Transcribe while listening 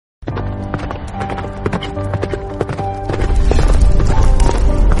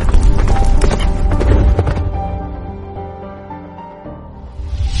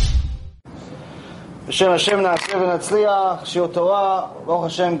Hashem Na'aseh v'Natzliach, Shiur Torah. Baruch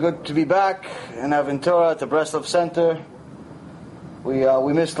Hashem, good to be back in Aventura at the Breslov Center.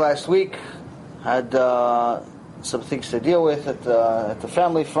 We missed last week. Had some things to deal with at the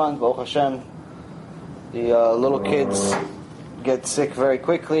family front. Baruch Hashem, the little kids get sick very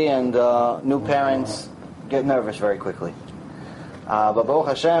quickly, and new parents get nervous very quickly. But Baruch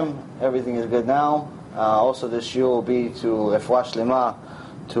Hashem, everything is good now. Also, this year will be to Refuah Shlema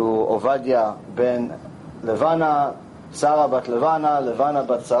to Ovadia ben Levana, Sarah bat Levana, Levana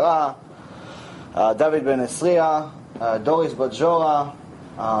bat Sarah, David ben Esriya, Doris bat Jora,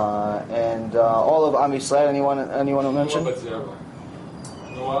 and all of Am Yisrael. Anyone who mentioned?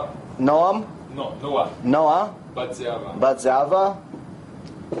 Noah. Noam? No, Noah. Noah. Bat Zehava.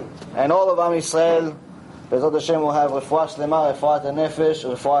 And all of Am Yisrael, Bezrat Hashem, will have Refuah Shlema, Refuat HaNefesh,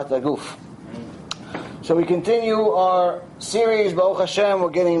 Refuat HaGuf. So we continue our series, Baruch Hashem. We're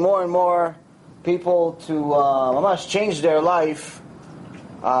getting more and more people to mamash change their life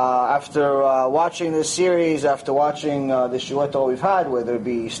after watching this series, after watching the Shiur Torah we've had, whether it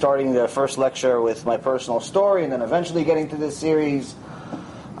be starting their first lecture with my personal story and then eventually getting to this series,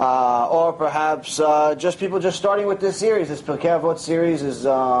 or perhaps just people just starting with this series. This Pirkei Avot series is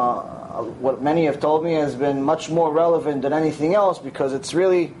what many have told me has been much more relevant than anything else, because it's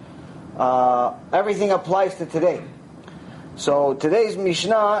really everything applies to today. So today's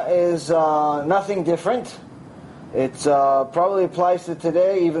Mishnah is nothing different. It probably applies to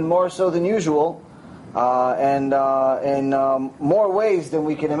today even more so than usual, and in more ways than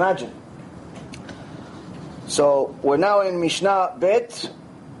we can imagine. So we're now in Mishnah Bet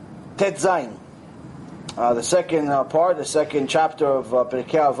Tet Zayin, the second part, the second chapter of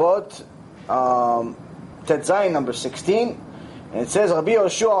Pirkei Avot, Tet Zayin, number 16. And it says, Rabbi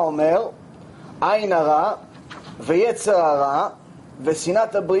Yoshua Omer, Ayin Hara, Yetzer Hara,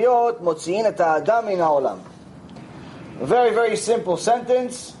 Sinat Habriot Motziin et Ha'adam min ha'olam. A very, very simple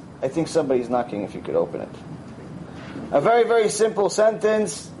sentence. I think somebody's knocking, if you could open it. A very, very simple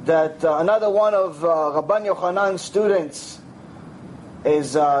sentence that another one of Rabban Yochanan's students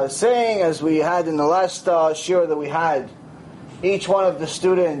is saying, as we had in the last shiur that we had. Each one of the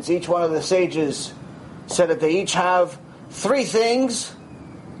students, each one of the sages said that they each have 3 things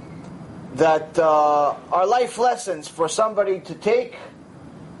that are life lessons for somebody to take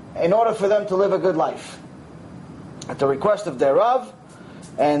in order for them to live a good life, at the request of their Rav.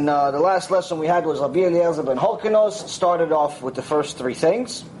 And the last lesson we had was Rabbi Eliezer ben Holkenos started off with the first 3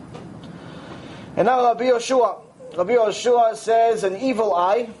 things. And now Rabbi Yoshua says an evil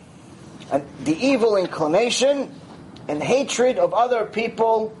eye, and the evil inclination and hatred of other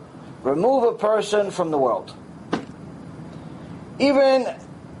people remove a person from the world. Even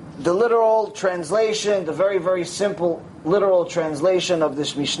the literal translation, the very, very simple literal translation of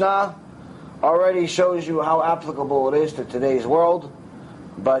this Mishnah already shows you how applicable it is to today's world.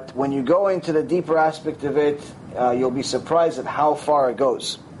 But when you go into the deeper aspect of it, you'll be surprised at how far it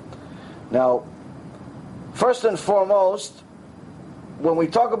goes. Now, first and foremost, when we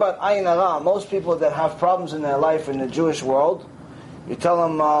talk about Ayin Hara, most people that have problems in their life in the Jewish world, you tell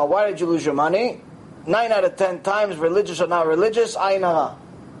them, why did you lose your money? 9 out of 10 times, religious or not religious, Ayin Hara.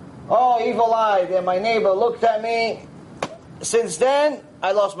 Oh, evil eye, my neighbor looked at me. Since then,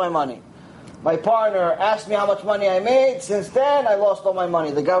 I lost my money. My partner asked me how much money I made. Since then, I lost all my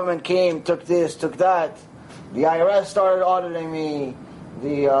money. The government came, took this, took that. The IRS started auditing me.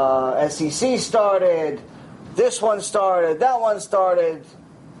 The SEC started. This one started. That one started.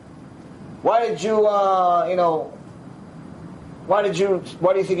 Why did you, why do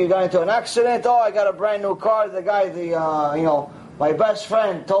you think you got into an accident? Oh, I got a brand new car. The guy, my best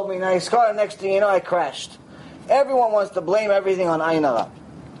friend told me nice car. Next thing you know, I crashed. Everyone wants to blame everything on Ayin Hara.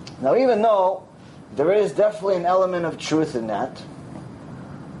 Now, even though there is definitely an element of truth in that,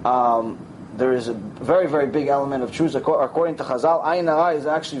 there is a very, very big element of truth. According to Chazal, Ayin Hara is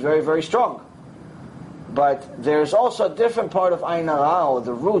actually very, very strong. But there's also a different part of Ayin Hara, or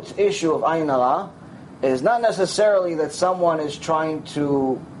the root issue of Ayin Hara, is not necessarily that someone is trying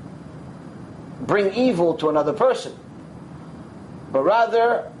to bring evil to another person, but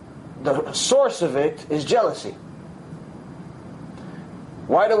rather the source of it is jealousy.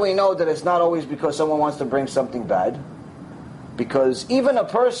 Why do we know that it's not always because someone wants to bring something bad? Because even a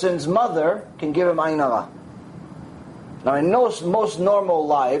person's mother can give him Ayin Hara. Now, in most normal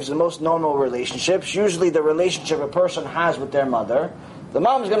lives, in most normal relationships, usually the relationship a person has with their mother, the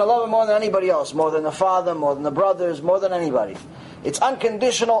mom's going to love him more than anybody else, more than the father, more than the brothers, more than anybody. It's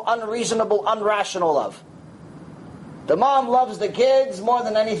unconditional, unreasonable, unrational love. The mom loves the kids more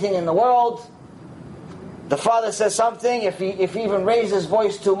than anything in the world. The father says something, if he even raises his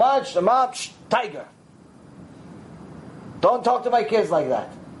voice too much, the mom, tiger. Don't talk to my kids like that.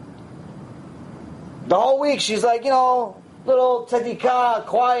 The whole week she's like, little tzedikah,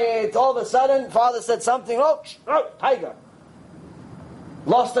 quiet. All of a sudden, father said something. Oh, tiger.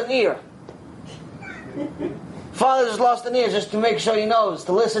 Lost an ear. Father just lost an ear just to make sure he knows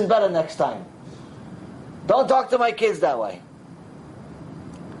to listen better next time. Don't talk to my kids that way.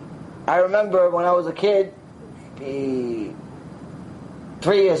 I remember when I was a kid, 3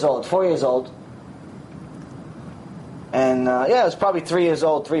 years old, 4 years old, and it was probably 3 years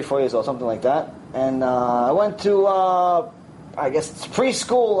old, 4 years old, something like that. And I went to, I guess it's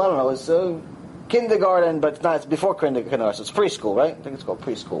preschool. I don't know. It's kindergarten, but it's before kindergarten. So it's preschool, right? I think it's called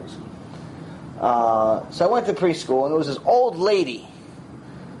preschool. So I went to preschool, and there was this old lady,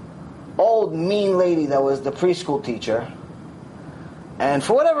 old mean lady that was the preschool teacher. And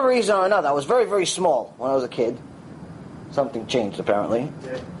for whatever reason or another, I was very, very small when I was a kid. Something changed, apparently.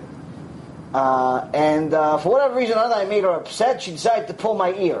 And for whatever reason or another, I made her upset. She decided to pull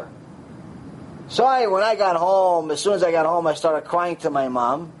my ear. So when I got home, as soon as I got home, I started crying to my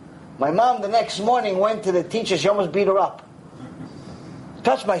mom. My mom, the next morning, went to the teacher. She almost beat her up.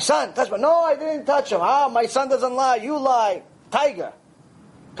 Touch my son. No, I didn't touch him. My son doesn't lie. You lie. Tiger.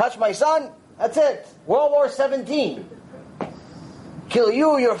 Touch my son. That's it. World War 17. Kill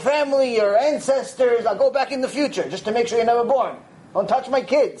you, your family, your ancestors. I'll go back in the future just to make sure you're never born. Don't touch my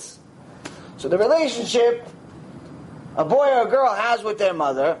kids. So the relationship a boy or a girl has with their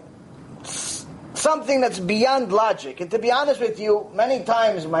mother, something that's beyond logic. And to be honest with you, many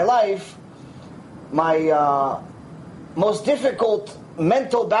times in my life, my most difficult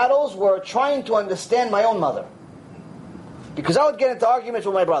mental battles were trying to understand my own mother. Because I would get into arguments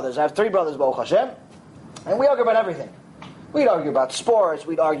with my brothers. I have 3 brothers, Baruch Hashem, and we argue about everything. We'd argue about sports,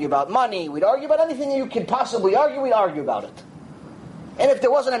 we'd argue about money, we'd argue about anything you could possibly argue, we'd argue about it. And if there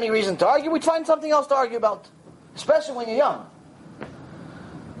wasn't any reason to argue, we'd find something else to argue about. Especially when you're young.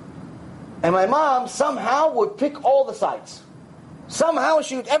 And my mom somehow would pick all the sides. Somehow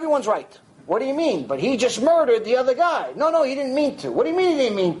everyone's right. What do you mean? But he just murdered the other guy. No, he didn't mean to. What do you mean he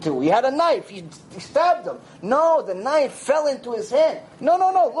didn't mean to? He had a knife. He stabbed him. No, the knife fell into his hand. No,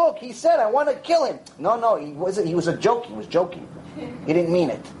 look, he said, I want to kill him. No, he wasn't. He was joking. He didn't mean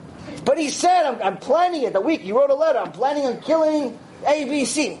it. But he said, I'm planning it. He wrote a letter. I'm planning on killing A, B,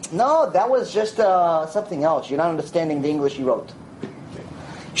 C. No, that was just something else. You're not understanding the English he wrote.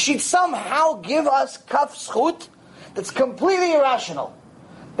 She'd somehow give us kaf zchut that's completely irrational.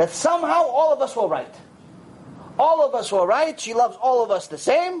 That somehow all of us were right. All of us were right. She loves all of us the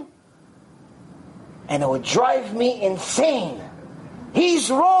same. And it would drive me insane. He's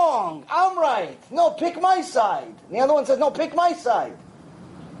wrong. I'm right. No, pick my side. And the other one says, no, pick my side.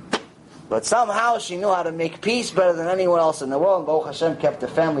 But somehow she knew how to make peace better than anyone else in the world. And Baruch Hashem kept the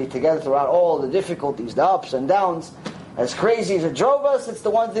family together throughout all the difficulties, the ups and downs. As crazy as it drove us, it's the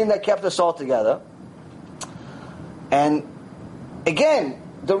one thing that kept us all together. And again,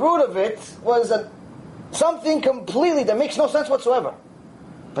 the root of it was something completely that makes no sense whatsoever.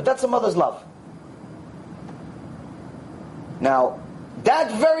 But that's a mother's love. Now,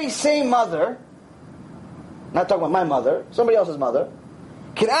 that very same mother, not talking about my mother, somebody else's mother,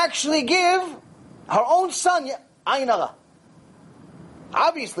 can actually give her own son Ayin Hara.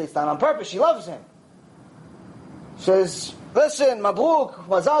 Obviously, it's not on purpose. She loves him. Says, listen, Mabruk,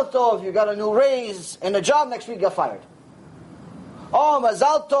 Mazal Tov, you got a new raise in the job, next week you got fired. Oh,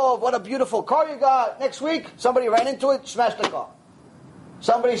 Mazal Tov, what a beautiful car you got. Next week, somebody ran into it, smashed the car.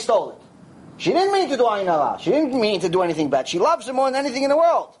 Somebody stole it. She didn't mean to do Ayin Hara. She didn't mean to do anything bad. She loves him more than anything in the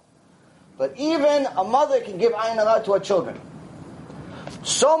world. But even a mother can give Ayin Hara to her children.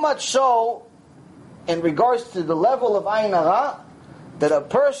 So much so, in regards to the level of Ayin Hara, that a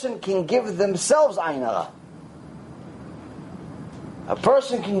person can give themselves Ayin Hara. A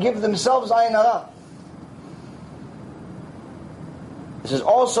person can give themselves Ayin Hara. This is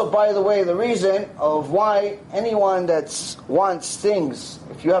also, by the way, the reason of why anyone that wants things,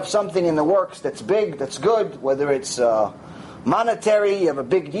 if you have something in the works that's big, that's good, whether it's monetary, you have a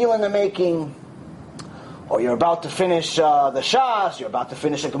big deal in the making, or you're about to finish the Shas, you're about to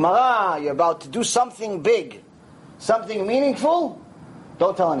finish a Gemara, you're about to do something big, something meaningful,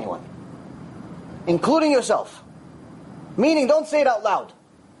 don't tell anyone, including yourself. Meaning, don't say it out loud.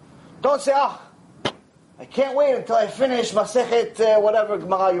 Don't say, I can't wait until I finish Masechet, whatever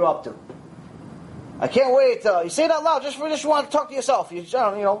Gemara you're up to. I can't wait. You say it out loud just want to talk to yourself. You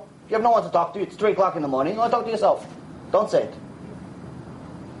have no one to talk to. It's 3 o'clock in the morning. You want to talk to yourself. Don't say it.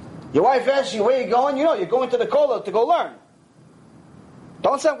 Your wife asks you, where are you going? You're going to the kollel to go learn.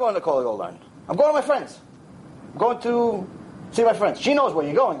 Don't say I'm going to the kollel to go learn. I'm going to my friends. I'm going to see my friends. She knows where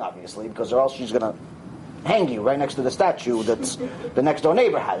you're going, obviously, because or else she's going to hang you right next to the statue that's the next door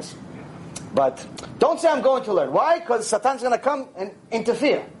neighbor has. But don't say I'm going to learn. Why? Because Satan's going to come and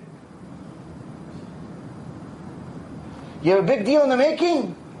interfere. You have a big deal in the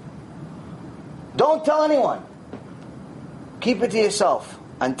making? Don't tell anyone. Keep it to yourself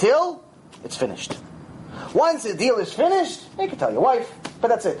until it's finished. Once the deal is finished, you can tell your wife, but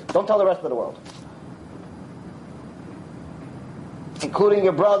that's it. Don't tell the rest of the world. Including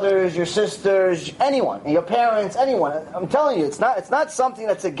your brothers, your sisters, anyone, your parents, anyone. I'm telling you, it's not something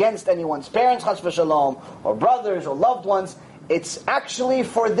that's against anyone's parents, chas v'shalom, or brothers or loved ones. It's actually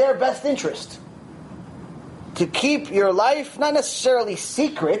for their best interest. To keep your life not necessarily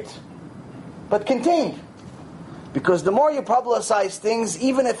secret, but contained. Because the more you publicize things,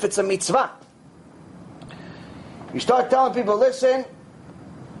 even if it's a mitzvah, you start telling people, listen,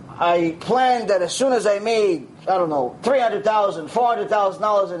 I planned that as soon as I made, $300,000,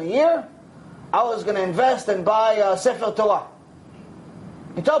 $400,000 in a year, I was going to invest and buy a Sefer Torah.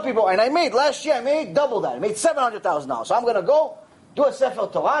 You tell people, and last year I made double that. I made $700,000. So I'm going to go do a Sefer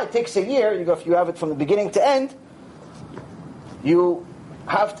Torah. It takes a year. If you have it from the beginning to end,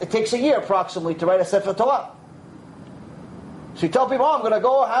 it takes a year approximately to write a Sefer Torah. So you tell people, I'm going to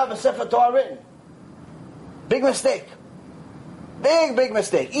go have a Sefer Torah written. Big mistake. Big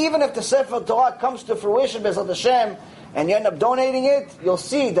mistake. Even if the Sefer Torah comes to fruition, B'ezrat Hashem, and you end up donating it, you'll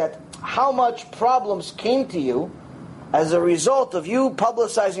see that how much problems came to you as a result of you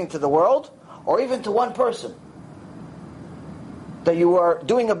publicizing to the world, or even to one person, that you are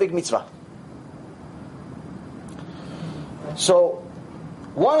doing a big mitzvah. So,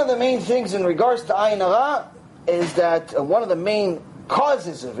 one of the main things in regards to Ayin Hara is that one of the main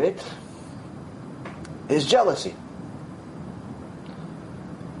causes of it is jealousy.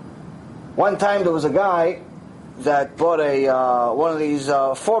 One time there was a guy that bought one of these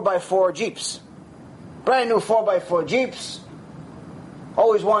 4x4 Jeeps. Brand new 4x4 Jeeps.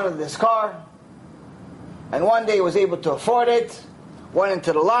 Always wanted this car. And one day he was able to afford it. Went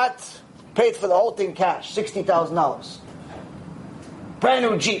into the lot. Paid for the whole thing cash. $60,000. Brand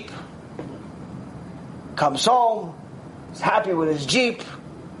new Jeep. Comes home. He's happy with his Jeep.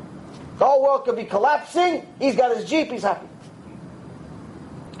 The whole world could be collapsing. He's got his Jeep. He's happy.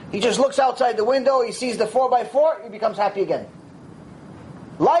 He just looks outside the window. He sees the 4x4. He becomes happy again.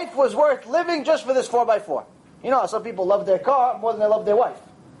 Life was worth living just for this 4x4. You know how some people love their car more than they love their wife.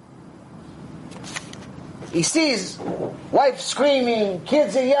 He sees wife screaming,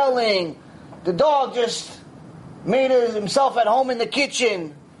 kids are yelling, the dog just made himself at home in the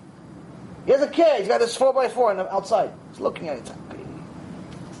kitchen. He doesn't care. He's got this 4x4 outside. He's looking at it.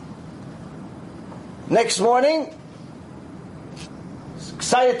 Next morning, he's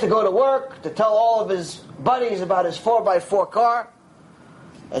excited to go to work, to tell all of his buddies about his 4x4 car.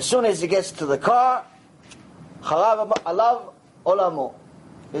 As soon as he gets to the car, Hara alav olamo.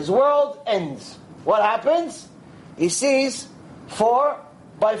 His world ends. What happens? He sees 4x4,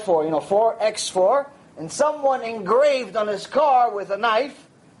 4x4, and someone engraved on his car with a knife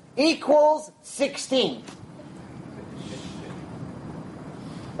equals 16.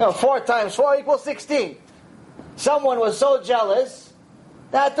 4 times 4 equals 16. Someone was so jealous,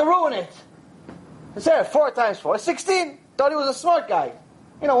 they had to ruin it. They said 4 times 4 is 16. Thought he was a smart guy.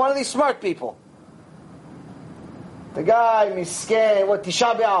 One of these smart people. The guy, misken,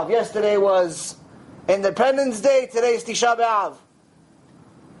 Tisha B'Av. Yesterday was Independence Day, today's Tisha B'Av.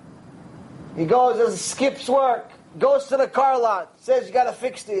 He goes, skips work, goes to the car lot, says, you got to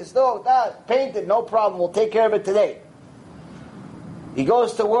fix this. No, that, paint it, no problem, we'll take care of it today. He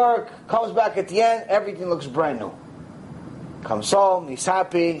goes to work, comes back at the end, everything looks brand new. Comes home, he's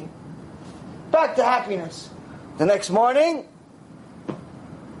happy. Back to happiness. The next morning,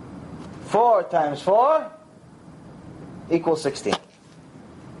 4 times 4 equals 16.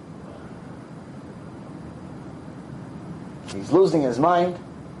 He's losing his mind.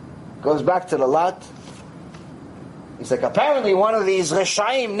 Goes back to the lot. He's like, apparently one of these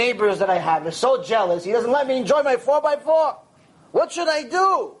Reshaim neighbors that I have is so jealous, he doesn't let me enjoy my 4x4. What should I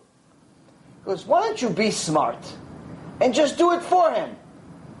do? He goes, why don't you be smart and just do it for him?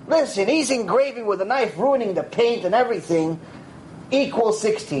 Listen, he's engraving with a knife, ruining the paint and everything, equals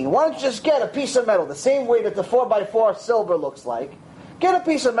 16. Why don't you just get a piece of metal, the same way that the 4x4 silver looks like. Get a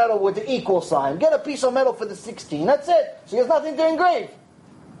piece of metal with the equal sign. Get a piece of metal for the 16. That's it. So he has nothing to engrave.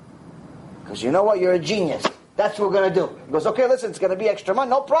 Because you know what? You're a genius. That's what we're going to do. He goes, okay, listen, it's going to be extra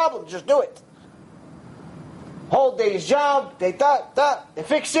money. No problem. Just do it. Whole day's job. They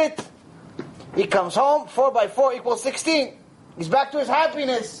fix it. He comes home. 4x4 equals 16. He's back to his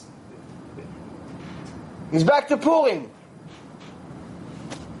happiness. He's back to Purim.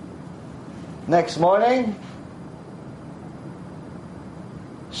 Next morning,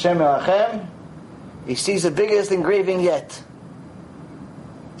 Shem Erachem, he sees the biggest engraving yet.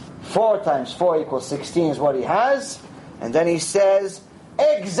 4 times 4 equals 16 is what he has. And then he says,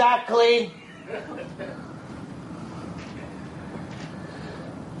 exactly.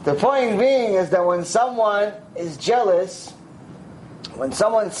 The point being is that when someone is jealous, when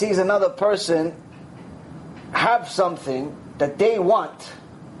someone sees another person have something that they want,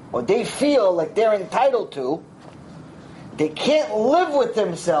 or they feel like they're entitled to, they can't live with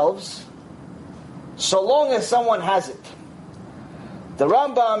themselves so long as someone has it. The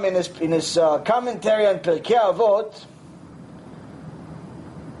Rambam in his commentary on Pirkei Avot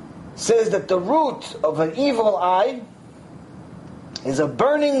says that the root of an evil eye is a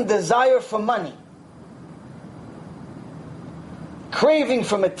burning desire for money, craving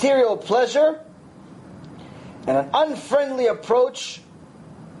for material pleasure, and an unfriendly approach.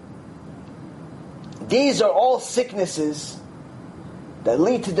 These are all sicknesses that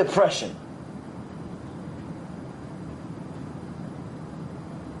lead to depression.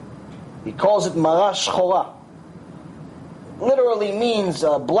 He calls it Mara Shchora. Literally means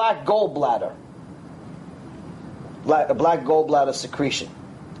a black gallbladder. A black gallbladder secretion.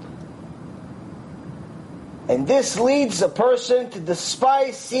 And this leads a person to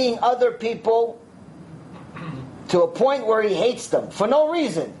despise seeing other people to a point where he hates them for no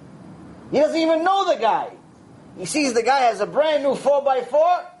reason. He doesn't even know the guy. He sees the guy has a brand new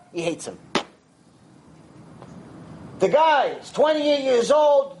 4x4, he hates him. The guy is 28 years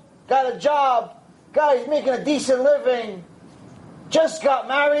old, got a job, guy's making a decent living, just got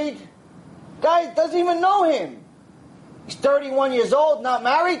married, guy doesn't even know him. He's 31 years old, not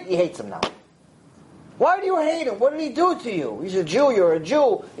married, he hates him now. Why do you hate him? What did he do to you? He's a Jew, you're a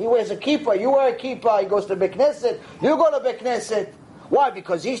Jew, he wears a kippah, you wear a kippah, he goes to Beit Knesset, you go to Beit Knesset. Why?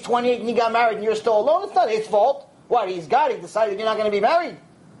 Because he's 28 and he got married and you're still alone? It's not his fault. Why? He decided you're not going to be married.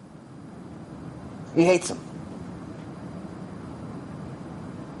 He hates him.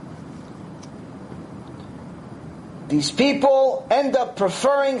 These people end up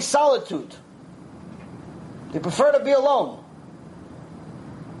preferring solitude. They prefer to be alone,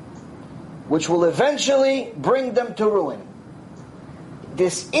 which will eventually bring them to ruin.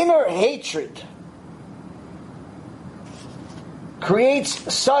 This inner hatred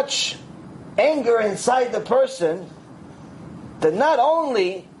creates such anger inside the person that not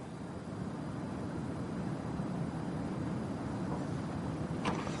only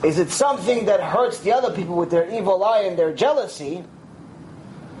is it something that hurts the other people with their evil eye and their jealousy,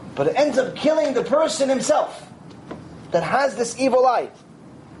 but it ends up killing the person himself that has this evil eye.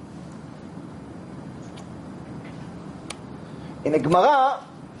 In the Gemara,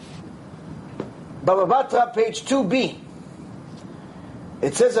 Baba Batra, page 2b,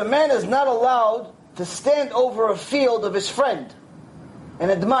 it says a man is not allowed to stand over a field of his friend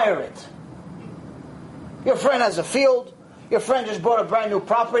and admire it. Your friend has a field, your friend just bought a brand new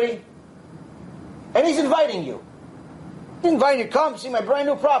property, and he's inviting you. He's inviting you, come see my brand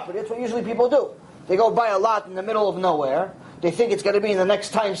new property. That's what usually people do. They go buy a lot in the middle of nowhere. They think it's going to be in the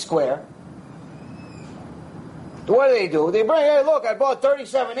next Times Square. What do? They bring, hey look, I bought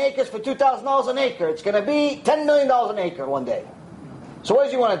 37 acres for $2,000 an acre. It's going to be $10 million an acre one day. So what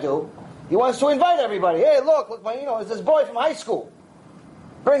does he want to do? He wants to invite everybody. Hey, look, it's this boy from high school.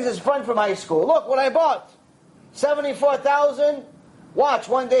 Brings his friend from high school. Look what I bought. 74,000. Watch,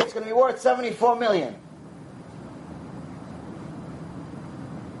 one day it's going to be worth 74 million.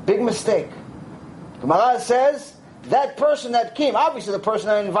 Big mistake. Gemara says, that person that came, obviously the person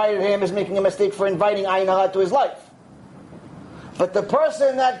that invited him is making a mistake for inviting Ayin Hara to his life. But the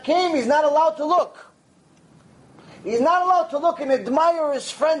person that came, he's not allowed to look. He's not allowed to look and admire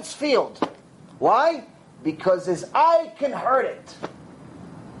his friend's field. Why? Because his eye can hurt it.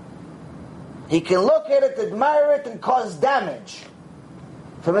 He can look at it, admire it, and cause damage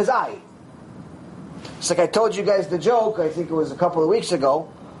from his eye. It's like I told you guys the joke, I think it was a couple of weeks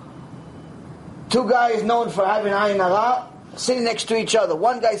ago. 2 guys known for having Ayin Hara sitting next to each other.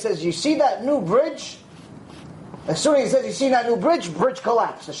 One guy says, you see that new bridge? As soon as he says, you see that new bridge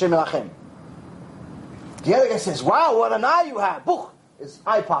collapsed. Hashem Elachem. The other guy says, wow, what an eye you have. Boof, his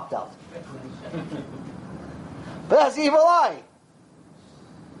eye popped out. But that's evil eye.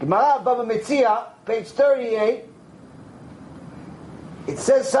 Gemara Baba Metzia, page 38. It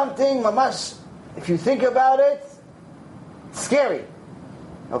says something, mamash, if you think about it, scary.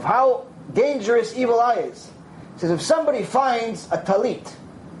 Of how dangerous evil eye is. It says if somebody finds a talit,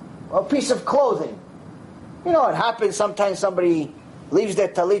 a piece of clothing, it happens sometimes somebody leaves their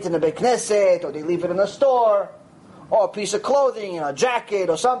talit in the Beit Knesset, or they leave it in a store, or a piece of clothing, a jacket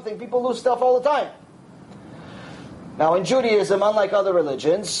or something. People lose stuff all the time. Now in Judaism, unlike other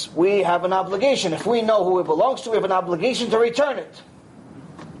religions, we have an obligation. If we know who it belongs to, we have an obligation to return it.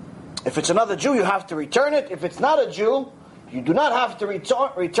 If it's another Jew, you have to return it. If it's not a Jew, you do not have to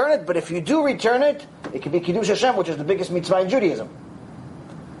return it, but if you do return it, it can be Kiddush Hashem, which is the biggest mitzvah in Judaism.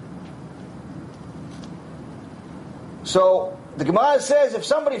 So, the Gemara says if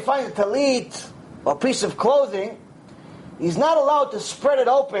somebody finds a talit, or a piece of clothing, he's not allowed to spread it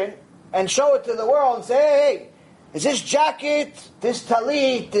open and show it to the world and say, hey, is this jacket, this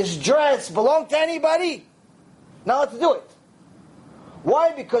talit, this dress belong to anybody? Not allowed to do it.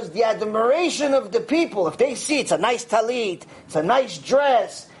 Why? Because the admiration of the people, if they see it's a nice talit, it's a nice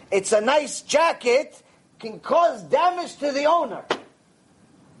dress, it's a nice jacket, can cause damage to the owner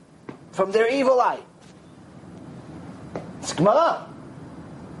from their evil eye. It's Gemara.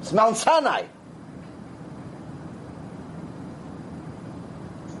 It's Mount Sinai.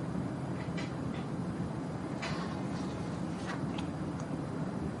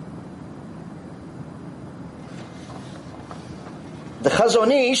 The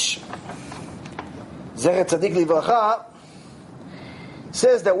Chazon Ish, Zecher Tzadik Livracha,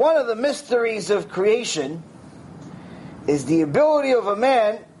 says that one of the mysteries of creation is the ability of a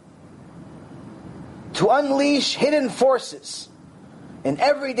man to unleash hidden forces in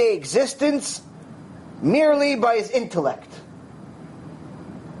everyday existence merely by his intellect.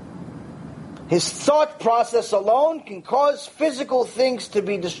 His thought process alone can cause physical things to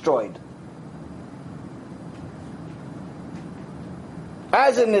be destroyed.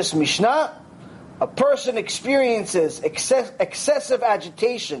 As in this Mishnah, a person experiences excessive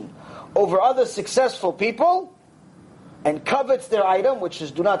agitation over other successful people and covets their item, which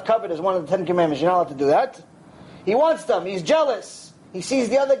is do not covet, is one of the 10 commandments. You're not allowed to do that. He wants them. He's jealous. He sees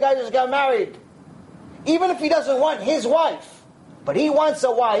the other guy just got married. Even if he doesn't want his wife, but he wants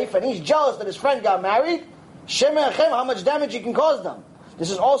a wife and he's jealous that his friend got married, Shem Echem, how much damage he can cause them.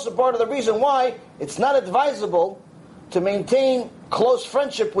 This is also part of the reason why it's not advisable to maintain close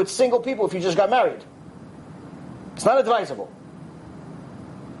friendship with single people if you just got married. It's not advisable.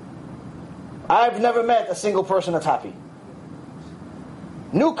 I've never met a single person that's happy.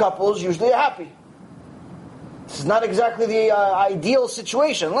 New couples usually are happy. This is not exactly the ideal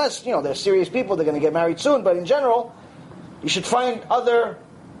situation, unless, they're serious people, they're going to get married soon, but in general, you should find other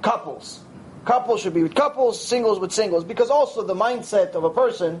couples. Couples should be with couples, singles with singles, because also the mindset of a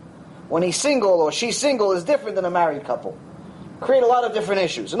person, when he's single or she's single, is different than a married couple. Create a lot of different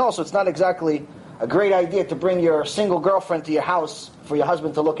issues. And also, it's not exactly a great idea to bring your single girlfriend to your house for your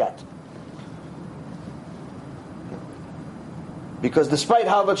husband to look at. Because despite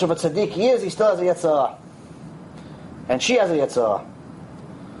how much of a tzaddik he is, he still has a Yetzer. And she has a Yetzer.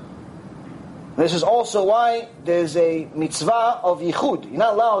 This is also why there's a mitzvah of yichud. You're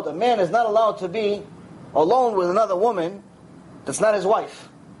not allowed, a man is not allowed to be alone with another woman that's not his wife.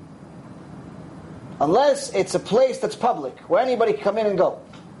 Unless it's a place that's public, where anybody can come in and go.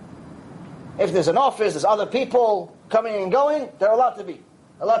 If there's an office, there's other people coming and going, they're allowed to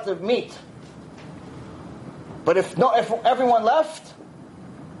meet. But if everyone left,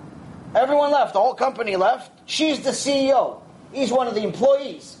 the whole company left, she's the CEO, he's one of the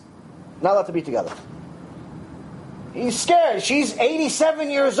employees, not allowed to be together. He's scared, she's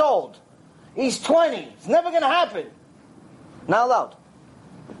 87 years old, he's 20, it's never going to happen. Not allowed.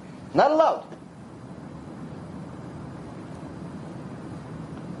 Not allowed.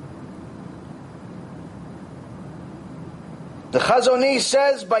 The Chazon Ish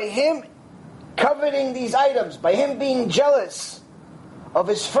says, by him coveting these items, by him being jealous of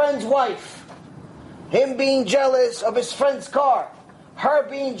his friend's wife, him being jealous of his friend's car, her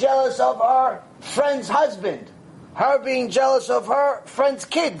being jealous of her friend's husband, her being jealous of her friend's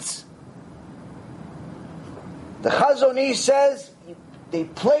kids. The Chazon Ish says, they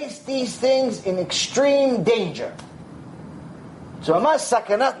place these things in extreme danger. So, amas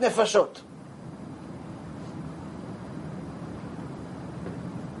sakanat nefashot.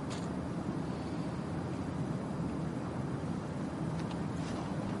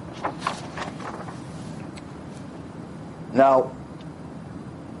 Now,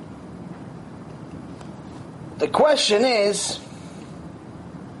 the question is,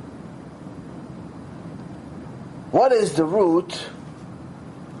 what is the root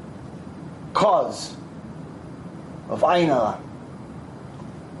cause of Ayin Hara?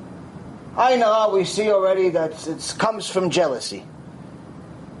 Ayin Hara, we see already that it comes from jealousy.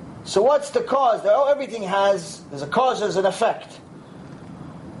 So what's the cause? Everything there's a cause, there's an effect.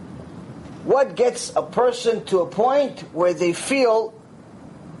 What gets a person to a point where they feel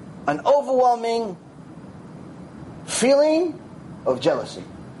an overwhelming feeling of jealousy.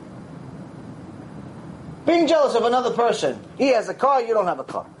 Being jealous of another person. He has a car, you don't have a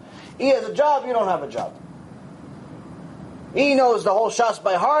car. He has a job, you don't have a job. He knows the whole Shas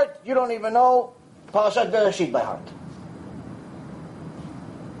by heart, you don't even know Parashat Bereshit by heart.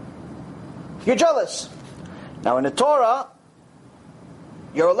 You're jealous. Now in the Torah,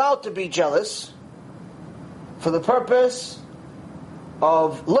 you're allowed to be jealous for the purpose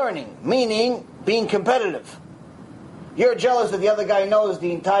of learning, meaning being competitive. You're jealous that the other guy knows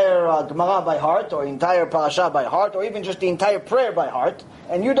the entire Gemara by heart, or the entire Parasha by heart, or even just the entire prayer by heart,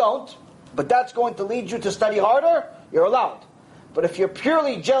 and you don't, but that's going to lead you to study harder, you're allowed. But if you're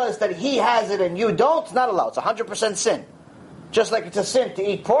purely jealous that he has it and you don't, it's not allowed. It's 100% sin. Just like it's a sin to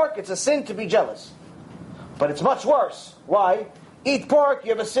eat pork, it's a sin to be jealous. But it's much worse. Why? Eat pork,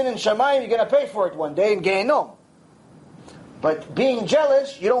 you have a sin in Shamayim, you're going to pay for it one day in Gehenom. But being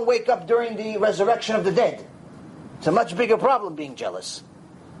jealous, you don't wake up during the resurrection of the dead. It's a much bigger problem, being jealous.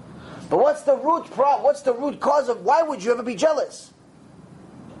 But what's the root cause of why would you ever be jealous?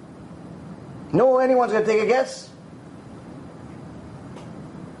 No, anyone's going to take a guess?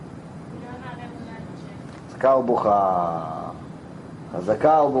 Chazaka u'bucha. Chazaka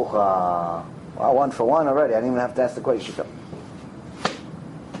u'bucha. Wow, 1 for 1 already. I didn't even have to ask the question.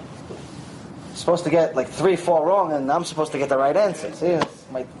 Supposed to get like 3, 4 wrong, and I'm supposed to get the right answer. See,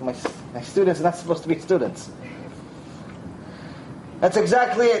 my students are not supposed to be students. That's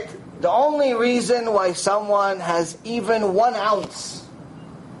exactly it. The only reason why someone has even 1 ounce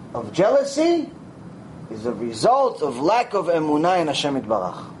of jealousy is a result of lack of emunah in Hashem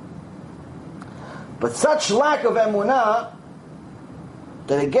Yitbarach. But such lack of emunah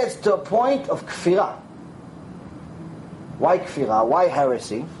that it gets to a point of kfirah. Why kfirah? Why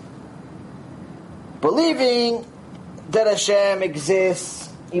heresy? Believing that Hashem exists.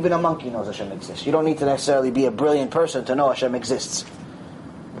 Even a monkey knows Hashem exists. You don't need to necessarily be a brilliant person to know Hashem exists.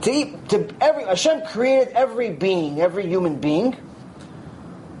 Hashem created every being, every human being,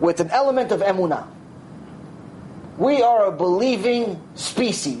 with an element of emunah. We are a believing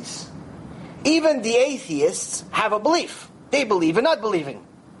species. Even the atheists have a belief. They believe in not believing.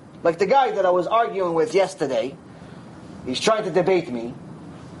 Like the guy that I was arguing with yesterday, he's trying to debate me,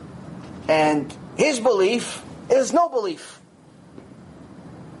 and his belief is no belief.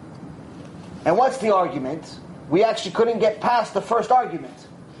 And what's the argument? We actually couldn't get past the first argument.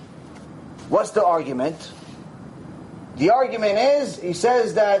 What's the argument? The argument is, he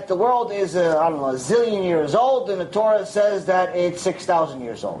says that the world is, a zillion years old, and the Torah says that it's 6,000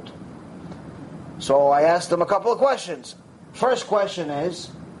 years old. So I asked him a couple of questions. First question is,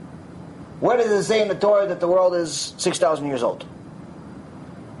 where does it say in the Torah that the world is 6,000 years old?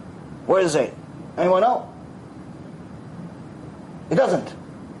 Where does it say? Anyone know? It doesn't.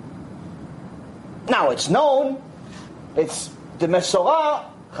 Now it's known, it's the MUSSAR,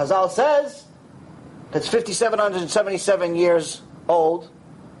 Chazal says, it's 5,777 years old,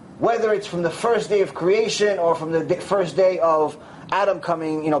 whether it's from the first day of creation or from the first day of Adam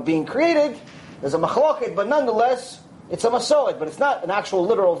being created, there's a machloket, but nonetheless, it's a masoret, but it's not an actual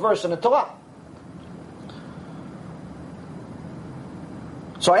literal verse in the Torah.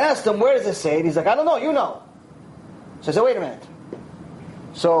 So I asked him, where does it say it? He's like, I don't know, you know. So I said, wait a minute.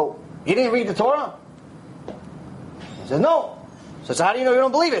 So, you didn't read the Torah? He says, no. So how do you know you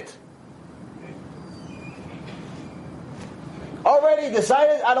don't believe it? Already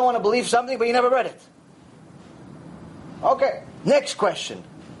decided, I don't want to believe something, but you never read it. Okay, next question.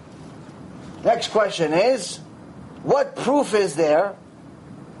 Next question is, what proof is there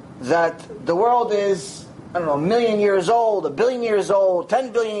that the world is, a million years old, 1 billion years old,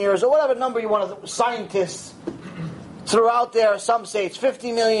 10 billion years old, whatever number you want to, scientists throughout there, some say it's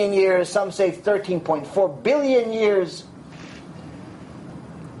 50 million years, some say it's 13.4 billion years.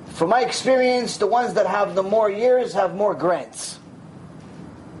 From my experience, the ones that have the more years have more grants.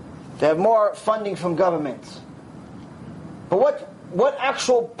 They have more funding from government. But what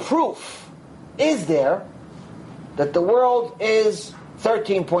actual proof is there that the world is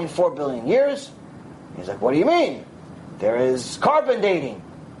 13.4 billion years? He's like, what do you mean? There is carbon dating.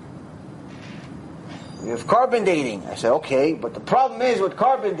 We have carbon dating. I said, okay, but the problem is with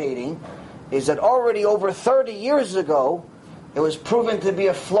carbon dating is that already over 30 years ago, it was proven to be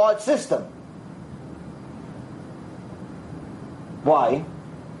a flawed system. Why?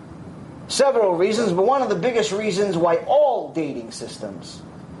 Several reasons, but one of the biggest reasons why all dating systems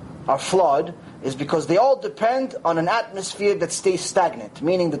are flawed is because they all depend on an atmosphere that stays stagnant,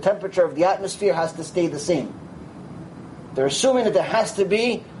 meaning the temperature of the atmosphere has to stay the same. They're assuming that there has to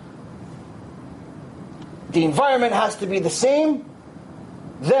be, the environment has to be the same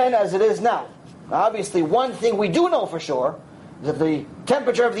then as it is now. Now, obviously, one thing we do know for sure is that the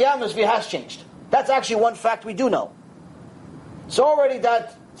temperature of the atmosphere has changed. That's actually one fact we do know. So already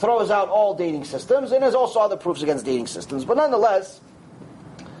that throws out all dating systems, and there's also other proofs against dating systems. But nonetheless,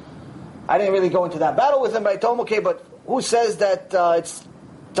 I didn't really go into that battle with him, but I told him, okay, but who says that it's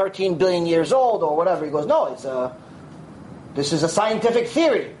 13 billion years old or whatever? He goes, no, this is a scientific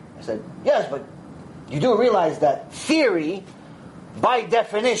theory. I said, yes, but you do realize that theory, by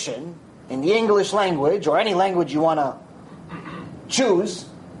definition, in the English language, or any language you want to choose,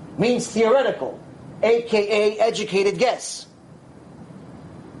 means theoretical, aka educated guess.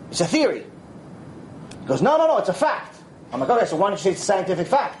 It's a theory. He goes, no, it's a fact. I'm like, okay, so why don't you say it's a scientific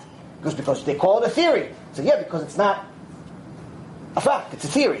fact? He goes, because they call it a theory. I said, yeah, because it's not a fact, it's a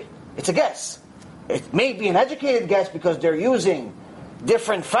theory. It's a guess. It may be an educated guess because they're using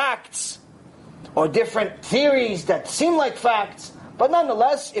different facts or different theories that seem like facts, but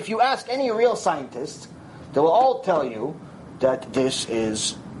nonetheless, if you ask any real scientist, they will all tell you that this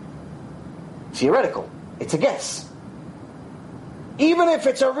is theoretical. It's a guess. Even if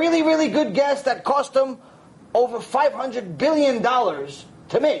it's a really, really good guess that cost them over $500 billion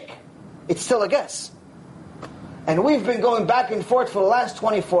to make, it's still a guess. And we've been going back and forth for the last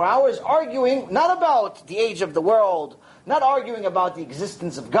 24 hours arguing not about the age of the world, not arguing about the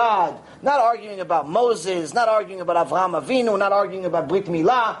existence of God, not arguing about Moses, not arguing about Avraham Avinu, not arguing about Brit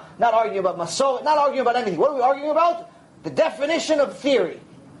Milah, not arguing about MUSSAR, not arguing about anything. What are we arguing about? The definition of theory.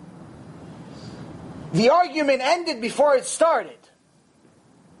 The argument ended before it started.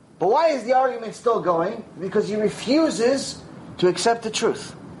 But why is the argument still going? Because he refuses to accept the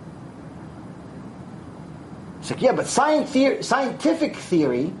truth. It's like, yeah, but scientific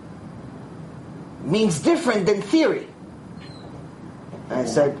theory means different than theory. And I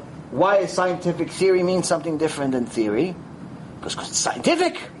said, why does scientific theory mean something different than theory? Because it's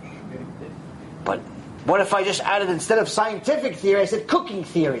scientific. But what if I just added, instead of scientific theory, I said cooking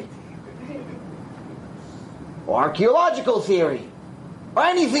theory? Or archaeological theory? Or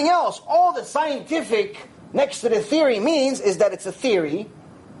anything else? All the scientific next to the theory means is that it's a theory,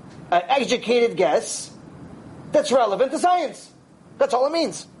 an educated guess, that's relevant to science. That's all it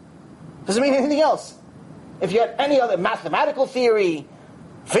means. Doesn't mean anything else. If you had any other mathematical theory,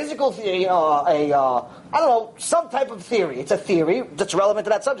 physical theory, some type of theory, it's a theory that's relevant to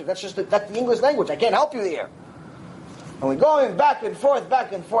that subject. That's the English language. I can't help you there. And we're going back and forth,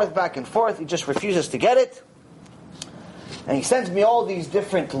 back and forth, back and forth. He just refuses to get it. And he sends me all these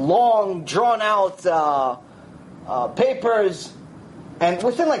different long, drawn-out papers. And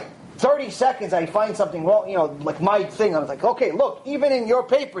within 30 seconds, I find something wrong, like my thing. I was like, okay, look, even in your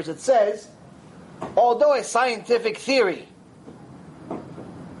papers it says, although a scientific theory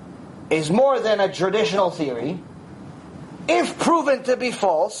is more than a traditional theory, if proven to be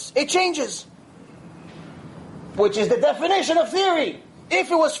false, it changes. Which is the definition of theory.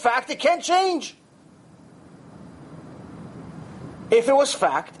 If it was fact, it can't change. If it was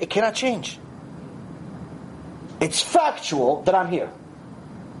fact, it cannot change. It's factual that I'm here.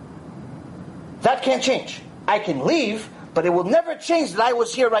 That can't change. I can leave, but it will never change that I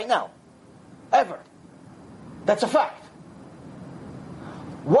was here right now. Ever. That's a fact.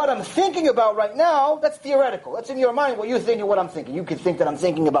 What I'm thinking about right now, that's theoretical. That's in your mind what you think and what I'm thinking. You could think that I'm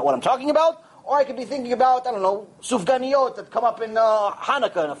thinking about what I'm talking about, or I could be thinking about, sufganiyot that come up in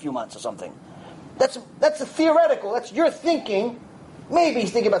Hanukkah in a few months or something. That's a theoretical. That's your thinking. Maybe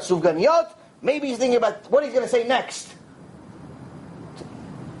he's thinking about sufganiyot. Maybe he's thinking about what he's going to say next.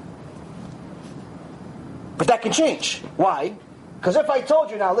 But that can change. Why? Because if I told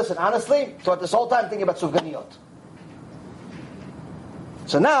you now, listen, honestly, throughout this whole time thinking about sufganiyot.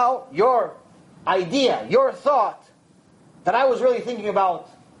 So now, your idea, your thought, that I was really thinking about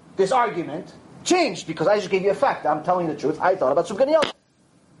this argument, changed because I just gave you a fact. I'm telling you the truth. I thought about sufganiyot.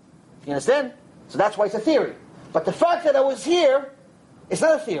 You understand? So that's why it's a theory. But the fact that I was here, it's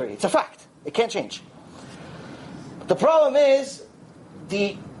not a theory. It's a fact. It can't change. But the problem is,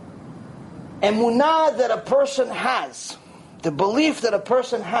 the emunah that a person has, the belief that a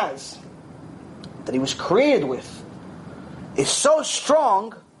person has, that he was created with, is so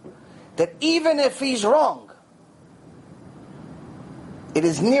strong that even if he's wrong, it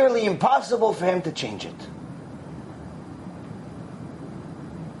is nearly impossible for him to change it.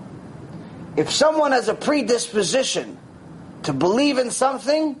 If someone has a predisposition to believe in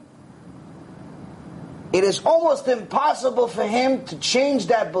something, it is almost impossible for him to change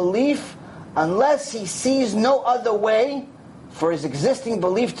that belief unless he sees no other way for his existing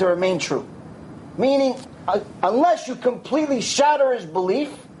belief to remain true. Meaning, unless you completely shatter his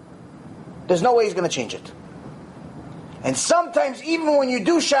belief, there's no way he's going to change it. And sometimes, even when you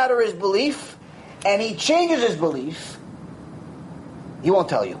do shatter his belief, and he changes his belief, he won't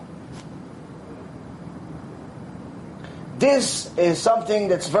tell you. This is something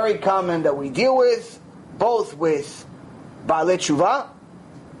that's very common that we deal with, both with Baalei Tshuva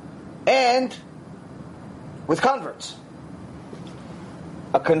and with converts.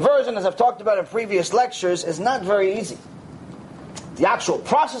 A conversion, as I've talked about in previous lectures, is not very easy. The actual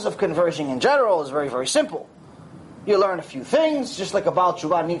process of conversion in general is very, very simple. You learn a few things, just like a Baal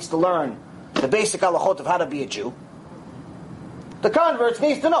Tshuva needs to learn the basic halachot of how to be a Jew. The converts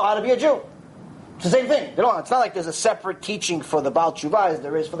needs to know how to be a Jew. It's the same thing. It's not like there's a separate teaching for the Baal Tshuva as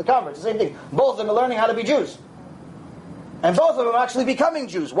there is for the converts. It's the same thing. Both of them are learning how to be Jews. And both of them are actually becoming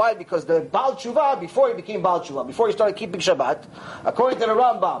Jews. Why? Because the Baal Tshuva, before he became Baal Tshuva, before he started keeping Shabbat, according to the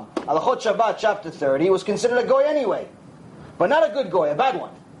Rambam, Halachot Shabbat, chapter 30, he was considered a goy anyway. But not a good goy, a bad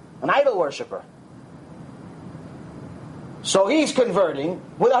one. An idol worshipper. So he's converting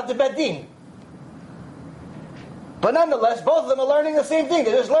without the Beit Din. But nonetheless, both of them are learning the same thing.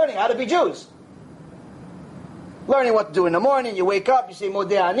 They're just learning how to be Jews. Learning what to do in the morning. You wake up, you say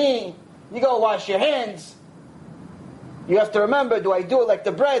Modeh Ani, you go wash your hands. You have to remember, do I do it like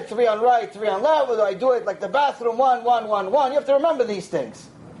the bread, 3 on right, 3 on left, or do I do it like the bathroom, 1, 1, 1, 1? You have to remember these things.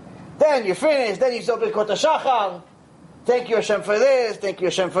 Then you finish, then you say Birkot HaShachar. Thank you Hashem for this, thank you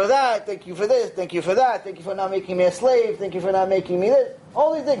Hashem for that, thank you for this, thank you for that, thank you for not making me a slave, thank you for not making me this.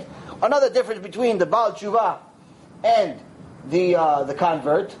 All these things. Another difference between the Baal Tshuva and the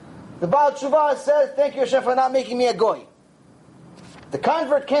convert. The Baal Tshuva says, thank you Hashem for not making me a goy. The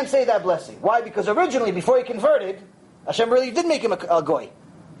convert can't say that blessing. Why? Because originally, before he converted, Hashem really did make him a goy.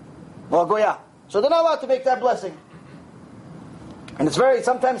 Well, goya. So they're not allowed to make that blessing. And it's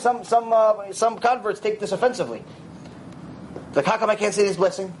sometimes some converts take this offensively. Like, how come I can't say this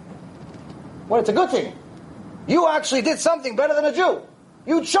blessing? Well, it's a good thing. You actually did something better than a Jew.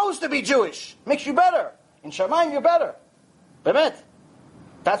 You chose to be Jewish. Makes you better. In Shamayim, you're better. Bemet.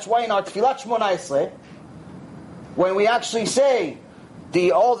 That's why in our Tfilat Shmona Esrei, when we actually say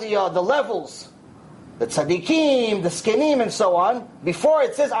all the levels, the tzaddikim, the skenim, and so on, before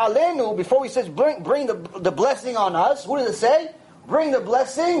it says alenu, before we says bring the blessing on us, what does it say? Bring the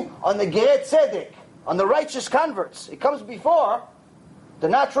blessing on the Gerei Tzedek, on the righteous converts. It comes before the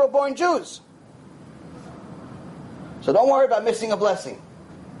natural-born Jews. So don't worry about missing a blessing.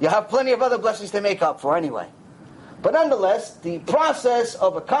 You have plenty of other blessings to make up for anyway. But nonetheless, the process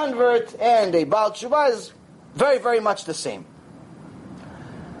of a convert and a Baal Tshuva is very, very much the same.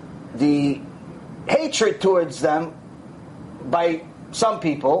 The hatred towards them by some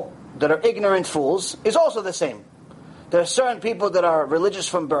people that are ignorant fools is also the same. There are certain people that are religious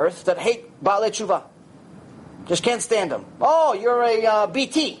from birth that hate Baalei Tshuva. Just can't stand them. Oh, you're a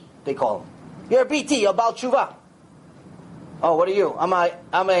BT, they call them. You're a BT, a Baal Tshuva. Oh, what are you? I'm a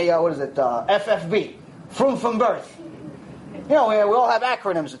what is it? FFB, from birth. You know, we all have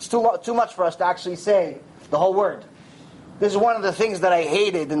acronyms. It's too much for us to actually say the whole word. This is one of the things that I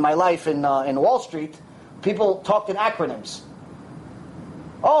hated in my life in Wall Street. People talked in acronyms.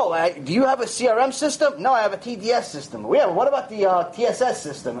 Oh, do you have a CRM system? No, I have a TDS system. What about the TSS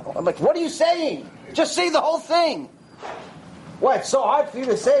system? I'm like, what are you saying? Just say the whole thing. What, it's so hard for you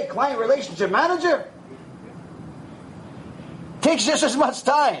to say client relationship manager? Takes just as much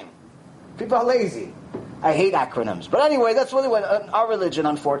time. People are lazy. I hate acronyms. But anyway, that's really what our religion,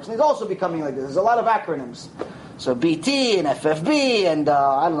 unfortunately, is also becoming like this. There's a lot of acronyms. So BT and FFB and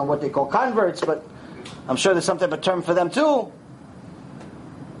I don't know what they call converts, but I'm sure there's some type of term for them too.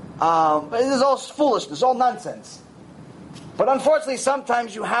 This is all foolishness, all nonsense. But unfortunately,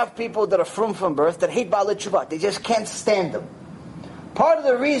 sometimes you have people that are from birth that hate Baalei Tshuva. They just can't stand them. Part of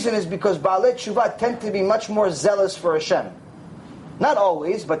the reason is because Baalei Tshuva tend to be much more zealous for Hashem. Not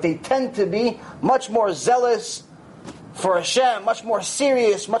always, but they tend to be much more zealous for Hashem, much more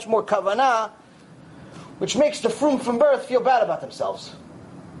serious, much more kavanah, which makes the from birth feel bad about themselves.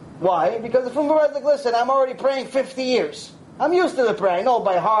 Why? Because the from birth is like, listen, I'm already praying 50 years. I'm used to the prayer. I know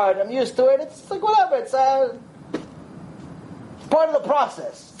by heart. I'm used to it. It's like whatever. It's part of the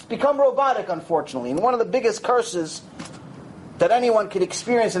process. It's become robotic, unfortunately. And one of the biggest curses that anyone could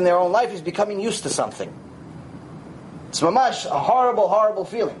experience in their own life is becoming used to something. It's mamash, a horrible, horrible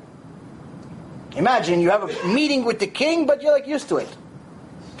feeling. Imagine you have a meeting with the king, but you're like used to it.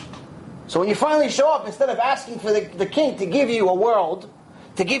 So when you finally show up, instead of asking for the king to give you a world,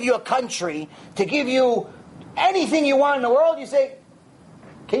 to give you a country, to give you anything you want in the world, you say,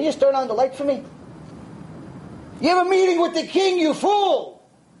 can you just turn on the light for me? You have a meeting with the king, you fool!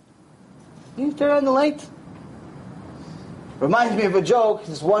 Can you turn on the light? Reminds me of a joke.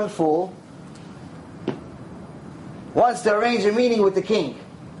 This one fool wants to arrange a meeting with the king.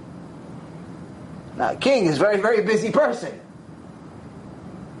 Now, king is a very, very busy person.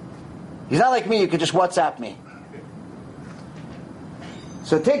 He's not like me, you could just WhatsApp me.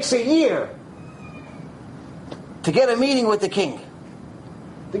 So it takes a year to get a meeting with the king.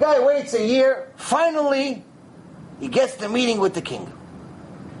 The guy waits a year, finally, he gets the meeting with the king.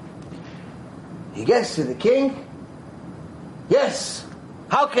 He gets to the king. Yes,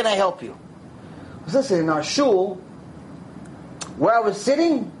 how can I help you? Listen, in our shul, where I was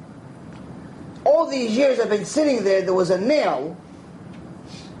sitting, all these years I've been sitting there was a nail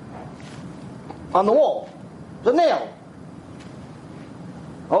on the wall. There's a nail.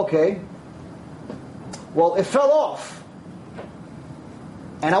 Okay. Well, it fell off.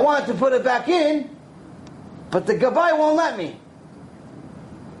 And I wanted to put it back in, but the Gabai won't let me.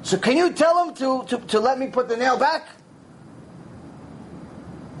 So can you tell him to let me put the nail back?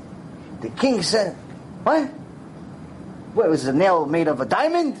 The king said, what? What, was a nail made of a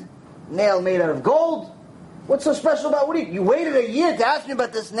diamond? Nail made out of gold? What's so special about what you waited a year to ask me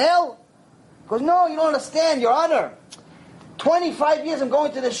about this nail? He goes, no, you don't understand, Your Honor. 25 years I'm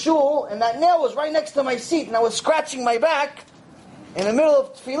going to the shul, and that nail was right next to my seat, and I was scratching my back in the middle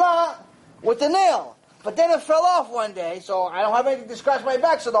of tefillah with the nail. But then it fell off one day, so I don't have anything to scratch my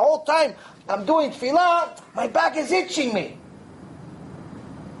back, so the whole time I'm doing tefillah, my back is itching me.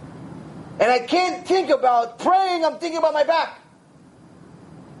 And I can't think about praying, I'm thinking about my back.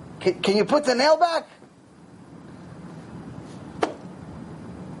 Can you put the nail back?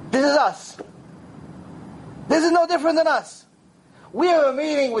 This is us. This is no different than us. We have a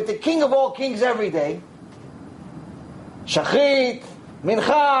meeting with the King of all kings every day. Shachrit,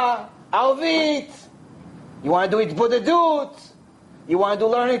 Mincha, Arvit. You want to do it Bodedut. You want to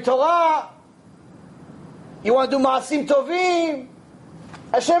do learning Torah. You want to do Maasim Tovim.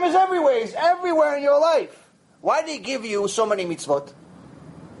 Hashem is everywhere. He's everywhere in your life. Why did He give you so many mitzvot?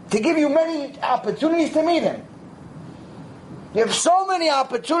 To give you many opportunities to meet Him. You have so many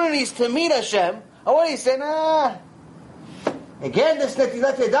opportunities to meet Hashem. And what do you say? Again, this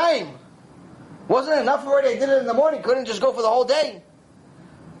Netilat Yadayim. Wasn't it enough already? I did it in the morning. Couldn't just go for the whole day.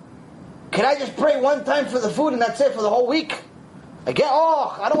 Can I just pray one time for the food and that's it for the whole week? Again,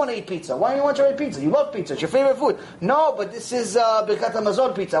 I don't want to eat pizza. Why do you want to eat pizza? You love pizza. It's your favorite food. No, but this is Birkat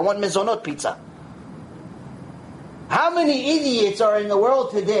HaMazon pizza. I want Mezonot pizza. How many idiots are in the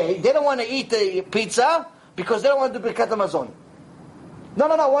world today? They don't want to eat the pizza because they don't want to do Birkat HaMazon. No,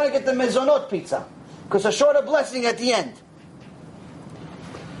 I want to get the Mezonot pizza because a shorter blessing at the end.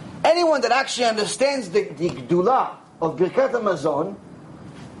 Anyone that actually understands the Gdula of Birkat HaMazon,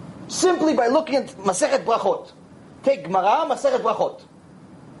 simply by looking at Masechet Brachot. Take Gemara, Masechet Brachot.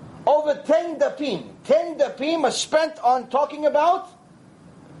 Over 10 dapim. 10 dapim are spent on talking about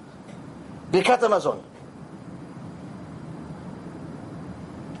Birkat HaMazon.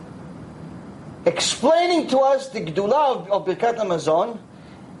 Explaining to us the Gdula of Birkat HaMazon,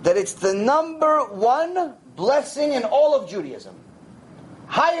 that it's the number one blessing in all of Judaism.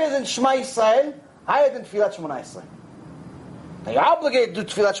 Higher than Shema Yisrael, higher than Tfilat Shemona Yisrael. Now you're obligated to do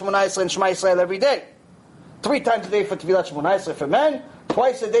Tfilat Shemona Yisrael and Shema Yisrael every day. 3 times a day for Tfilat Shemona Yisrael for men,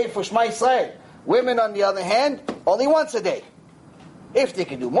 twice a day for Shema Yisrael. Women, on the other hand, only once a day. If they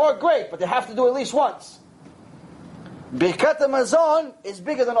can do more, great, but they have to do at least once. Birkat HaMazon is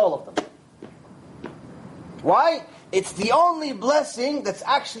bigger than all of them. Why? It's the only blessing that's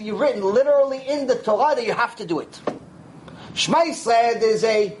actually written literally in the Torah that you have to do it. Shema Yisrael, there's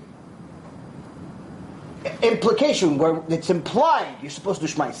a implication where it's implied you're supposed to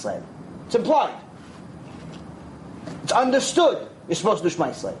do Shema Yisrael. It's implied. It's understood you're supposed to do Shema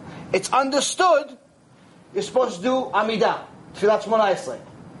Yisrael. It's understood you're supposed to do Amidah, Tfilat Shemona Yisrael.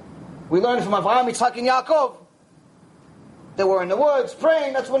 We learned from Avraham, Yitzhak, and Yaakov. They were in the woods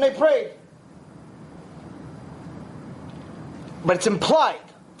praying, that's when they prayed. But it's implied.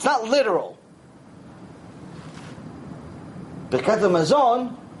 It's not literal. Birkat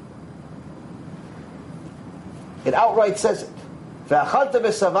HaMazon, it outright says it. Ve'achalta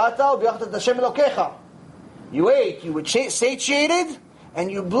v'savata u'biachta et Hashem Elokecha. You ate, you were satiated, and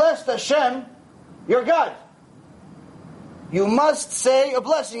you blessed Hashem, your God. You must say a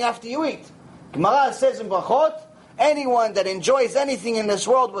blessing after you eat. Gemara says in Brachot, anyone that enjoys anything in this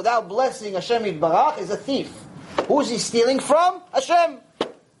world without blessing Hashem Yitbarach is a thief. Who's he stealing from? Hashem.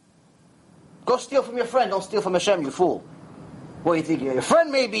 Go steal from your friend, don't steal from Hashem, you fool. What do you think? Your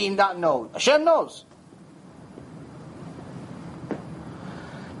friend maybe not know. Hashem knows.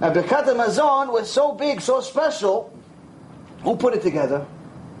 Now, Birkat HaMazon was so big, so special. Who put it together?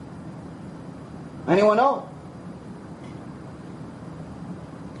 Anyone know?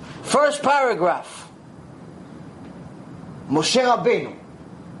 First paragraph. Moshe Rabbeinu.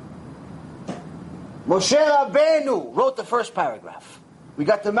 Moshe Rabbeinu wrote the first paragraph. We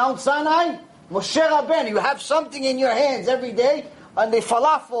got to Mount Sinai. Moshe Rabbeinu, you have something in your hands every day on the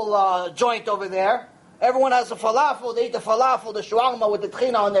falafel joint over there. Everyone has a falafel. They eat the falafel, the shawarma with the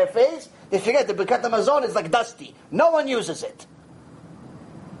tchina on their face. They forget the Birkat HaMazon is like dusty. No one uses it.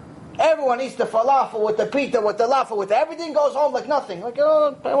 Everyone eats the falafel with the pita, with the lafel, with everything goes home like nothing. Like,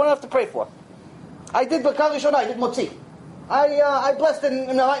 I don't have to pray for. I did Birkat Rishonah, I did Motzi. I blessed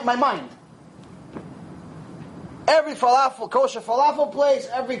in my mind. Every falafel, kosher falafel place,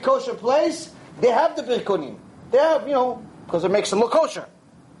 every kosher place, they have the birkunim. They have, because it makes them look kosher.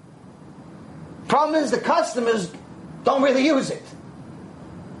 Problem is the customers don't really use it.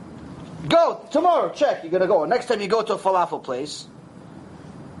 Go, tomorrow, check, you're going to go. Next time you go to a falafel place,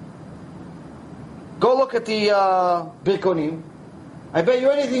 go look at the birkunim. I bet you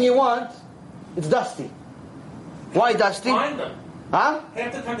anything you want, it's dusty. Why dusty? Find them. Huh?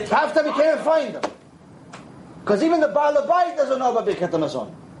 Half the time You can't find them. Because even the Baal Habayit doesn't know about Birkat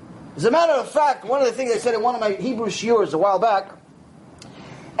HaMazon. As a matter of fact, one of the things I said in one of my Hebrew shiurs a while back,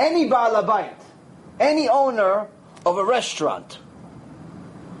 any Baal Habayit, any owner of a restaurant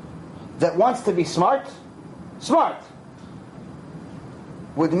that wants to be smart,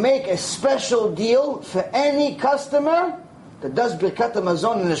 would make a special deal for any customer that does Birkat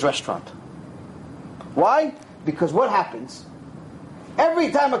HaMazon in his restaurant. Why? Because what happens? Every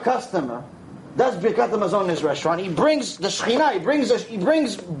time a customer does Birkat HaMazon in his restaurant, he brings the Shekhinah, he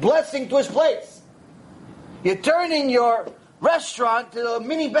brings blessing to his place. You're turning your restaurant to a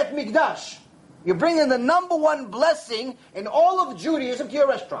mini Bet Mikdash. You're bringing the number one blessing in all of Judaism to your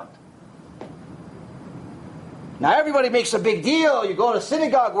restaurant. Now everybody makes a big deal. You go to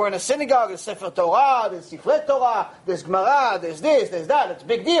synagogue, we're in a synagogue, there's Sefer Torah, there's Sifrei Torah, there's Gemara, there's this, there's that. It's a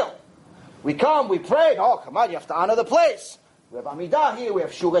big deal. We come, we pray. Oh, come on, you have to honor the place. We have Amidah here, we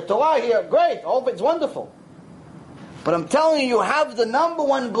have Shurei Torah here. Great, all of it's wonderful. But I'm telling you, you have the number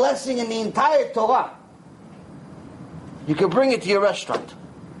one blessing in the entire Torah. You can bring it to your restaurant.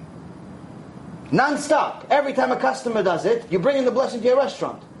 Non-stop. Every time a customer does it, you bring in the blessing to your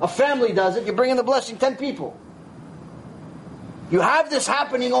restaurant. A family does it, you bring in the blessing 10 people. You have this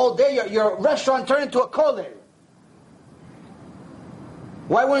happening all day, your restaurant turned into a kollel.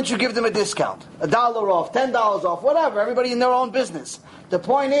 Why wouldn't you give them a discount? $1 off, $10 off, whatever. Everybody in their own business. The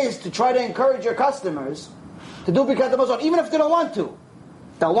point is to try to encourage your customers to do Birkat HaMazon, even if they don't want to.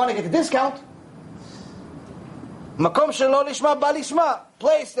 They'll want to get the discount. Makom shelo lishma ba lishma.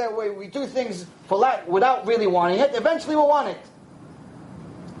 Place that way we do things without really wanting it. Eventually we'll want it.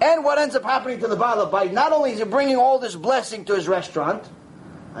 And what ends up happening to the Baal Habayit, not only is he bringing all this blessing to his restaurant,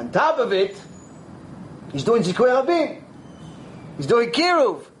 on top of it, he's doing Zikui Rabim. He's doing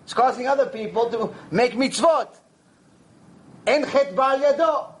Kiruv. He's causing other people to make mitzvot. En chet ba'al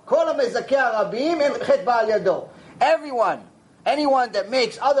yado. Kol ha-mezakeh harabim en chet ba'al yado. Anyone that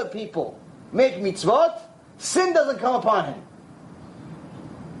makes other people make mitzvot, sin doesn't come upon him.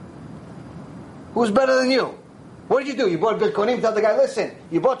 Who's better than you? What did you do? You bought Birkonim, tell the guy, listen,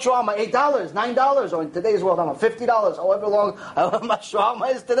 you bought shawarma $8, $9, or in today's world, I don't know, $50, however much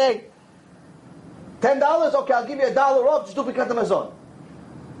shawarma is today. $10? Okay, I'll give you $1 off, just do Birkat HaMazon.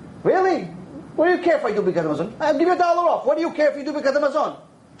 Really? What do you care if I do Birkat HaMazon? I'll give you $1 off. What do you care if you do Birkat HaMazon?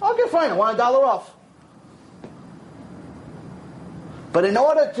 Okay, fine, I want $1 off. But in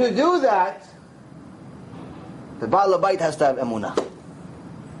order to do that, the Baal Habayit has to have emunah.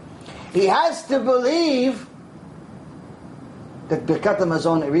 He has to believe that Birkat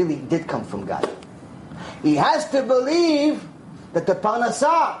HaMazon really did come from God. He has to believe that the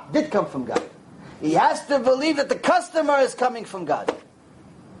Parnassah did come from God. He has to believe that the customer is coming from God.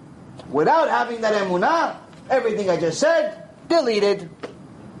 Without having that emunah, everything I just said, deleted.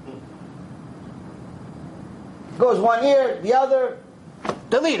 Goes one ear, the other,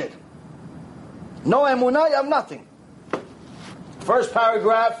 deleted. No emunah, you have nothing. First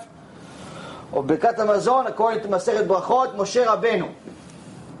paragraph of Birkat HaMazon, according to Masechet Brachot, Moshe Rabbeinu.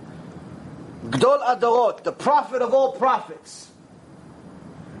 Gdol Adorot, the prophet of all prophets.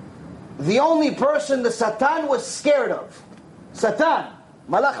 The only person the Satan was scared of. Satan,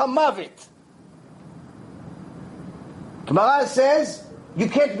 Malach HaMavit. Gemara says, you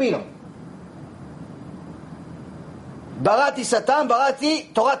can't beat him. Barati Satan,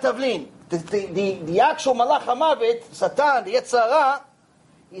 Barati Torah Tavlin. The actual Malach HaMavit, Satan, the Yetzer,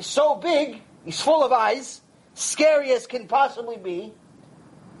 is so big, he's full of eyes, scary as can possibly be.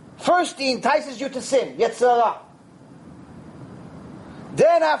 First, he entices you to sin, Yetzer.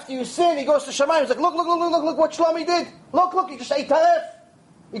 Then after you sin, he goes to Shamayim. He's like, look what Shlomi did. Look, he just ate taref.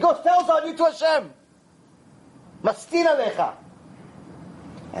 He goes, tells on you to Hashem. Mastin alecha.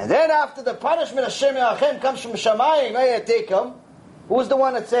 And then after the punishment, Hashem Yirachem comes from Shamayim, hey, take him. Who's the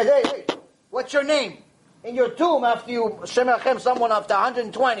one that says, hey, what's your name? In your tomb, after you, Hashem Yirachem, someone after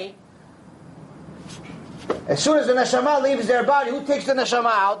 120, as soon as the neshama leaves their body, who takes the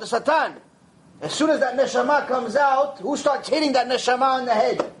neshama out? The Satan. As soon as that neshama comes out, who starts hitting that neshama on the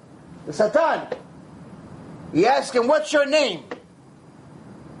head? The Satan. He asks him, what's your name?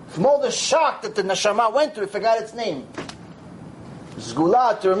 From all the shock that the neshama went through, he forgot its name.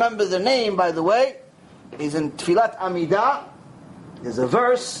 Zgula, to remember the name, by the way, is in Tfilat Amidah. There's a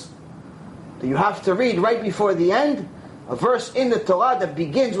verse that you have to read right before the end. A verse in the Torah that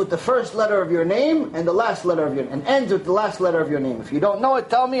begins with the first letter of your name and the last letter of your name, and ends with the last letter of your name. If you don't know it,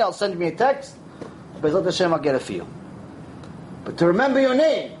 tell me, I'll send me a text. Bezrat Hashem, I'll get it for you. But to remember your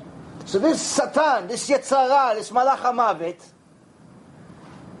name. So this Satan, this Yetzer, this Malach HaMavet,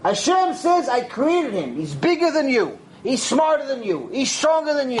 Hashem says, I created him. He's bigger than you. He's smarter than you. He's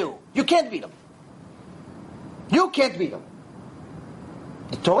stronger than you. You can't beat him. You can't beat him.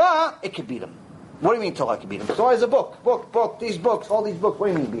 The Torah, it can beat him. What do you mean Torah can beat him? Torah is a book, these books, all these books. What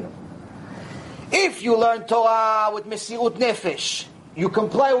do you mean beat him? If you learn Torah with Mesirut Nefesh, you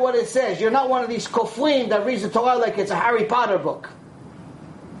comply with what it says. You're not one of these kofrim that reads the Torah like it's a Harry Potter book.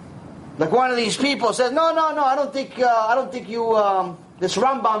 Like one of these people says, no, I don't think you, this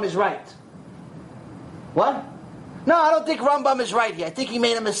Rambam is right. What? No, I don't think Rambam is right here. I think he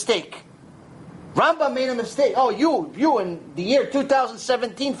made a mistake. Rambam made a mistake. Oh, you in the year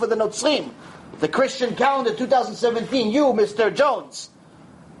 2017 for the Notzrim, the Christian calendar 2017, you, Mr. Jones,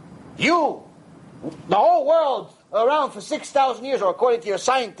 you, the whole world around for 6,000 years, or according to your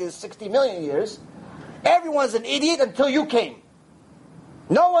scientists, 60 million years, everyone's an idiot until you came.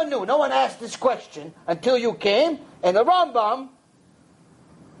 No one knew, no one asked this question until you came, and the Rambam,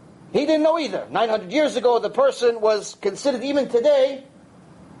 he didn't know either. 900 years ago, the person was considered, even today,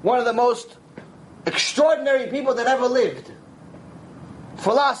 one of the most extraordinary people that ever lived.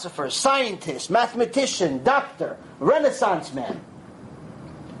 Philosopher, scientist, mathematician, doctor, Renaissance man.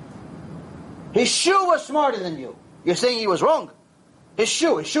 His shoe was smarter than you. You're saying he was wrong. His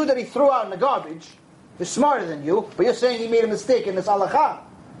shoe that he threw out in the garbage, is smarter than you, but you're saying he made a mistake in this halakha.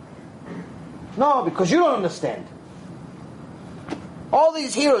 No, because you don't understand. All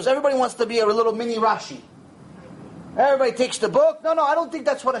these heroes, everybody wants to be a little mini Rashi. Everybody takes the book. No, I don't think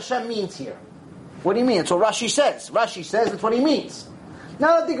that's what Hashem means here. What do you mean? It's what Rashi says. Rashi says that's what he means. No,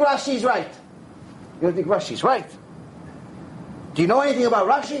 I don't think Rashi's right. You don't think Rashi's right? Do you know anything about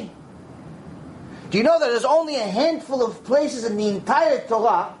Rashi? Do you know that there's only a handful of places in the entire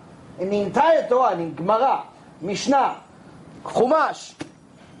Torah, in Gemara, Mishnah, Chumash,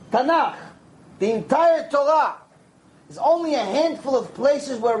 Tanakh, the entire Torah, there's only a handful of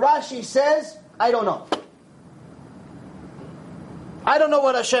places where Rashi says, I don't know. I don't know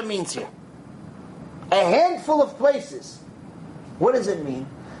what Hashem means here. A handful of places. What does it mean?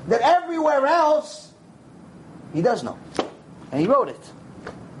 That everywhere else, he does know. And he wrote it.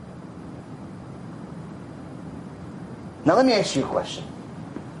 Now let me ask you a question.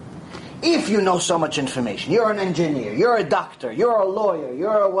 If you know so much information, you're an engineer, you're a doctor, you're a lawyer,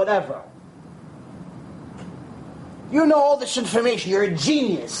 you're a whatever. You know all this information, you're a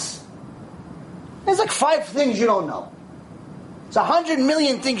genius. There's like 5 things you don't know. It's 100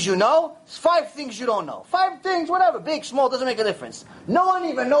 million things you know, it's 5 things you don't know. 5 things, whatever, big, small, doesn't make a difference. No one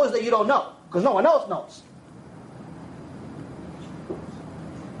even knows that you don't know, because no one else knows.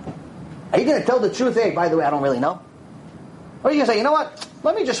 Are you going to tell the truth? Hey, by the way, I don't really know. Or are you going to say, you know what?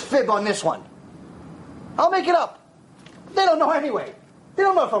 Let me just fib on this one. I'll make it up. They don't know anyway. They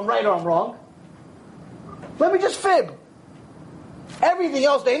don't know if I'm right or I'm wrong. Let me just fib. Everything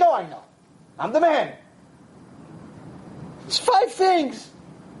else they know I know. I'm the man. It's 5 things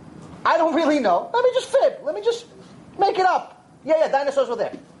I don't really know. Let me just fib. Let me just make it up. Yeah, dinosaurs were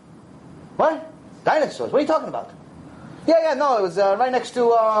there. What? Dinosaurs? What are you talking about? Yeah, no, it was right next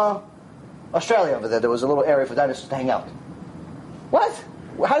to Australia over there. There was a little area for dinosaurs to hang out. What?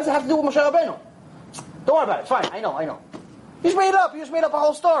 How does it have to do with Moshe Rabbeinu? Don't worry about it. It's fine. I know. You just made it up. You just made up a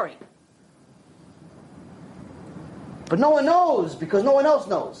whole story. But no one knows because no one else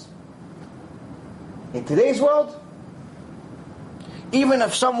knows. In today's world, even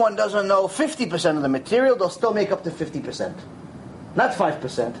if someone doesn't know 50% of the material, they'll still make up to 50%. Not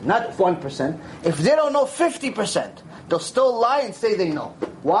 5%, not 1%. If they don't know 50%, they'll still lie and say they know.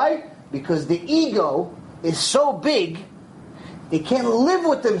 Why? Because the ego is so big, they can't live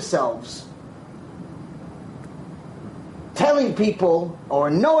with themselves telling people or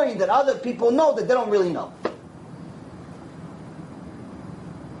knowing that other people know that they don't really know.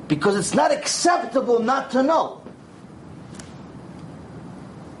 Because it's not acceptable not to know.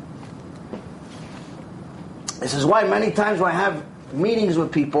 This is why many times when I have meetings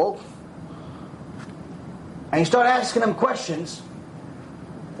with people, and you start asking them questions,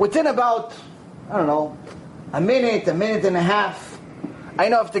 within about, I don't know, a minute and a half, I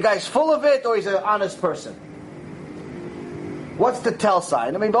know if the guy's full of it or he's an honest person. What's the tell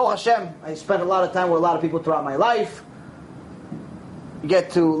sign? I mean, Baruch Hashem, I spent a lot of time with a lot of people throughout my life. You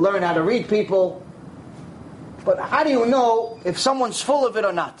get to learn how to read people. But how do you know if someone's full of it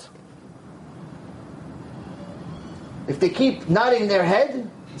or not? If they keep nodding their head,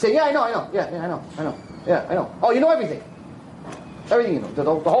 say, yeah, I know, yeah, I know. Yeah, I know. Oh, you know everything. Everything you know. The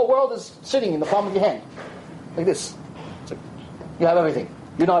whole world is sitting in the palm of your hand. Like this. Like, you have everything.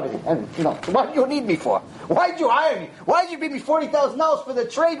 You know everything. You know. So what do you need me for? Why did you hire me? Why did you give me $40,000 for the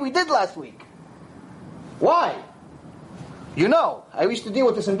trade we did last week? Why? You know. I used to deal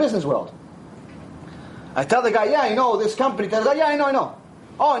with this in business world. I tell the guy, yeah, I know this company. Tell the guy, yeah, I know.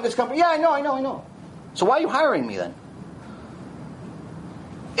 Oh, in this company, yeah, I know. So why are you hiring me then?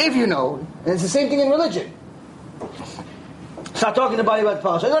 If you know, and it's the same thing in religion. Start talking to anybody about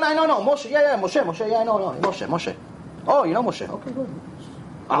Parsha. I know. Moshe, Moshe, yeah, I know. Moshe. Oh, you know Moshe. Okay, good.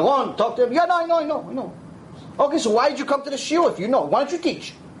 Aaron, talk to him. Yeah, no, I know. Okay, so why did you come to the shiur if you know? Why don't you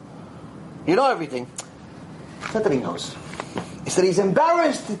teach? You know everything. It's not that he knows. It's that he's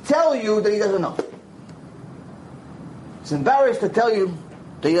embarrassed to tell you that he doesn't know. He's embarrassed to tell you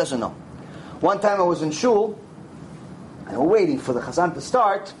that he doesn't know. One time I was in shul, and we're waiting for the chazan to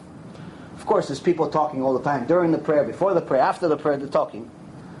start. Of course, there's people talking all the time. During the prayer, before the prayer, after the prayer, they're talking.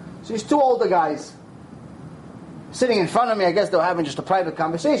 So these two older guys sitting in front of me. I guess they're having just a private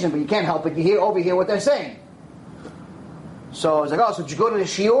conversation, but you can't help it. You overhear what they're saying. So I was like, oh, so did you go to the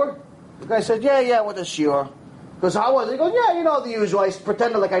shiur? The guy said, yeah, I went to the shiur. He goes, how was it? He goes, yeah, you know the usual. I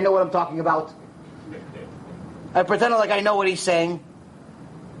pretended like I know what I'm talking about. I pretended like I know what he's saying.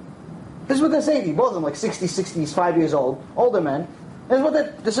 This is what they're saying. Both of them like 60, 65 years old, older men.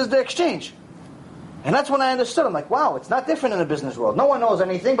 This is the exchange. And that's when I understood. I'm like, wow, it's not different in the business world. No one knows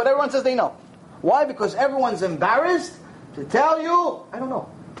anything, but everyone says they know. Why? Because everyone's embarrassed to tell you, I don't know.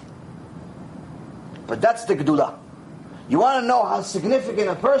 But that's the Gedulah. You want to know how significant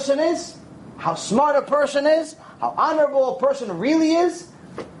a person is? How smart a person is? How honorable a person really is?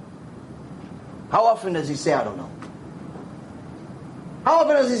 How often does he say, I don't know? How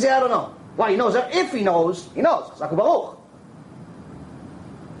often does he say, I don't know? Why? He knows that if he knows, he knows. Zaku Baruch.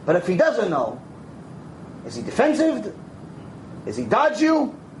 But if he doesn't know, is he defensive? Is he dodge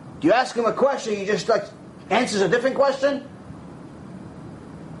you? Do you ask him a question, he just like answers a different question?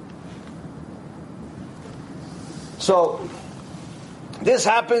 So, this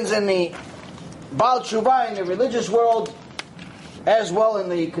happens in the Baal Tshuva, in the religious world, as well in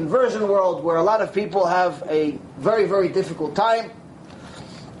the conversion world, where a lot of people have a very, very difficult time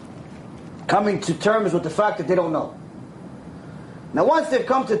coming to terms with the fact that they don't know. Now, once they've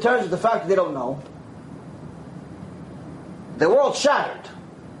come to terms with the fact that they don't know, the world's shattered.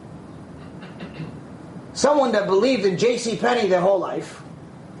 Someone that believed in J.C. Penney their whole life,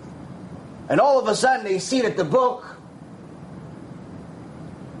 and all of a sudden they see that the book,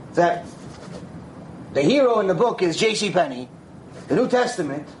 that the hero in the book is J.C. Penney, the New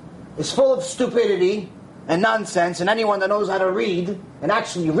Testament is full of stupidity and nonsense, and anyone that knows how to read and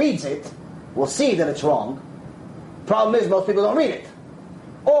actually reads it will see that it's wrong. Problem is, most people don't read it.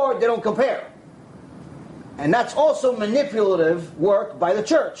 Or they don't compare. And that's also manipulative work by the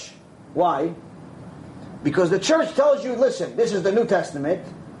church. Why? Because the church tells you, listen, this is the New Testament,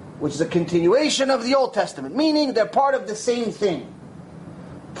 which is a continuation of the Old Testament, meaning they're part of the same thing.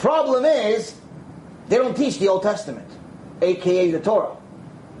 Problem is, they don't teach the Old Testament, aka the Torah.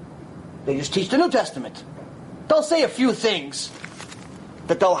 They just teach the New Testament. They'll say a few things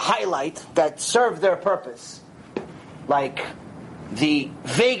that they'll highlight that serve their purpose, like the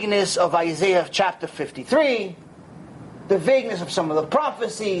vagueness of Isaiah chapter 53, the vagueness of some of the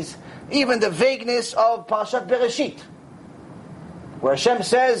prophecies, even the vagueness of Parashat Bereshit, where Hashem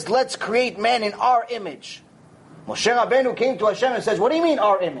says, let's create man in our image. Moshe Rabbeinu came to Hashem and says, what do you mean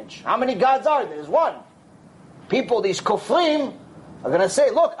our image? How many gods are there? There's one. People, these kofrim, are going to say,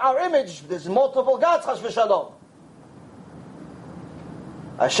 look, our image, there's multiple gods, chas v'shalom.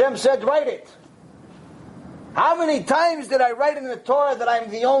 Hashem said, write it. How many times did I write in the Torah that I'm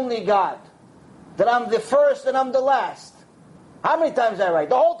the only God? That I'm the first and I'm the last? How many times did I write?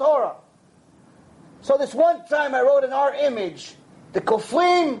 The whole Torah. So this one time I wrote in our image, the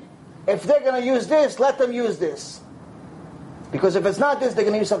kofrim, if they're going to use this, let them use this. Because if it's not this, they're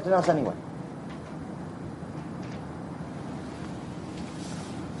going to use something else anyway.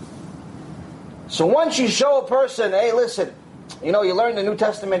 So once you show a person, hey, listen, you learn the New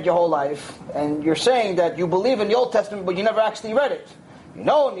Testament your whole life, and you're saying that you believe in the Old Testament, but you never actually read it. In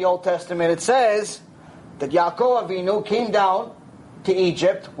the Old Testament it says that Yaakov Avinu came down to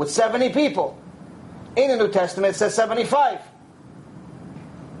Egypt with 70 people. In the New Testament it says 75.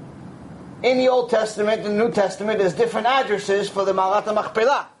 In the Old Testament and the New Testament there's different addresses for the Ma'arat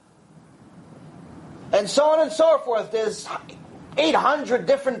HaMachpelah. And so on and so forth. There's 800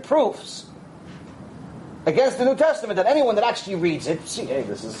 different proofs against the New Testament that anyone that actually reads it, see, hey,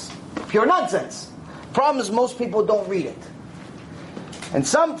 this is pure nonsense. Problem is most people don't read it. And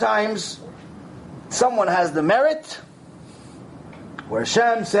sometimes someone has the merit where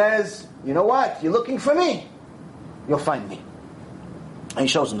Hashem says, you know what, you're looking for me, you'll find me. And He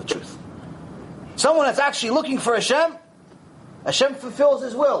shows them the truth. Someone that's actually looking for Hashem fulfills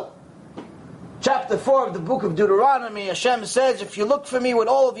His will. Chapter 4 of the book of Deuteronomy, Hashem says, if you look for me with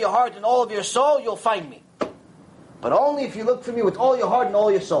all of your heart and all of your soul, you'll find me. But only if you look for me with all your heart and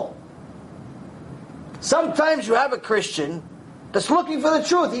all your soul. Sometimes you have a Christian that's looking for the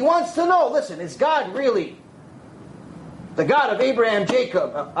truth. He wants to know, listen, is God really the God of Abraham,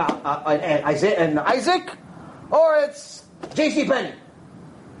 Jacob, and Isaac? Or it's J.C. Penney?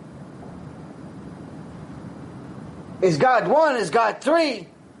 Is God one? Is God three?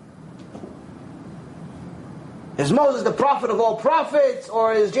 Is Moses the prophet of all prophets?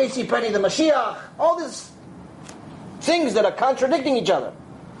 Or is J.C. Penney the Mashiach? All these things that are contradicting each other.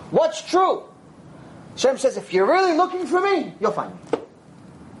 What's true? Hashem says, if you're really looking for me, you'll find me.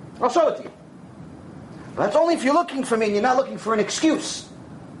 I'll show it to you. But that's only if you're looking for me and you're not looking for an excuse.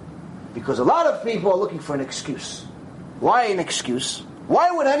 Because a lot of people are looking for an excuse. Why an excuse?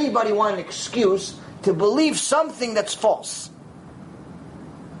 Why would anybody want an excuse to believe something that's false?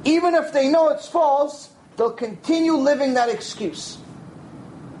 Even if they know it's false, they'll continue living that excuse.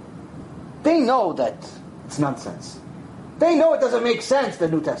 They know that it's nonsense. They know it doesn't make sense, the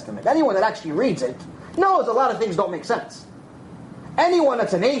New Testament. Anyone that actually reads it knows a lot of things don't make sense. Anyone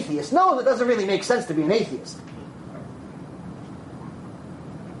that's an atheist knows it doesn't really make sense to be an atheist.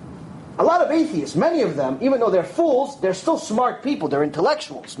 A lot of atheists, many of them, even though they're fools, they're still smart people. They're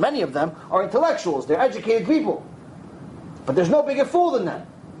intellectuals. Many of them are intellectuals. They're educated people. But there's no bigger fool than them.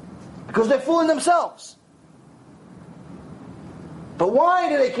 Because they're fooling themselves. But why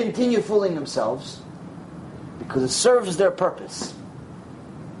do they continue fooling themselves? Because it serves their purpose.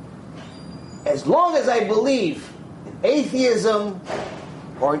 As long as I believe in atheism,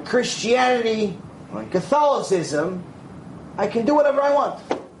 or in Christianity, or in Catholicism, I can do whatever I want.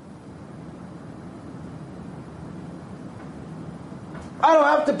 I don't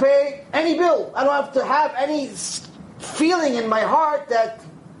have to pay any bill. I don't have to have any feeling in my heart that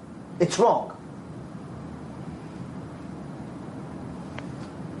it's wrong.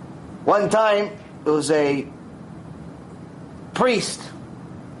 One time, there was a priest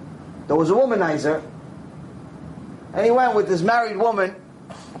that was a womanizer, and he went with this married woman.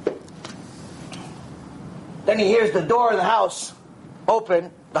 Then he hears the door of the house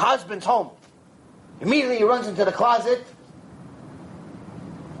open. The husband's home. Immediately he runs into the closet.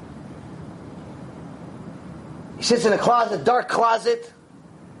 He sits in a closet, dark closet,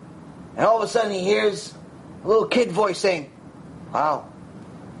 and all of a sudden he hears a little kid voice saying, "Wow,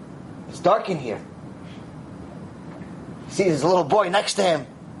 it's dark in here." He sees his little boy next to him.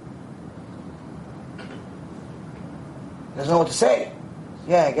 He doesn't know what to say.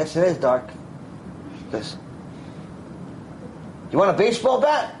 "Yeah, I guess it is dark." He says, "You want a baseball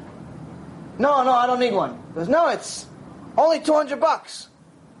bat?" No, I don't need one." He goes, "No, it's only $200.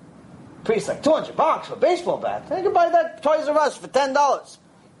 Priest like, $200 for a baseball bat? I can buy that at Toys R Us for $10.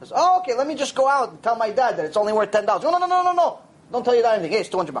 He goes, "Oh, okay, let me just go out and tell my dad that it's only worth $10. No. Don't tell your dad anything. Hey, it's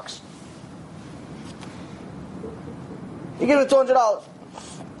 $200. You give him $200.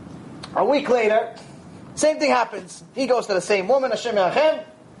 A week later, same thing happens. He goes to the same woman, Hashem Yachem.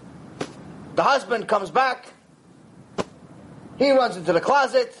 The husband comes back. He runs into the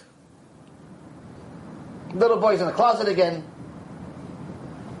closet. Little boy's in the closet again.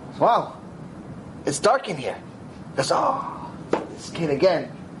 "Wow, it's dark in here." He goes, "Oh, this kid again."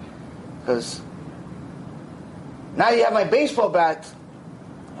 Because now you have my baseball bat.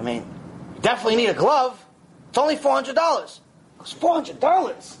 I mean, you definitely need a glove. It's only $400. He goes,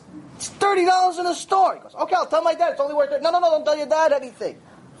 $400? It's $30 in the store. He goes, "Okay, I'll tell my dad. It's only worth it." No, don't tell your dad anything.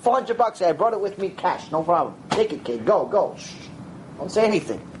 $400. Hey, I brought it with me cash. No problem. Take it, kid. Go. Shh. Don't say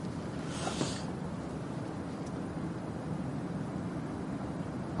anything.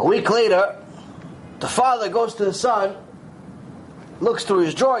 A week later, the father goes to the son, looks through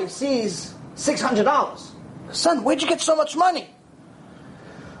his drawer, he sees $600. "Son, where'd you get so much money?"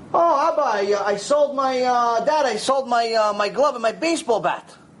 "Oh, Abba, I sold my, Dad, I sold my glove and my baseball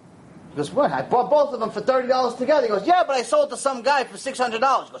bat. He goes, what? I bought both of them for $30 together. He goes, yeah, but I sold to some guy for $600. He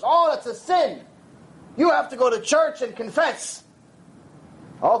goes, oh, that's a sin. You have to go to church and confess.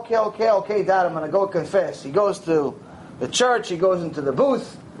 Okay, Dad, I'm going to go confess. He goes to the church, he goes into the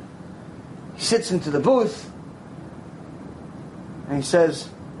booth, he sits into the booth, and he says,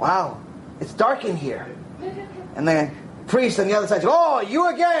 wow, it's dark in here. And the priest on the other side says, oh, you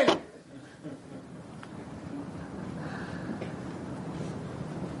again?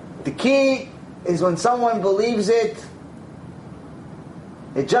 The key is when someone believes it,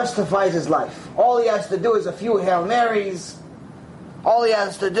 it justifies his life. All he has to do is a few Hail Marys. All he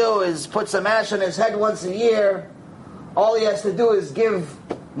has to do is put some ash on his head once a year. All he has to do is give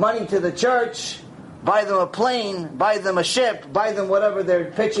money to the church, buy them a plane, buy them a ship, buy them whatever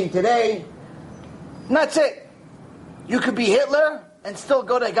they're pitching today. And that's it. You could be Hitler and still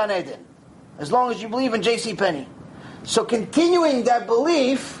go to Gan Eden, as long as you believe in J.C. Penney. So continuing that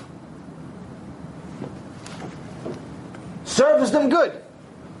belief serves them good.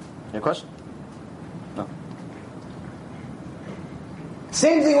 Any question? No.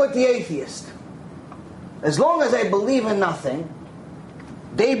 Same thing with the atheist. As long as they believe in nothing,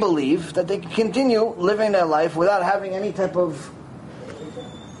 they believe that they can continue living their life without having any type of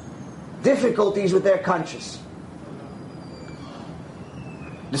difficulties with their conscience.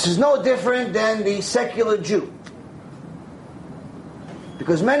 This is no different than the secular Jew.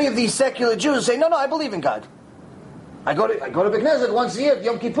 Because many of these secular Jews say, no, I believe in God. I go to Beit Knesset once a year,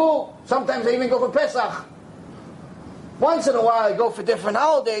 Yom Kippur. Sometimes I even go for Pesach. Once in a while I go for different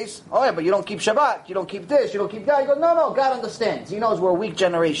holidays. Oh yeah, but you don't keep Shabbat, you don't keep this, you don't keep that. I go, no, God understands. He knows we're a weak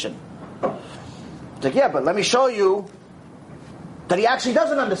generation. It's like, yeah, but let me show you that he actually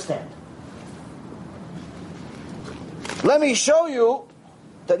doesn't understand. Let me show you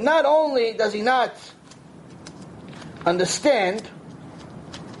that not only does he not understand,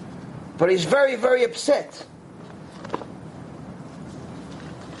 but he's very, very upset.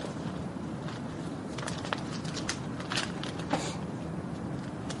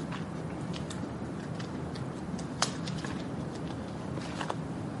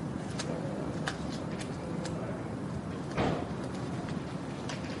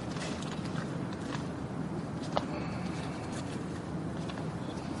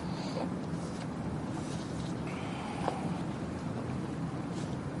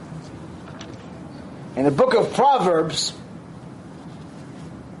 In the book of Proverbs,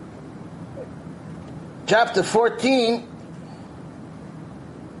 chapter 15,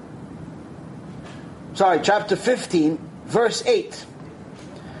 verse 8,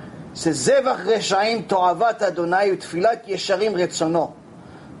 says, Zevach Reshaim to'avat Adonai u'tfilat yesharim retzono.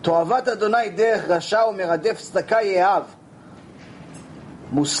 To'avat Adonai derech rasha u'meradef tzedaka ye'av.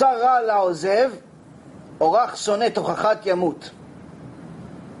 Mussar ra la'ozev, orach soneh tochachat yamut.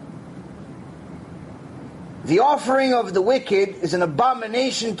 The offering of the wicked is an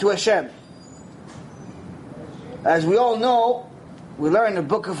abomination to Hashem. As we all know, we learn in the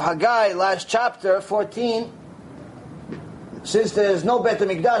book of Haggai, last chapter, 14, since there's no Bet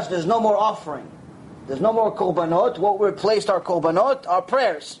HaMikdash, there's no more offering. There's no more korbanot. What replaced our korbanot? Our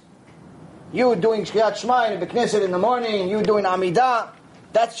prayers. You doing Shkriyat Shema in the Knesset in the morning, you doing Amidah,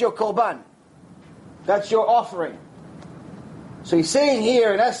 that's your korban. That's your offering. So he's saying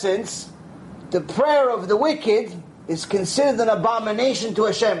here, in essence, the prayer of the wicked is considered an abomination to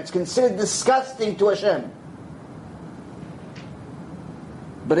Hashem. It's considered disgusting to Hashem.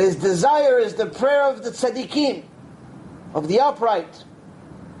 But his desire is the prayer of the tzaddikim, of the upright.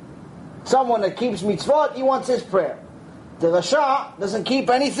 Someone that keeps mitzvot, he wants his prayer. The Rasha doesn't keep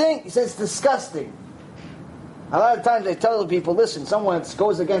anything, he says it's disgusting. A lot of times I tell people, listen, someone that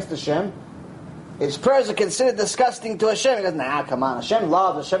goes against Hashem, his prayers are considered disgusting to Hashem. He goes, nah, come on. Hashem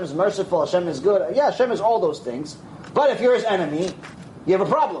loves, Hashem is merciful, Hashem is good. Yeah, Hashem is all those things. But if you're his enemy, you have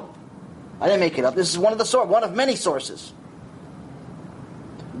a problem. I didn't make it up. This is one of many sources.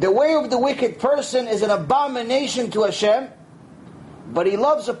 The way of the wicked person is an abomination to Hashem, but he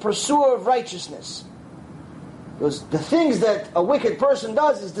loves a pursuer of righteousness. Because the things that a wicked person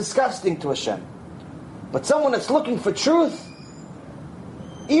does is disgusting to Hashem. But someone that's looking for truth,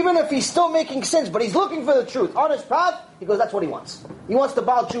 even if he's still making sins, but he's looking for the truth, on his path, he goes, that's what he wants. He wants the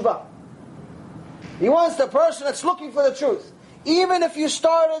Baal Tshuva. He wants the person that's looking for the truth. Even if you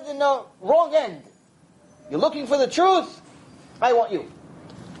started in the wrong end, you're looking for the truth, I want you.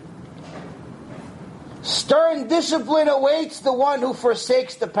 Stern discipline awaits the one who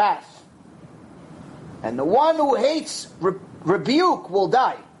forsakes the path. And the one who hates rebuke will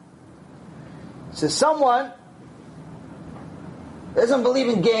die. So someone doesn't believe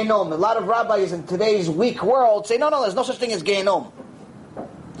in Gehenom. A lot of rabbis in today's weak world say, no, there's no such thing as Gehenom.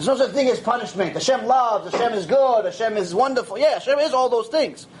 There's no such thing as punishment. Hashem loves, Hashem is good, Hashem is wonderful. Yeah, Hashem is all those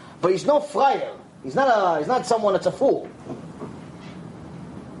things. But He's no friar. He's not someone that's a fool.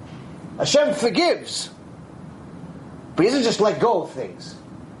 Hashem forgives. But He doesn't just let go of things.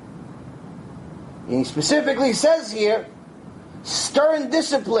 And He specifically says here, stern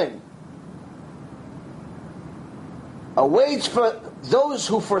discipline awaits for those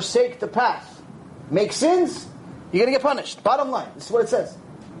who forsake the path. Make sins, you're going to get punished. Bottom line, this is what it says.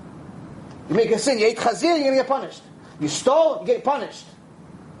 You make a sin, you ate chazir, you're going to get punished. You stole, you get punished.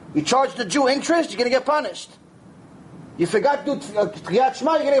 You charged the Jew interest, you're going to get punished. You forgot to do Kriyat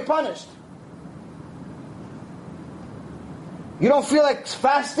Shema, you're going to get punished. You don't feel like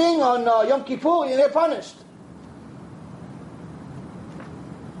fasting on Yom Kippur, you're going to get punished.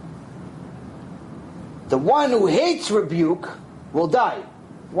 The one who hates rebuke will die.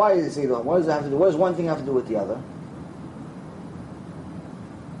 Why is it? What does it have to do? What does one thing have to do with the other?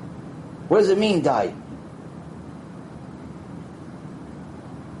 What does it mean, die?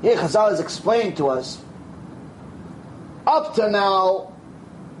 Here, Chazal has explained to us. Up to now,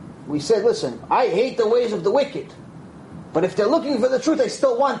 we said, listen, I hate the ways of the wicked. But if they're looking for the truth, I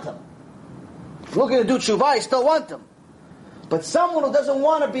still want them. If they're looking to do tshuva, I still want them. But someone who doesn't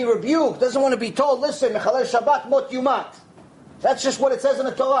want to be rebuked, doesn't want to be told, listen, Mechalel Shabbat mot yumat. That's just what it says in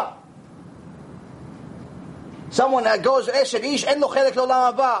the Torah. Someone that goes, Eshet ish en lo chelek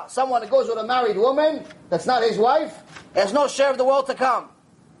l'olam haba. Someone that goes with a married woman, that's not his wife, has no share of the world to come.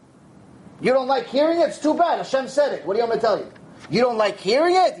 You don't like hearing it? It's too bad. Hashem said it. What do you want me to tell you? You don't like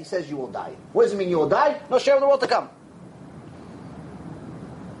hearing it? He says you will die. What does it mean you will die? No share of the world to come.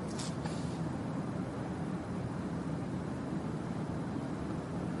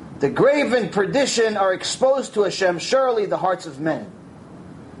 The grave and perdition are exposed to Hashem, surely the hearts of men.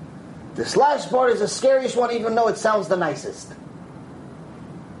 This last part is the scariest one, even though it sounds the nicest.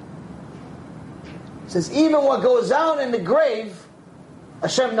 It says, even what goes on in the grave,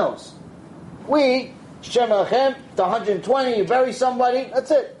 Hashem knows. We, Hashem Alachem, to 120, you bury somebody,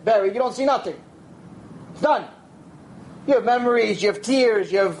 that's it. Buried, you don't see nothing. It's done. You have memories, you have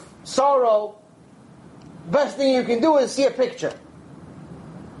tears, you have sorrow. Best thing you can do is see a picture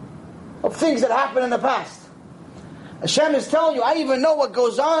of things that happened in the past. Hashem is telling you, I even know what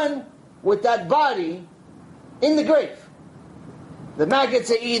goes on with that body in the grave. The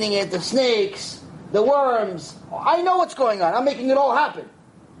maggots are eating it, the snakes, the worms. I know what's going on. I'm making it all happen.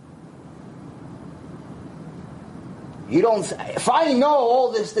 You don't. If I know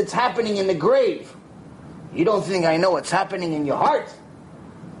all this that's happening in the grave, you don't think I know what's happening in your heart?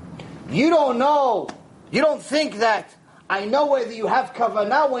 You don't know. You don't think that I know whether you have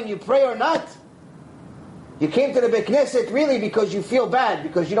kavanah when you pray or not? You came to the Beit Knesset really because you feel bad,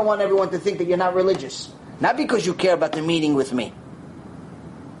 because you don't want everyone to think that you're not religious. Not because you care about the meeting with me.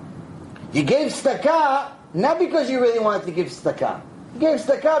 You gave tzedakah, not because you really wanted to give tzedakah. You gave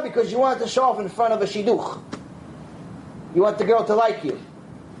tzedakah because you wanted to show off in front of a shidduch. You want the girl to like you.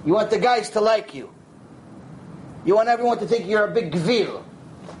 You want the guys to like you. You want everyone to think you're a big gvir.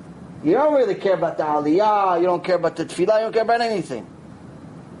 You don't really care about the aliyah, you don't care about the tefillah, you don't care about anything.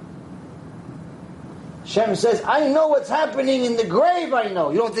 Hashem says, I know what's happening in the grave, I know.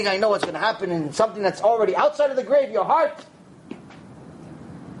 You don't think I know what's going to happen in something that's already outside of the grave, your heart?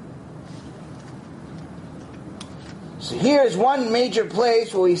 So here's one major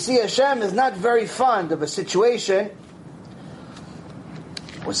place where we see Hashem is not very fond of a situation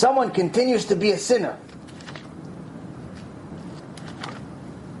where someone continues to be a sinner.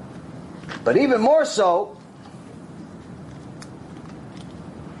 But even more so,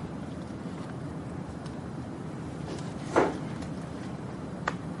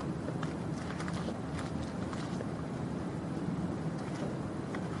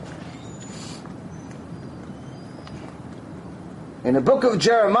 in the book of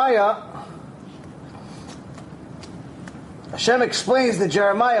Jeremiah, Hashem explains to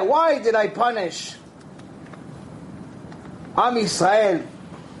Jeremiah, why did I punish Am Yisrael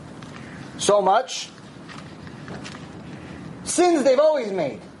so much? Sins they've always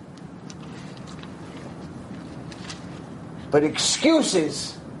made. But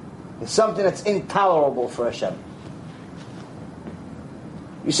excuses is something that's intolerable for Hashem.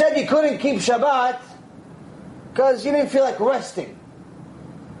 You said you couldn't keep Shabbat because you didn't feel like resting.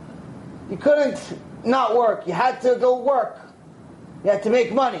 You couldn't not work. You had to go work. You had to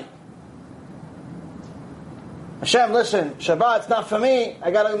make money. Hashem, listen, Shabbat's not for me. I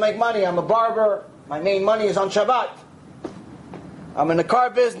got to make money. I'm a barber. My main money is on Shabbat. I'm in the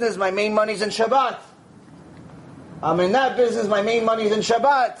car business. My main money's in Shabbat. I'm in that business, my main money is in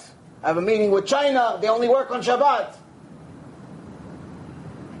Shabbat. I have a meeting with China, they only work on Shabbat.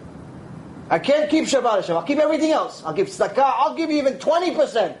 I can't keep Shabbat. I'll keep everything else. I'll give tzedakah. I'll give you even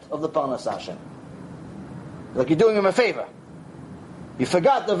 20% of the Parnassah Hashem. Like you're doing him a favor. You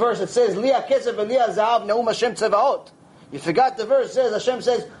forgot the verse that says, Liya kesef v'liya zahav ne'um Hashem tzevaot. You forgot the verse that says, Hashem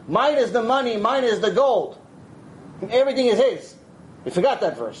says, mine is the money, mine is the gold. Everything is His. You forgot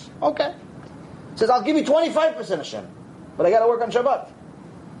that verse. Okay. It says, I'll give you 25% Hashem. But I got to work on Shabbat.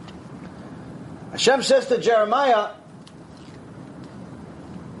 Hashem says to Jeremiah,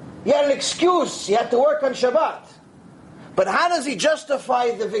 he had an excuse. He had to work on Shabbat. But how does he justify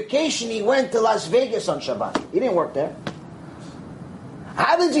the vacation he went to Las Vegas on Shabbat? He didn't work there.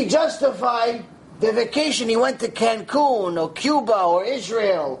 How does he justify the vacation he went to Cancun or Cuba or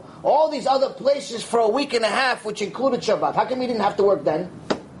Israel, all these other places for a week and a half which included Shabbat? How come he didn't have to work then?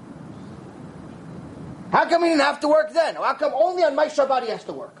 How come he didn't have to work then? How come only on my Shabbat he has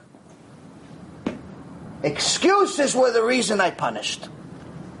to work? Excuses were the reason I punished.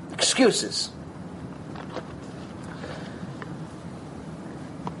 Excuses.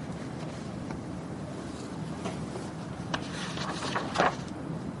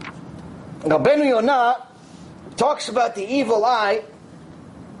 Now Ben Yonah talks about the evil eye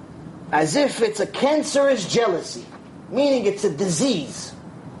as if it's a cancerous jealousy, meaning it's a disease.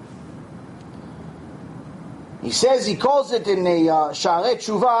 He says, he calls it in a Sha'arei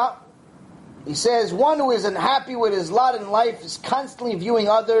Tshuva, he says, one who is unhappy with his lot in life is constantly viewing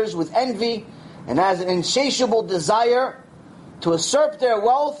others with envy and has an insatiable desire to usurp their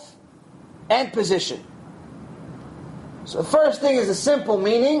wealth and position. So the first thing is a simple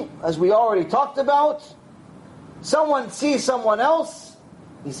meaning, as we already talked about. Someone sees someone else,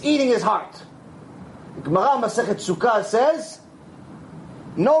 he's eating his heart. The Gemara Masechet Sukkah says,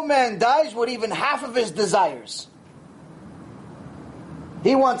 no man dies with even half of his desires.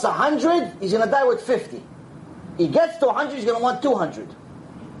 He wants 100, he's going to die with 50. He gets to 100, he's going to want 200. It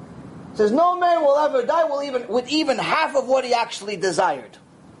says, no man will ever die with even half of what he actually desired.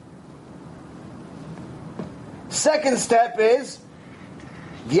 Second step is,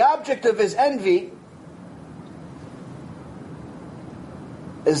 the object of his envy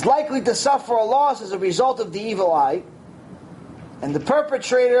is likely to suffer a loss as a result of the evil eye, and the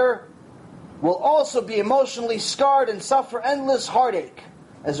perpetrator will also be emotionally scarred and suffer endless heartache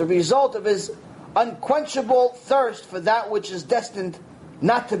as a result of his unquenchable thirst for that which is destined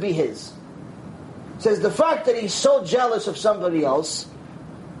not to be his. It says the fact that he's so jealous of somebody else,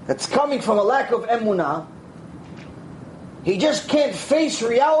 that's coming from a lack of emunah, he just can't face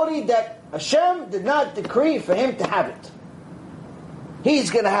reality that Hashem did not decree for him to have it.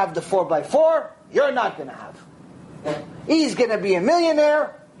 He's going to have the 4x4, you're not going to have. He's going to be a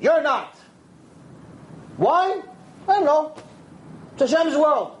millionaire, you're not. Why? I don't know. It's Hashem's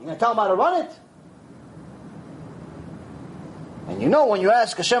world. You're going to tell him how to run it? And you know, when you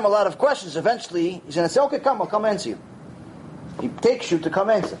ask Hashem a lot of questions, eventually He's going to say, okay, come, I'll come answer you. He takes you to come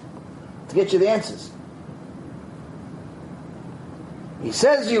answer, to get you the answers. He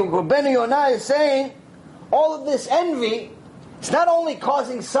says, Ben Yonah is saying, all of this envy, it's not only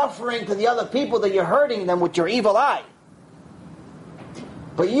causing suffering to the other people that you're hurting them with your evil eye,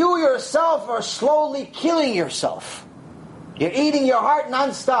 but you yourself are slowly killing yourself. You're eating your heart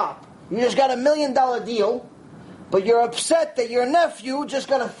non-stop. You just got $1 million deal, but you're upset that your nephew just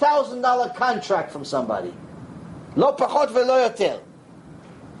got a $1,000 contract from somebody. Lo pachot velo yoter.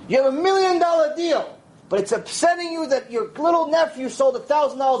 You have $1 million deal, but it's upsetting you that your little nephew sold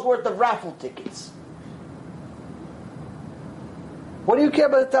 $1,000 worth of raffle tickets. What do you care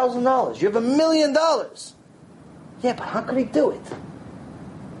about $1,000? You have $1 million. Yeah, but how could he do it?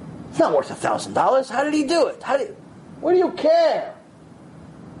 It's not worth $1,000. How did he do it? What do you care?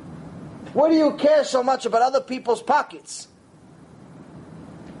 What do you care so much about other people's pockets?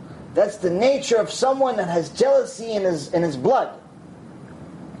 That's the nature of someone that has jealousy in his blood.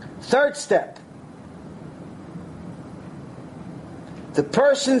 Third step. The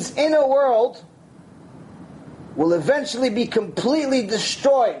person's inner world will eventually be completely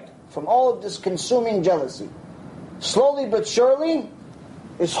destroyed from all of this consuming jealousy. Slowly but surely,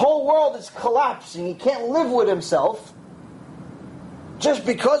 his whole world is collapsing. He can't live with himself just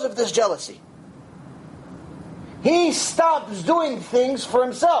because of this jealousy. He stops doing things for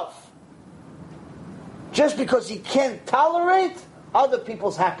himself just because he can't tolerate other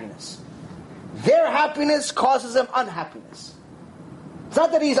people's happiness. Their happiness causes him unhappiness. It's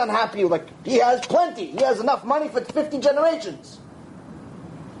not that he's unhappy, like he has plenty. He has enough money for 50 generations.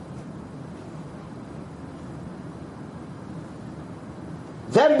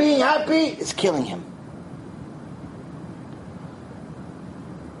 Them being happy is killing him.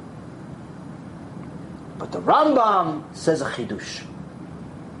 But the Rambam says a chidush.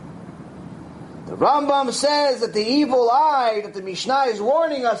 The Rambam says that the evil eye that the Mishnah is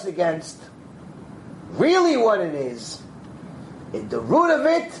warning us against, really what it is, the root of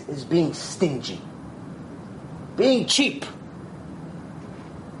it is being stingy, being cheap.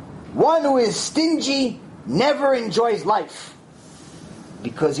 One who is stingy never enjoys life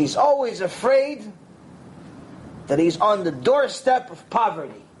because he's always afraid that he's on the doorstep of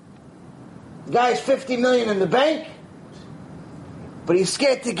poverty. The guy has 50 million in the bank, but he's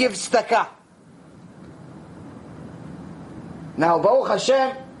scared to give tzedakah. Now, Baruch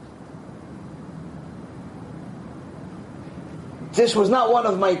Hashem, this was not one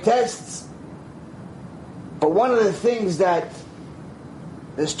of my tests, but one of the things that,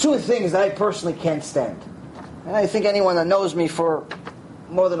 there's two things that I personally can't stand. And I think anyone that knows me for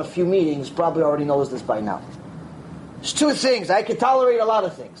more than a few meetings probably already knows this by now. There's two things. I can tolerate a lot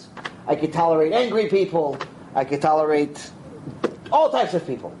of things. I can tolerate angry people. I can tolerate all types of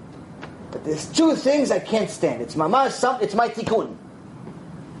people. But there's two things I can't stand. It's my tikkun.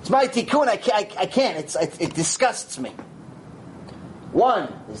 It's my tikkun. I can't. It disgusts me.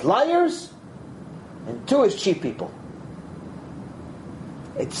 One is liars, and two is cheap people.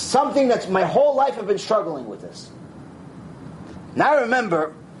 It's something that's my whole life I've been struggling with this. Now I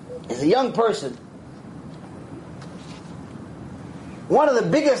remember, as a young person, one of the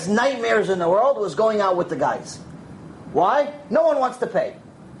biggest nightmares in the world was going out with the guys. Why? No one wants to pay.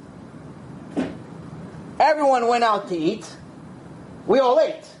 Everyone went out to eat. We all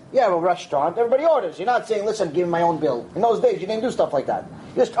ate. You have a restaurant, everybody orders. You're not saying, listen, give me my own bill. In those days, you didn't do stuff like that.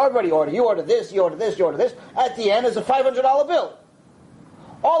 Just everybody order. You order this, you order this, you order this. At the end, is a $500 bill.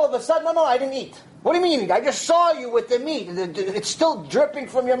 All of a sudden, no, I didn't eat. What do you mean? I just saw you with the meat. It's still dripping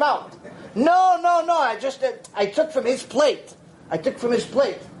from your mouth. No. I took from his plate. Okay,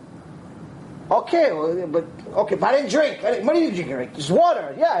 but I didn't drink. What did you drink? Just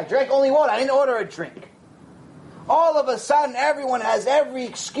water. Yeah, I drank only water. I didn't order a drink. All of a sudden, everyone has every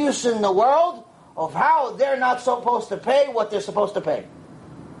excuse in the world of how they're not supposed to pay what they're supposed to pay.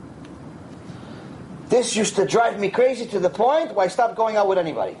 This used to drive me crazy to the point where I stopped going out with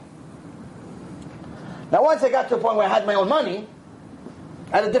anybody. Now, once I got to a point where I had my own money,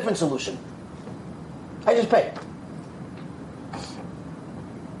 I had a different solution. I just paid.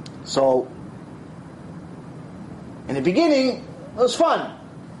 So, in the beginning, it was fun.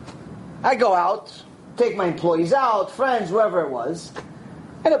 I go out, take my employees out, friends, whoever it was,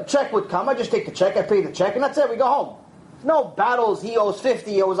 and a check would come. I just take the check, I pay the check, and that's it. We go home. No battles. He owes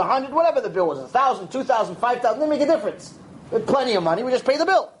 50, he owes 100, whatever the bill was, 1,000, 2,000, 5,000. Didn't make a difference. We had plenty of money. We just pay the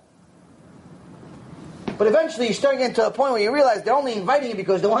bill. But eventually, you start getting to a point where you realize they're only inviting you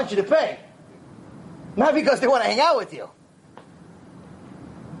because they want you to pay, not because they want to hang out with you.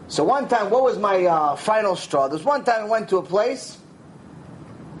 So one time, what was my final straw? There was one time I went to a place,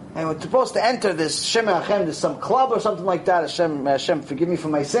 and we're supposed to enter this Shem Achem, there's some club or something like that. Hashem, forgive me for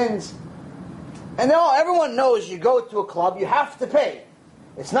my sins. And everyone knows you go to a club, you have to pay.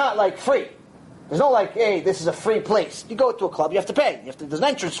 It's not like free. There's no like, hey, this is a free place. You go to a club, you have to pay. There's an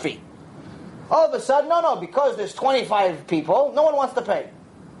entrance fee. All of a sudden, because there's 25 people, no one wants to pay.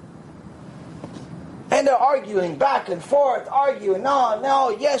 And they're arguing back and forth,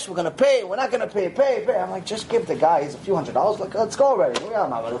 no, yes, we're going to pay, we're not going to pay. I'm like, just give the guys a few $100s, like, let's go already. I'm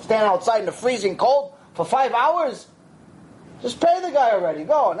not going to stand outside in the freezing cold for 5 hours. Just pay the guy already,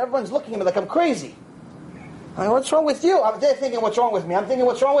 go. And everyone's looking at me like I'm crazy. I mean, what's wrong with you? They're thinking what's wrong with me, I'm thinking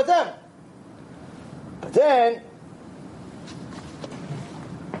what's wrong with them. But then,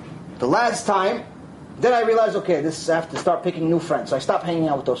 the last time, then I realized, okay, I have to start picking new friends. So I stopped hanging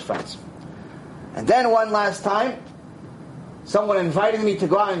out with those friends. And then one last time, someone invited me to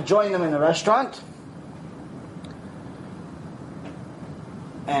go out and join them in a restaurant.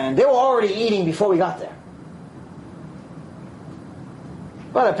 And they were already eating before we got there.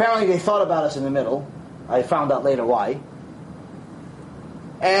 But apparently they thought about us in the middle. I found out later why.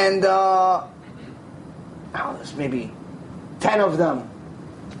 And there's maybe 10 of them.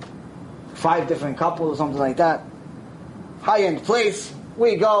 5 different couples or something like that. High-end place.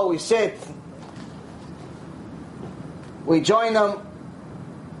 We go, we sit. We join them.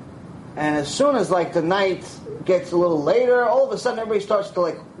 And as soon as the night gets a little later, all of a sudden everybody starts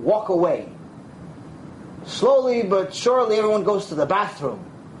to walk away. Slowly but surely everyone goes to the bathroom.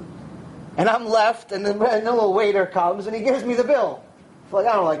 And I'm left, and the little waiter comes and he gives me the bill. For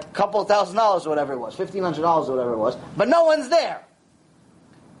a couple $1,000 or whatever it was, $1,500 or whatever it was. But no one's there.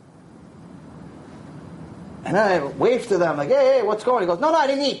 And then I wave to them, hey, what's going on? He goes, no, I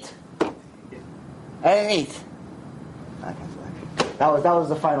didn't eat. That was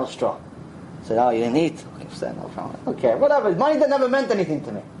the final straw. I said, oh, you didn't eat? Okay, said, no problem. Okay, whatever. Money that never meant anything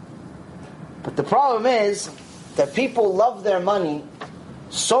to me. But the problem is that people love their money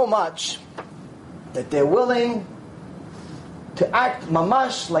so much that they're willing to act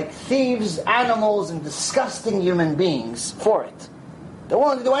mamash like thieves, animals, and disgusting human beings for it. They're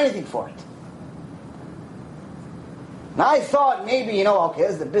willing to do anything for it. Now I thought maybe, okay,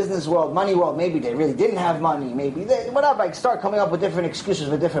 this is the business world, money world, maybe they really didn't have money, maybe whatever. I start coming up with different excuses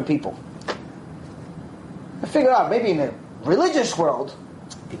for different people. I figured out maybe in the religious world,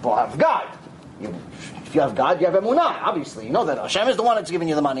 people have God. If you have God, you have emunah, obviously. You know that Hashem is the one that's giving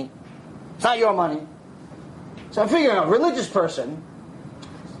you the money. It's not your money. So I'm figuring out a religious person,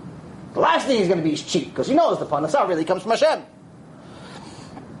 the last thing he's going to be is cheap, because he knows the parnasah really comes from Hashem.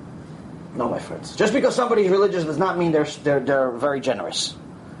 No, my friends. Just because somebody's religious does not mean they're very generous.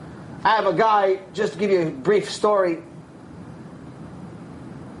 I have a guy, just to give you a brief story.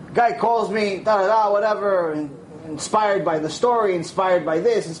 Guy calls me, whatever, inspired by the story, inspired by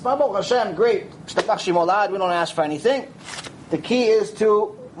this, inspired by Hashem, great. We don't ask for anything. The key is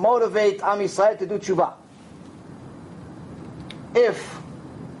to motivate Am Yisrael to do tshuva. If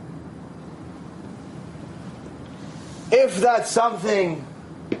that's something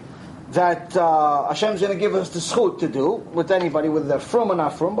that Hashem's going to give us the zchut to do with anybody, whether they're frum or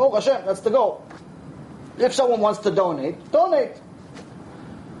not frum, oh Hashem, that's the goal. If someone wants to donate, donate.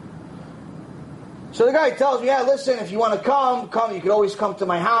 So the guy tells me, yeah, listen, if you want to come, you could always come to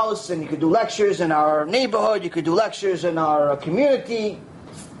my house, and you could do lectures in our neighborhood, you could do lectures in our community.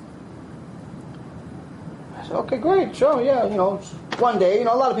 I said, okay, great, sure, yeah, one day, a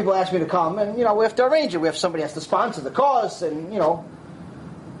lot of people ask me to come, and, we have to arrange it. Somebody has to sponsor the course, and,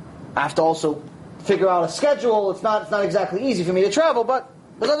 I have to also figure out a schedule. It's not exactly easy for me to travel, but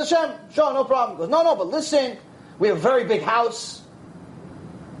B'ezras Hashem, sure, no problem. He goes, no, but listen, we have a very big house.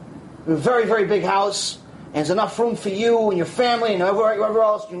 We have a very, very big house, and there's enough room for you and your family and whoever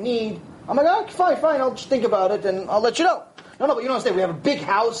else you need. I'm like, okay, fine, I'll just think about it, and I'll let you know. No, but you don't understand, we have a big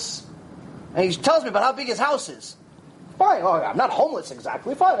house, and he tells me about how big his house is. Fine, I'm not homeless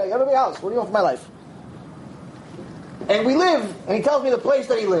exactly, fine, I have a big house, what do you want for my life? And we live, and he tells me the place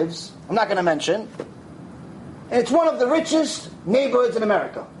that he lives, I'm not going to mention, and it's one of the richest neighborhoods in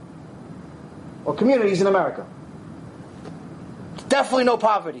America, or communities in America. There's definitely no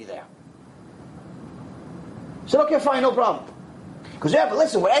poverty there. I said, okay, fine, no problem. Because, but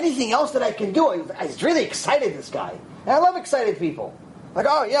listen, with anything else that I can do, I was really excited, this guy. And I love excited people. Like,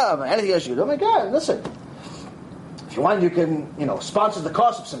 oh, yeah, man, anything else you do? I'm like, yeah, listen. If you want, you can, sponsor the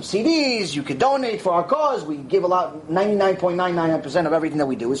cost of some CDs. You can donate for our cause. We give a lot. 99.999% of everything that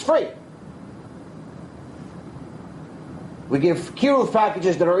we do is free. We give kiruv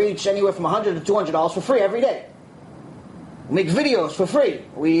packages that are each anywhere from $100 to $200 for free every day. We make videos for free.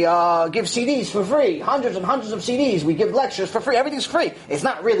 We give CDs for free. Hundreds and hundreds of CDs. We give lectures for free. Everything's free. It's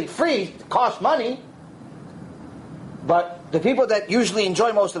not really free. It costs money. But the people that usually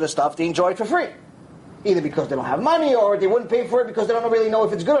enjoy most of the stuff, they enjoy it for free. Either because they don't have money, or they wouldn't pay for it because they don't really know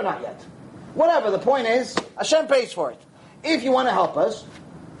if it's good or not yet. Whatever, the point is, Hashem pays for it. If you want to help us,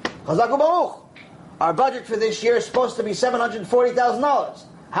 Chazak u'Baruch. Our budget for this year is supposed to be $740,000.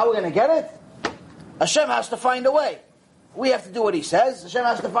 How are we going to get it? Hashem has to find a way. We have to do what He says. Hashem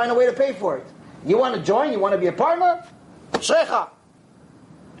has to find a way to pay for it. You want to join? You want to be a partner? Sheikha.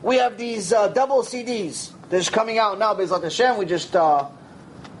 We have these double CDs. They're just coming out now, B'ezras Hashem.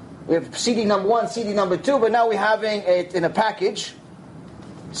 We have CD number 1, CD number 2, but now we're having it in a package.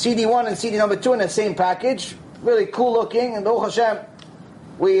 CD 1 and CD number 2 in the same package. Really cool looking. And Baruch Hashem,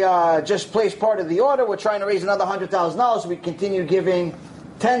 we just placed part of the order. We're trying to raise another $100,000. So we continue giving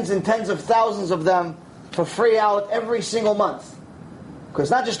tens and tens of thousands of them for free out every single month.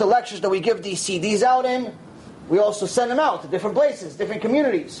 Because not just the lectures that we give these CDs out in, we also send them out to different places, different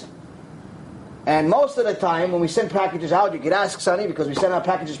communities. And most of the time, when we send packages out, you could ask Sonny, because we send out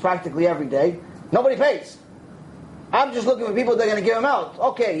packages practically every day, nobody pays. I'm just looking for people that are going to give them out.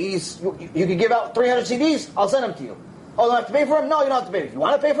 Okay, you can give out 300 CDs, I'll send them to you. Oh, you don't have to pay for them? No, you don't have to pay. If you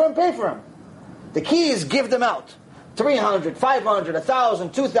want to pay for them, pay for them. The key is give them out. 300, 500,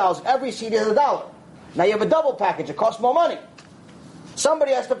 1,000, 2,000, every CD is $1. Now you have a double package, it costs more money.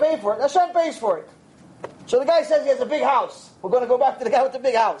 Somebody has to pay for it, Hashem pays for it. So the guy says he has a big house. We're going to go back to the guy with the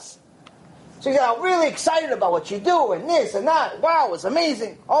big house. So he's like, I'm really excited about what you do, and this and that. Wow, it's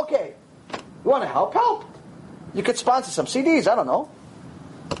amazing. Okay. You want to help? Help. You could sponsor some CDs, I don't know.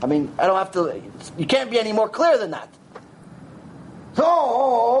 I mean, I don't have to, you can't be any more clear than that.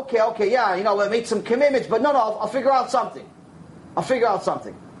 So, okay, yeah, I made some commitments, but no, I'll figure out something.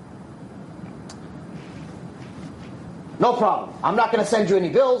 No problem. I'm not going to send you any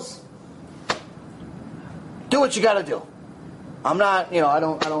bills. Do what you got to do. I'm not, I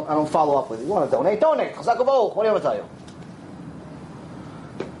don't follow up with it. You want to donate? Donate. Chazak u'baruch. What do I tell you?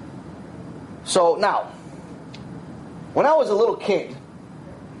 So now, when I was a little kid,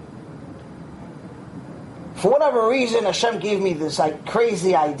 for whatever reason, Hashem gave me this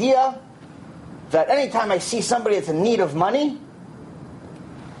crazy idea that anytime I see somebody that's in need of money,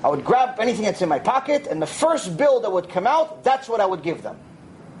 I would grab anything that's in my pocket, and the first bill that would come out, that's what I would give them.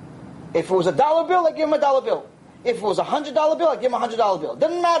 If it was $1 bill, I'd give them $1 bill. If it was $100 bill, I'd give them $100 bill.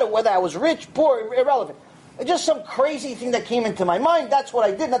 Doesn't matter whether I was rich, poor, irrelevant. It's just some crazy thing that came into my mind. That's what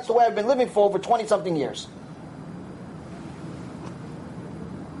I did. That's the way I've been living for over 20-something years.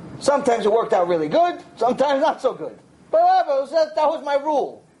 Sometimes it worked out really good. Sometimes not so good. But whatever, that was my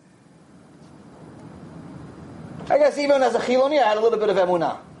rule. I guess even as a Chiloni, I had a little bit of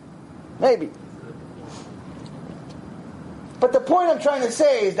emunah. Maybe. But the point I'm trying to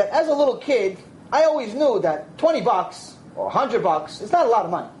say is that as a little kid, I always knew that $20 or $100 is not a lot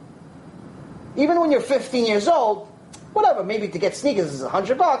of money. Even when you're 15 years old, whatever, maybe to get sneakers is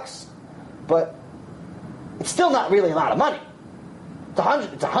 $100, but it's still not really a lot of money.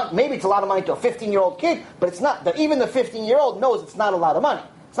 Maybe it's a lot of money to a 15-year-old kid, but it's not. Even the 15-year-old knows it's not a lot of money.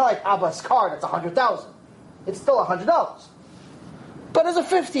 It's not like Abba's car that's $100,000. It's still $100. But as a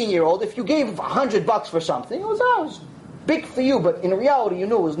 15-year-old, if you gave $100 for something, it was big for you, but in reality, you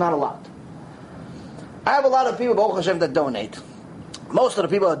knew it was not a lot. I have a lot of people, Baruch Hashem, that donate. Most of the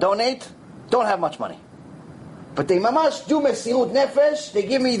people that donate don't have much money. But they mamash do mesirut nefesh, they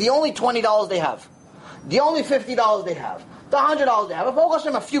give me the only $20 they have. The only $50 they have. The $100 they have. If Baruch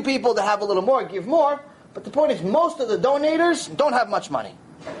Hashem, a few people that have a little more, give more. But the point is, most of the donators don't have much money.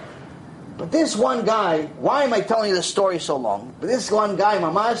 But this one guy, why am I telling you this story so long? But this one guy,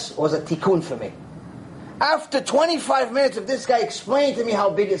 mamash, was a tikkun for me. After 25 minutes of this guy explaining to me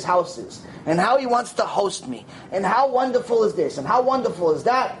how big his house is, and how he wants to host me, and how wonderful is this, and how wonderful is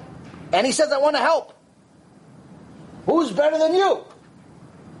that, and he says, I want to help. Who's better than you?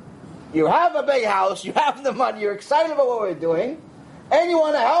 You have a big house, you have the money, you're excited about what we're doing, and you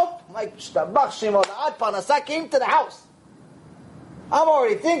want to help? Like, Shtabach Shimon, Ad Parnasah came to the house. I'm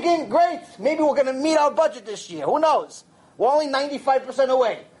already thinking, great, maybe we're going to meet our budget this year. Who knows? We're only 95%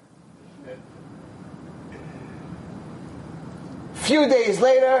 away. Few days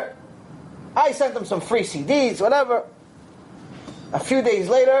later, I sent them some free CDs, whatever. A few days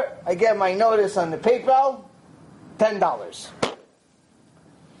later, I get my notice on the PayPal, $10.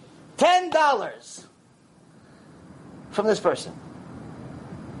 $10 from this person.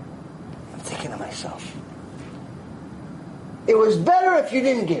 I'm thinking to myself, it was better if you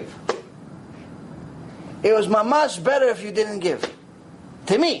didn't give. It was mamash better if you didn't give.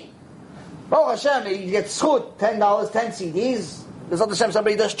 To me. Baruch Hashem, you get schut, $10, 10 CDs. There's not the same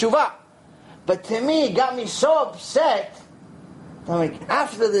somebody does tshuva. But to me, it got me so upset. I'm like,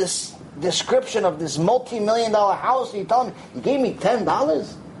 after this description of this multi-million-dollar house, you tell me, you gave me $10?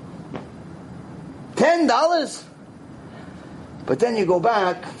 $10? But then you go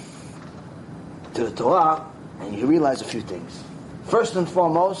back to the Torah, and you realize a few things. First and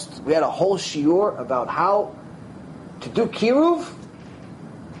foremost, we had a whole shiur about how to do kiruv,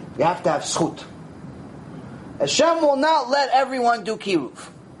 you have to have schut. Hashem will not let everyone do kiruv.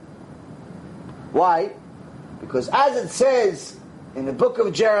 Why? Because as it says in the book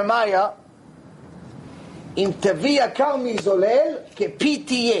of Jeremiah, Im tavi yakar mizolel kepi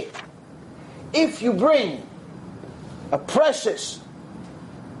tiyeh. If you bring a precious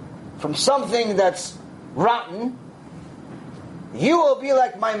from something that's rotten, you will be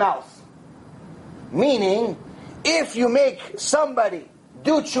like my mouth. Meaning, if you make somebody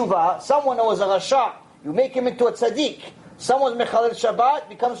do tshuva, someone who was a rasha, you make him into a tzaddik. Someone's mechalel Shabbat,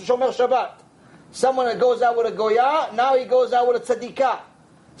 becomes shomer Shabbat. Someone that goes out with a goya, now he goes out with a tzaddikah.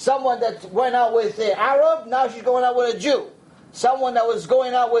 Someone that went out with an Arab, now she's going out with a Jew. Someone that was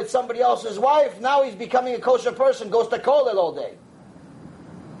going out with somebody else's wife, now he's becoming a kosher person, goes to kollel all day.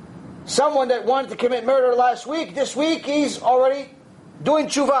 Someone that wanted to commit murder last week, this week he's already doing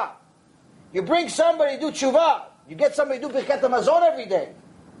tshuva. You bring somebody to do tshuva. You get somebody to do Birkat HaMazon every day.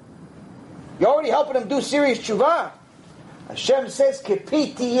 You're already helping them do serious tshuva. Hashem says,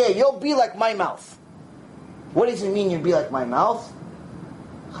 Kepi tiyeh, you'll be like my mouth. What does it mean you'll be like my mouth?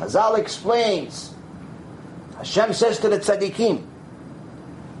 Chazal explains. Hashem says to the tzaddikim,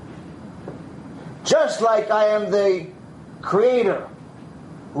 just like I am the creator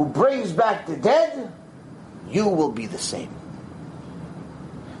who brings back the dead, you will be the same.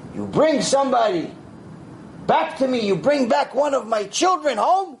 You bring somebody back to me, you bring back one of my children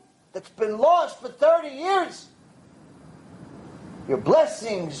home that's been lost for 30 years. Your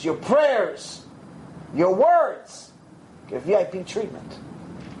blessings, your prayers, Your words get VIP treatment.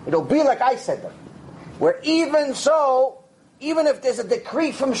 It'll be like I said them. Where even so, even if there's a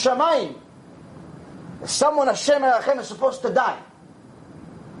decree from Shamayim, someone Hashem Erachem is supposed to die,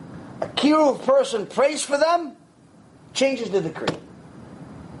 a kiruv person prays for them, changes the decree.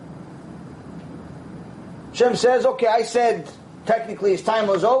 Hashem says, okay, I said technically his time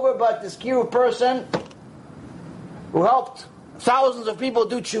was over, but this kiruv person who helped thousands of people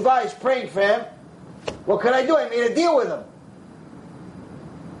do tshuva is praying for him. What can I do? I made a deal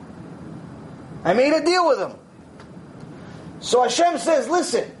with him. So Hashem says,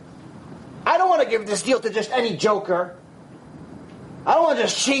 listen, I don't want to give this deal to just any joker. I don't want to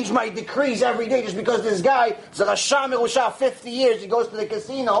just change my decrees every day just because this guy is a Rasha Merusha, 50 years, he goes to the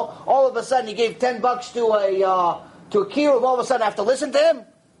casino, all of a sudden he gave $10 to a kiruv, all of a sudden I have to listen to him?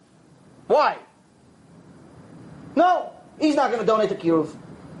 Why? No, he's not going to donate to kiruv.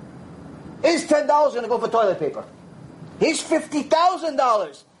 His $10 is going to go for toilet paper. His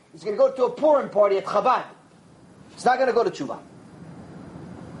 $50,000 is going to go to a Purim party at Chabad. It's not going to go to tshuva.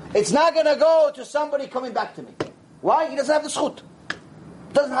 It's not going to go to somebody coming back to me. Why? He doesn't have the zchut.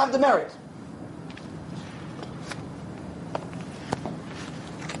 Doesn't have the merit.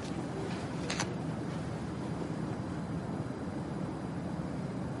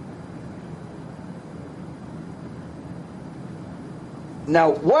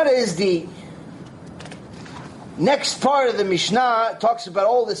 Now, what is the next part of the Mishnah? It talks about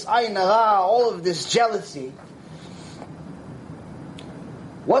all this Ayin Hara, all of this jealousy.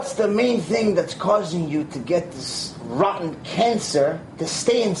 What's the main thing that's causing you to get this rotten cancer to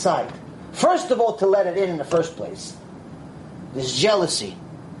stay inside? First of all, to let it in the first place. This jealousy,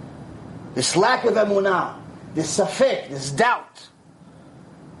 this lack of emunah, this safek, this doubt.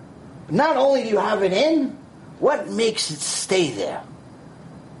 Not only do you have it in, what makes it stay there?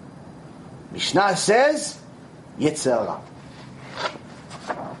 Mishnah says, Yetzer.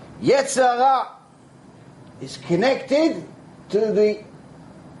 Yetzer is connected to the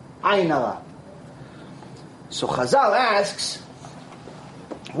Ayin Hara. So Chazal asks,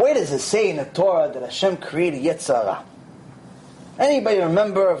 where does it say in the Torah that Hashem created Yetzer? Anybody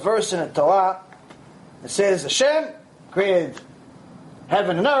remember a verse in the Torah that says Hashem created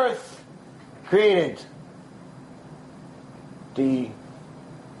heaven and earth, created the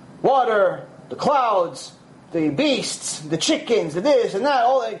water, the clouds, the beasts, the chickens, the this and that,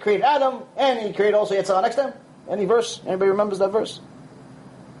 all that. He created Adam, and he created also Yetzer next to him? Any verse? Anybody remembers that verse?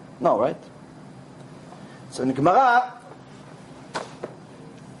 No, right? So in the Gemara,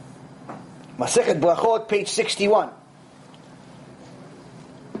 Masechet Brachot, page 61.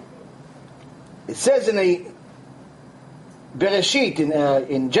 It says in the Bereshit,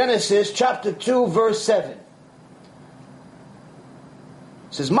 in Genesis, chapter 2, verse 7. It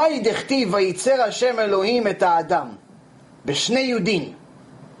says, Ma'i dechtiv vayitzer Hashem Elohim et ha'adam b'shnei yudin.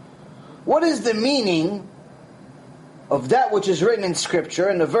 What is the meaning of that which is written in Scripture,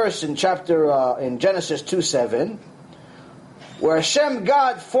 in the verse in chapter in Genesis 2:7, where Hashem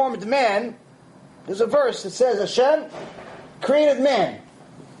God formed man? There's a verse that says Hashem created man,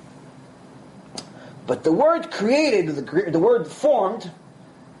 but the word created, the word formed,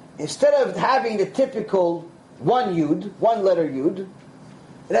 instead of having the typical one letter yud,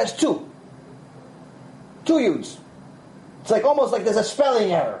 it has two yuds. It's like almost like there's a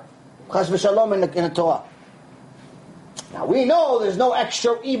spelling error, chas v'shalom, in the Torah. Now we know there's no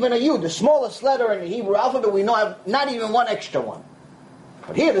extra, even a yud. The smallest letter in the Hebrew alphabet we know have not even one extra one.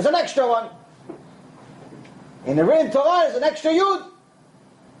 But here there's an extra one. In the written Torah there's an extra yud.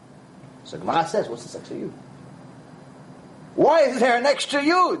 So Gemara says, what's this extra yud? Why is there an extra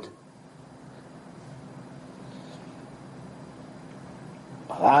yud?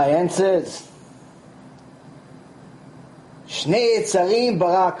 Hara answers, Shnei Yetzarim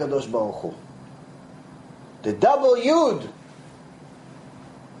bara HaKadosh Baruch Hu. The double yud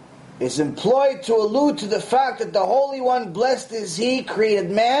is employed to allude to the fact that the Holy One, blessed is He, created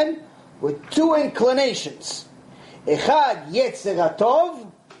man with two inclinations. Echad Yetzer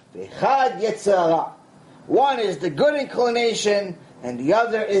HaTov, Echad Yetzer Hara. One is the good inclination, and the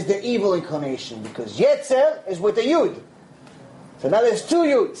other is the evil inclination, because Yetzer is with the yud. So now there's two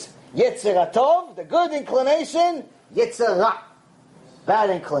yuds. Yetzer HaTov, the good inclination, Yetzer Hara, bad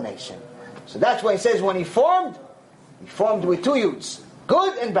inclination. So that's why he says when he formed with two yuds,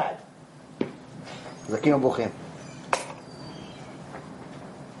 good and bad. Zakim Buchim.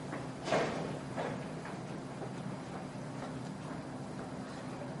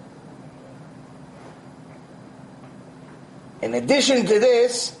 In addition to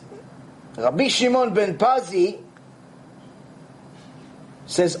this, Rabbi Shimon ben Pazi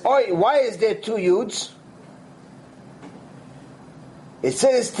says, why is there two Yuds? It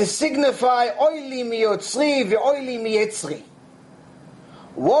says to signify Oili mi Yotzri ve'oili mi Yetzri.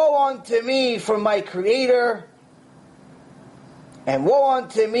 Woe unto me from my Creator, and woe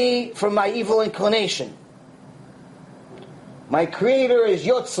unto me from my evil inclination. My Creator is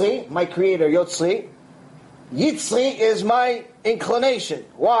Yotzri, my Creator Yotzri. Yitzri is my inclination.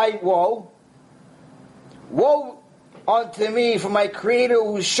 Why woe? Woe unto me from my Creator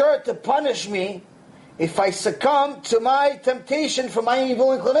who is sure to punish me if I succumb to my temptation from my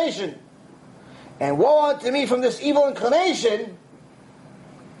evil inclination. And woe unto me from this evil inclination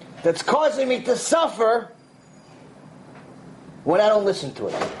that's causing me to suffer when I don't listen to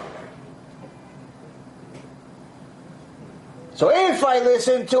it. So if I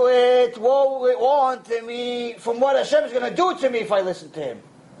listen to it, woe unto me from what Hashem is going to do to me if I listen to Him.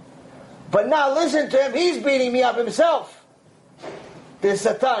 But now listen to Him, He's beating me up Himself. This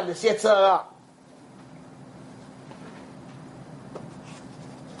Satan, this Yetzer.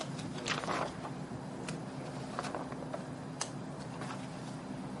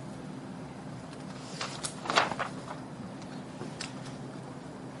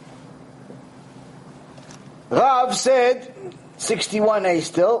 Rav said, 61a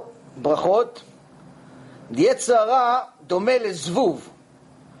still, Brachot, the Yetzer domeh lezvuv.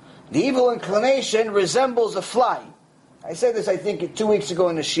 The evil inclination resembles a fly. I said this, I think, 2 weeks ago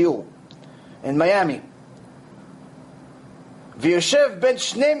in the shiur in Miami. V'yoshev ben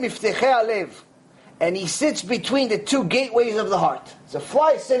shnei miftechei halev, and he sits between the two gateways of the heart. It's a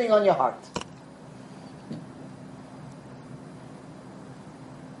fly sitting on your heart.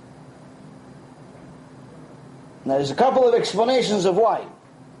 Now there's a couple of explanations of why.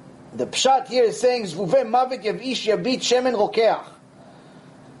 The pshat here is saying, Zvuvei mavet yavish yabit shemen rokeach.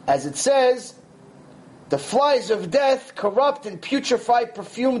 As it says, the flies of death corrupt and putrefy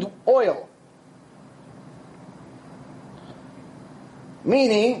perfumed oil.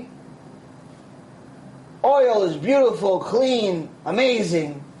 Meaning, oil is beautiful, clean,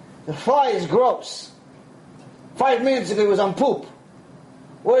 amazing. The fly is gross. 5 minutes ago he was on poop.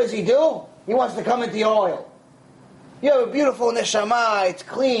 What does he do? He wants to come into your oil. You have a beautiful neshama, it's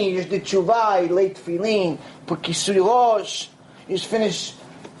clean, you just did tshuva, you laid tefillin, put kisui rosh, you just finished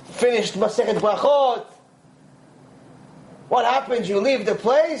Masechet Brachot. What happens? You leave the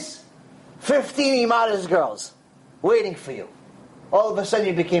place, 15 imadas girls waiting for you. All of a sudden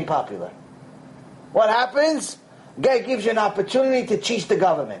you became popular. What happens? Guy gives you an opportunity to cheat the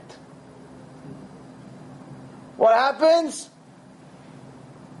government. What happens?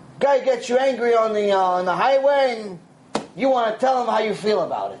 Guy gets you angry on the highway and you want to tell him how you feel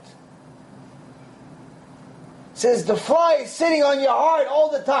about it. Says the fly is sitting on your heart all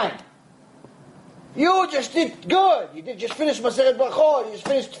the time. You just did good. You did just finish Masechet Brachot. You just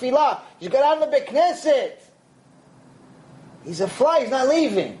finished Tefillah. You got out of the Beit Knesset. He's a fly. He's not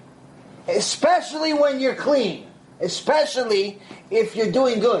leaving. Especially when you're clean. Especially if you're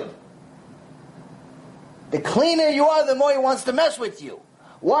doing good. The cleaner you are, the more he wants to mess with you.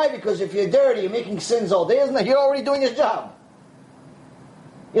 Why? Because if you're dirty, you're making sins all day, isn't it? You're already doing his job.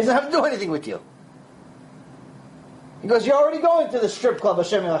 He doesn't have to do anything with you. He goes, you're already going to the strip club,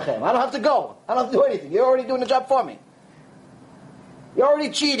 Hashem Yelachem. I don't have to go. I don't have to do anything. You're already doing the job for me. You're already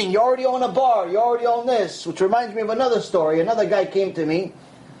cheating. You already own a bar. You already own this. Which reminds me of another story. Another guy came to me,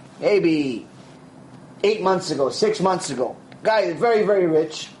 maybe 8 months ago, 6 months ago. Guy is very, very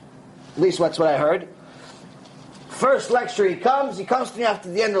rich. At least that's what I heard. First lecture he comes to me after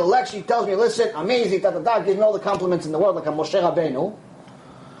the end of the lecture, he tells me, listen, amazing, gives me all the compliments in the world, like a Moshe Rabbeinu.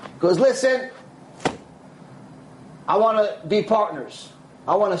 He goes, listen, I want to be partners.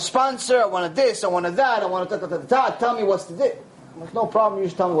 I want to sponsor, I want to this, I want to that, I want to tell me what's to do. I'm like, no problem, you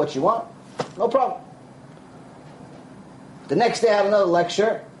just tell me what you want. No problem. The next day I had another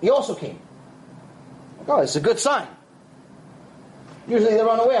lecture, he also came. Like, oh, it's a good sign. Usually they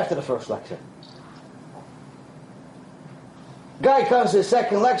run away after the first lecture. Guy comes to the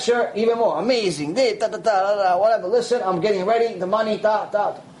second lecture, even more amazing. Whatever. Listen, I'm getting ready. The money.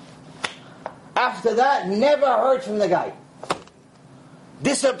 After that, never heard from the guy.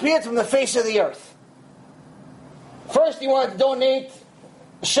 Disappeared from the face of the earth. First, he wanted to donate.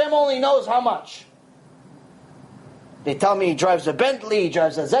 Hashem only knows how much. They tell me he drives a Bentley, he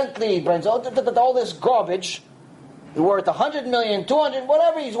drives a Zentley, he burns all this garbage. He's worth 100 million, 200,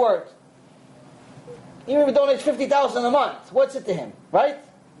 whatever he's worth. Even if he donates 50,000 a month, what's it to him, right?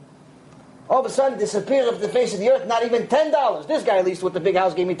 All of a sudden, disappears off the face of the earth, not even $10. This guy, at least with the big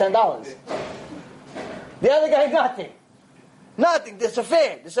house, gave me $10. The other guy, nothing. Nothing,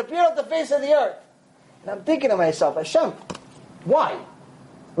 disappeared off the face of the earth. And I'm thinking to myself, Hashem, why?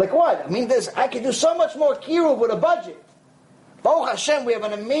 Like what? I mean, I could do so much more kiruv with a budget. Baruch Hashem, we have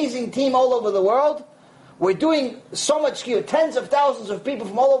an amazing team all over the world. We're doing so much kiruv. Tens of thousands of people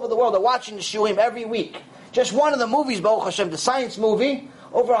from all over the world are watching the shurim every week. Just one of the movies, Baruch Hashem, the science movie,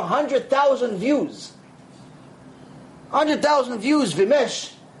 over 100,000 views. 100,000 views,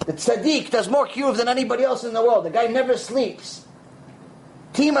 Vimesh. The tzaddik does more kiruv than anybody else in the world. The guy never sleeps.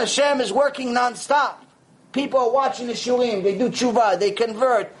 Team Hashem is working non-stop. People are watching the shurim, they do tshuva, they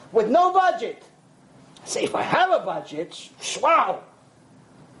convert, with no budget. I say, if I have a budget, wow!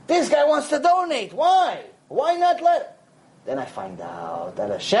 This guy wants to donate, why? Why not let him? Then I find out that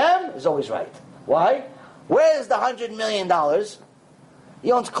Hashem is always right. Why? Where's the $100 million?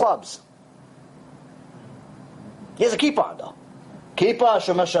 He owns clubs. He has a kippah though. Kippah,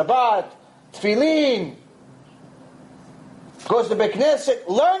 Shema Shabbat, Tefillin, goes to Beit Knesset,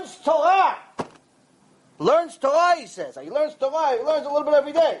 learns Torah. Learns Torah, he says. He learns Torah, he learns a little bit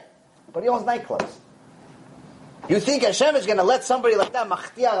every day. But he owns nightclubs. You think Hashem is going to let somebody like that,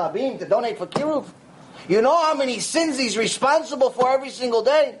 Machtia Rabim, to donate for kiruv? You know how many sins he's responsible for every single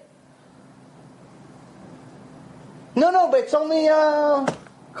day? No, but it's only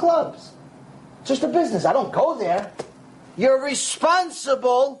clubs. It's just a business. I don't go there. You're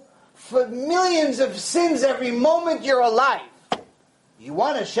responsible for millions of sins every moment you're alive. You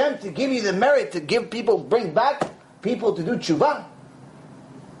want Hashem to give you the merit to bring back people to do tshuva?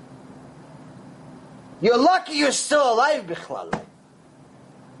 You're lucky you're still alive, bichlal.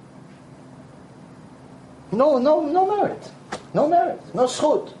 No merit. No merit. No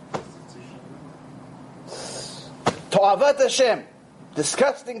schut. To'avat Hashem.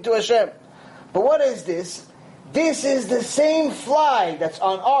 Disgusting to Hashem. But what is this? This is the same fly that's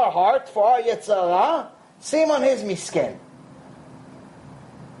on our heart for our Yetzer, same on his misken.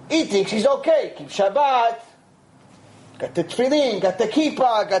 He thinks he's okay. Keep Shabbat, got the tefillin, got the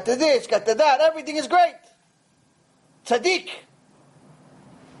kippah, got the this, got the that. Everything is great. Tzaddik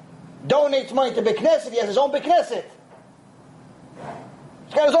donates money to Beit Knesset. He has his own Beit Knesset.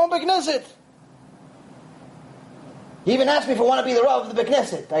 He's got his own Beit Knesset. He even asked me if I want to be the Rav of the Beit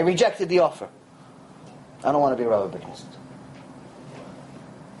Knesset. I rejected the offer. I don't want to be Rav of Beit Knesset.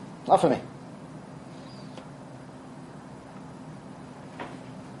 Not for me.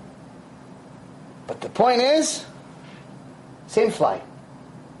 But the point is, same fly.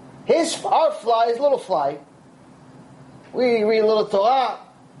 Our fly is little fly. We read a little Torah,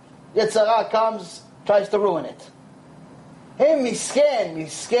 Yetzer comes, tries to ruin it. Him,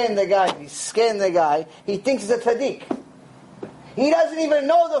 misken the guy, he thinks he's a tzaddik. He doesn't even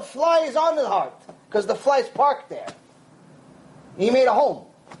know the fly is on the heart, because the fly is parked there. He made a home.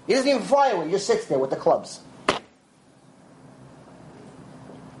 He doesn't even fly away, he just sits there with the clubs.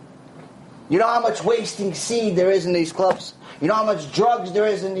 You know how much wasting seed there is in these clubs? You know how much drugs there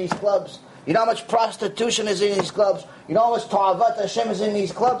is in these clubs? You know how much prostitution is in these clubs? You know how much Ta'avat Hashem is in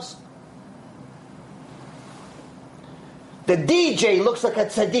these clubs? The DJ looks like a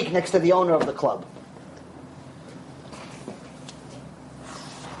tzaddik next to the owner of the club.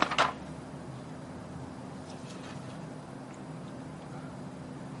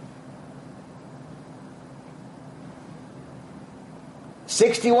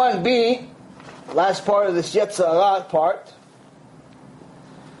 (61b), last part of this Yetzer part,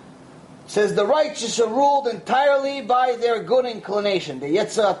 says the righteous are ruled entirely by their good inclination, the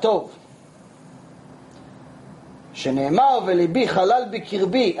Yetzer Tov. Shene'emar v'libi chalal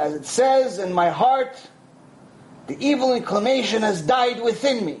b'kirbi, as it says, in my heart, the evil inclination has died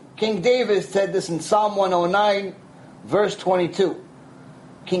within me. King David said this in Psalm 109, verse 22.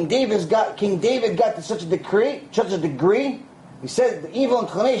 King David got to such a degree. He said the evil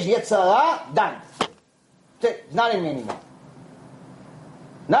inclination, Yetzer, died. It's not in me anymore.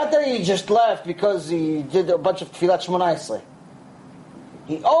 Not that he just left because he did a bunch of Tfilat Shmoneh Esrei.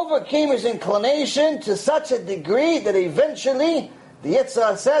 He overcame his inclination to such a degree that eventually the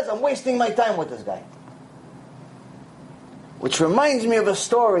Yetzer says, I'm wasting my time with this guy. Which reminds me of a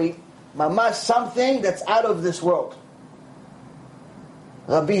story, mamash, something that's out of this world.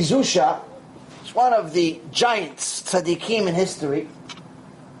 Rabbi Zusha, one of the giants, tzaddikim in history.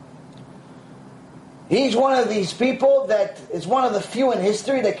 He's one of these people that is one of the few in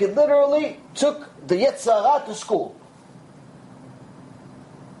history that could literally took the Yetzer to school.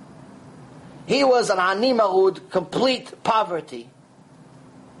 He was an ani marud, complete poverty.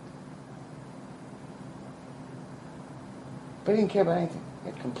 But he didn't care about anything.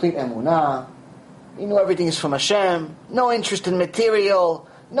 He had complete emunah. He knew everything is from Hashem. No interest in material.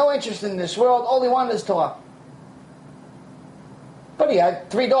 No interest in this world. All he wanted is Torah. But he had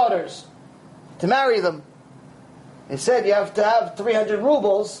 3 daughters. To marry them. He said you have to have 300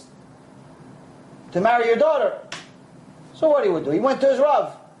 rubles to marry your daughter. So what he would do? He went to his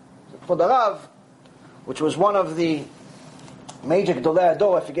Rav. For the Rav, which was one of the major Gdolei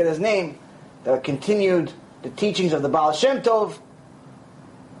Ador, I forget his name, that continued the teachings of the Baal Shem Tov.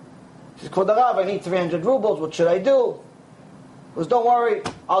 He said, for the Rav, I need 300 rubles, what should I do? He goes, don't worry,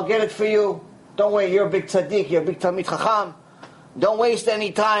 I'll get it for you. Don't wait, you're a big tzaddik, you're a big Talmid Chacham. Don't waste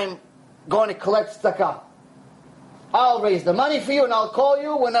any time going to collect tzedakah. I'll raise the money for you and I'll call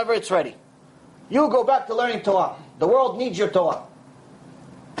you whenever it's ready. You go back to learning Torah. The world needs your Torah.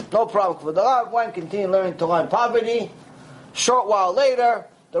 No problem. For the Rav went, continued learning Torah in poverty. Short while later,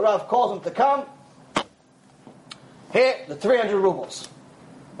 the Rav calls him to come. Here, the 300 rubles.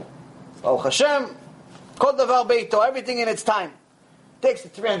 Baruch Hashem, kol davar beito, everything in its time. Takes the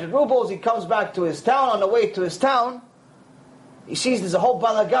 300 rubles, he comes back to his town. On the way to his town, he sees there's a whole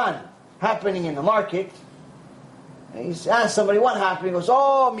balagan happening in the market. And he asks somebody what happened. He goes,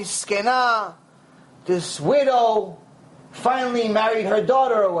 oh, miskena, this widow finally married her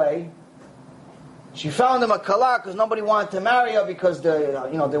daughter away. She found him a kala because nobody wanted to marry her because they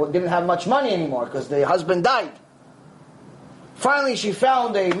didn't have much money anymore because the husband died. Finally, she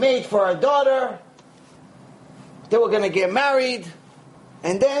found a mate for her daughter. They were going to get married,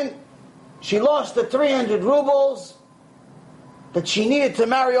 and then she lost the 300 rubles that she needed to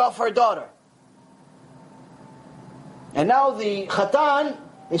marry off her daughter. And now the Khatan,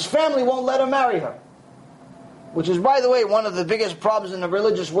 his family won't let him marry her. Which is, by the way, one of the biggest problems in the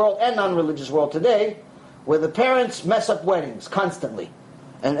religious world and non-religious world today, where the parents mess up weddings constantly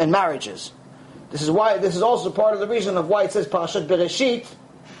and marriages. This is also part of the reason of why it says Parashat Bereshit,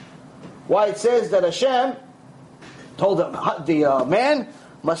 why it says that Hashem told the man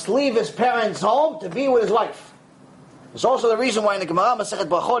must leave his parents' home to be with his wife. It's also the reason why in the Gemara Masechet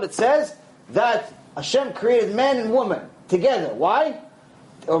Brachot it says that Hashem created man and woman together. Why?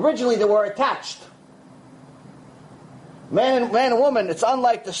 Originally they were attached. Man and woman, it's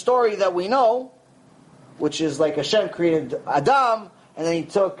unlike the story that we know, which is like Hashem created Adam, and then he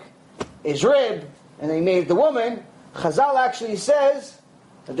took his rib, and then he made the woman. Chazal actually says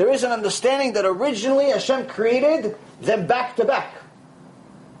that there is an understanding that originally Hashem created them back to back.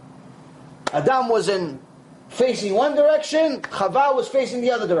 Adam was facing one direction, Chava was facing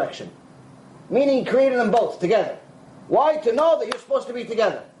the other direction. Meaning he created them both together. Why? To know that you're supposed to be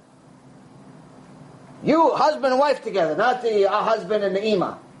together. You, husband and wife together, not the husband and the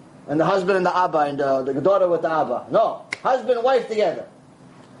ima, and the husband and the abba, and the daughter with the abba. No, husband and wife together.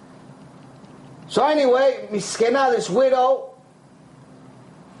 So anyway, Miskena, this widow,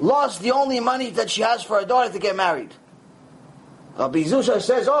 lost the only money that she has for her daughter to get married. Rabbi Zusha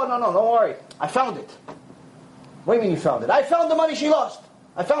says, oh, no, don't worry, I found it. What do you mean you found it? I found the money she lost.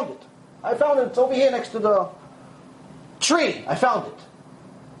 I found it. It's over here next to the tree. I found it.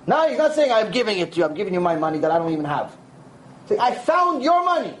 Now he's not saying I'm giving it to you, I'm giving you my money that I don't even have. He's saying, I found your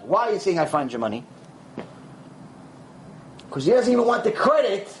money. Why are you saying I find your money? Because he doesn't even want the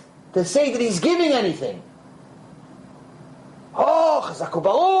credit to say that he's giving anything. Oh, Chazak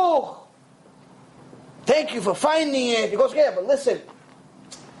Baruch. Thank you for finding it. He goes, yeah, but listen,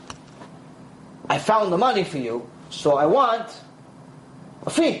 I found the money for you, so I want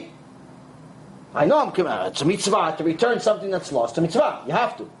a fee. I know it's a mitzvah to return something that's lost. It's a mitzvah. You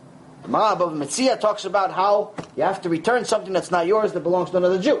have to. The Gemara Bava Metzia talks about how you have to return something that's not yours that belongs to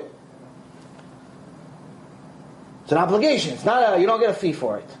another Jew. It's an obligation. It's not you don't get a fee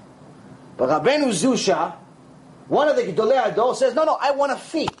for it. But Rabbeinu Zusha, one of the Gdolei Ador, says, no, I want a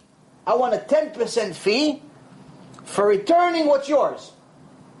fee. I want a 10% fee for returning what's yours.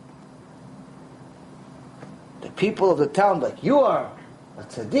 The people of the town like, you are a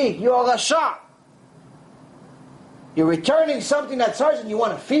tzaddik, you are a rasha. You're returning something that's hers and you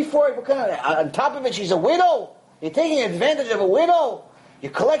want a fee for it? What kind of, on top of it, she's a widow? You're taking advantage of a widow?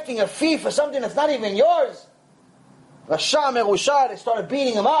 You're collecting a fee for something that's not even yours? Rasha Merusha, they started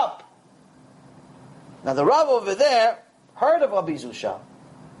beating him up. Now the Rav over there heard of Rabbi Zusha.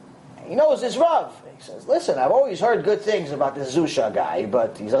 He knows this Rav. He says, listen, I've always heard good things about this Zusha guy,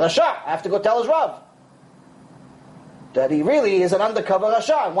 but he's a Rasha. I have to go tell his Rav that he really is an undercover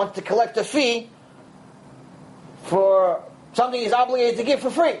Rasha and wants to collect a fee for something he's obligated to give for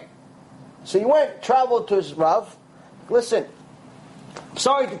free. So he traveled to his Rav. Listen, I'm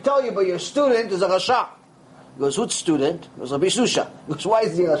sorry to tell you, but your student is a Rasha. He goes, who's student? He goes, Rabbi Zusha. He goes, why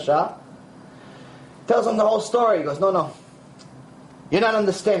is he a Rasha? Tells him the whole story. He goes, no, you're not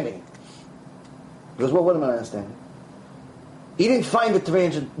understanding. He goes, what am I not understanding? He didn't find the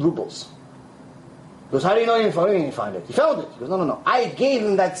 300 rubles. He goes, how do you know you didn't find it? He found it. He goes, no. I gave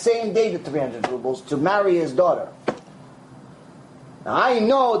him that same day the 300 rubles to marry his daughter. Now I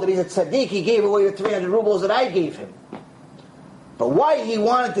know that he's a tzaddik, he gave away the 300 rubles that I gave him. But why he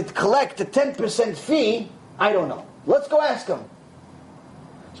wanted to collect the 10% fee, I don't know. Let's go ask him.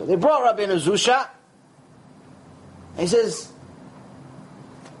 So they brought Rabbeinu Zusha. And he says,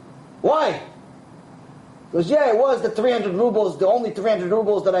 why? He goes, yeah, it was the 300 rubles, the only 300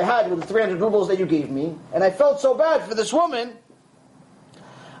 rubles that I had were the 300 rubles that you gave me. And I felt so bad for this woman.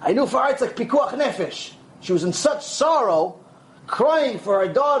 I knew for her it's like pikuach nefesh. She was in such sorrow, crying for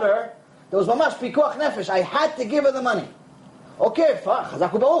her daughter. There was mamash pikuach nefesh. I had to give her the money. Okay, chazak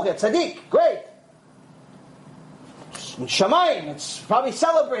u'baruch, tzaddik, great. Shamayim, it's probably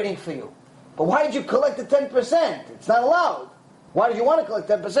celebrating for you. But why did you collect the 10%? It's not allowed. Why did you want to collect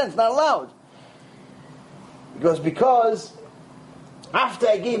 10%? It's not allowed. He goes, because after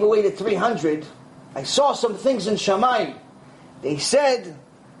I gave away the 300, I saw some things in Shamayim. They said,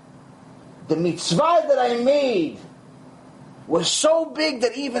 the mitzvah that I made was so big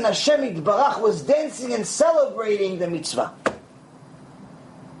that even Hashem Yitbarach was dancing and celebrating the mitzvah.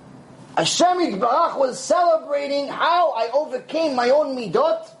 Hashem Yitbarach was celebrating how I overcame my own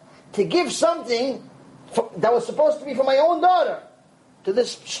midot to give something that was supposed to be for my own daughter to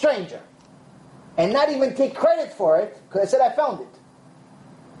this stranger. And not even take credit for it, because I said I found it.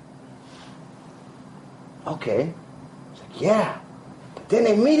 Okay. It's like, yeah. But then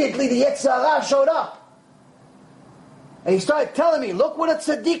immediately the Yetzer showed up. And he started telling me, look what a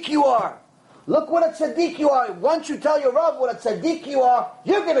tzaddik you are. Look what a tzaddik you are. Once you tell your Rav what a tzaddik you are,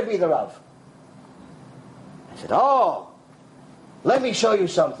 you're going to be the Rav. I said, oh, let me show you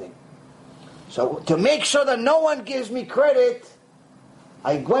something. So to make sure that no one gives me credit,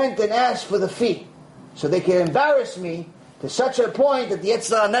 I went and asked for the fee. So they can embarrass me to such a point that the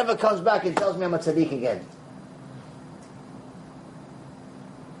Yetzer never comes back and tells me I'm a tzaddik again.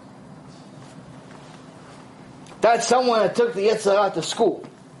 That's someone that took the Yetzer to school.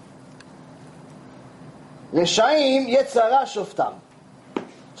 Reshaim Yetzara Shoftam.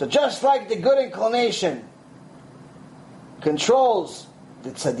 So just like the good inclination controls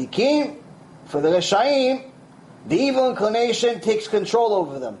the tzaddikim, for the Reshaim, the evil inclination takes control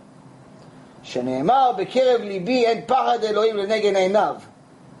over them. Shene'emar b'kerev libi en pachad Elohim lenegen einav.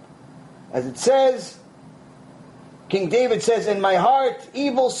 As it says, King David says, in my heart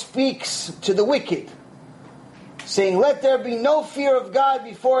evil speaks to the wicked, saying, let there be no fear of God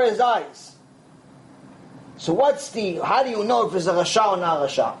before his eyes. So how do you know if it's a Rasha or not a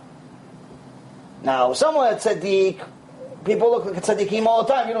Rasha? Now, someone that's tzaddik, people look like a tzaddikim all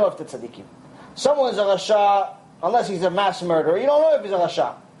the time, you don't know if they're tzaddikim. Someone's a Rasha, unless he's a mass murderer, you don't know if he's a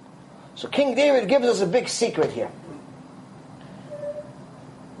Rasha. So King David gives us a big secret here.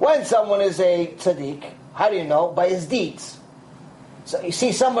 When someone is a tzaddik, how do you know? By his deeds. So you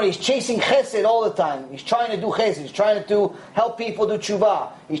see somebody, he's chasing chesed all the time. He's trying to do chesed. He's trying to help people do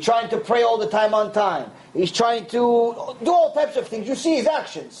tshuva. He's trying to pray all the time on time. He's trying to do all types of things. You see his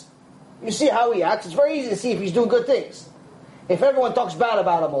actions. You see how he acts. It's very easy to see if he's doing good things. If everyone talks bad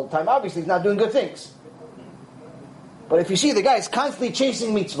about him all the time, obviously he's not doing good things. But if you see the guy is constantly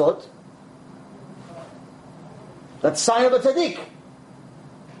chasing mitzvot, that's a sign of a tzaddik.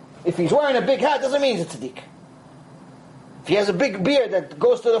 If he's wearing a big hat, doesn't mean he's a tzaddik. If he has a big beard that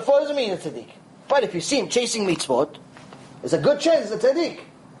goes to the floor, doesn't mean he's a tzaddik. But if you see him chasing mitzvot, there's a good chance he's a tzaddik.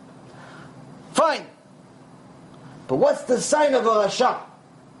 Fine. But what's the sign of a rasha?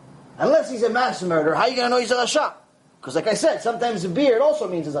 Unless he's a mass murderer, how are you going to know he's a rasha? Because like I said, sometimes a beard also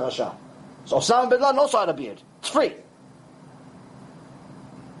means he's a rasha. So Osama bin Laden also had a beard. It's free.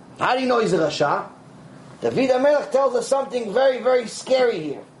 How do you know he's a rasha? David HaMelech tells us something very, very scary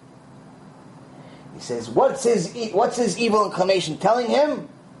here. He says, what's his evil inclination telling him?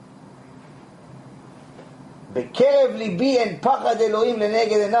 Bekerev libi en pachad Elohim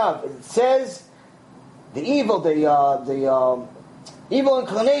leneged enav. It says, the evil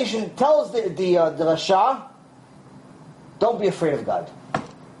inclination tells the rasha, don't be afraid of God.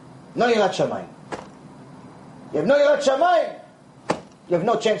 No yirat shamayim. You have no yirat shamayim, you have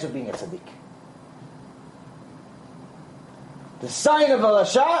no chance of being a tzaddik. The sign of a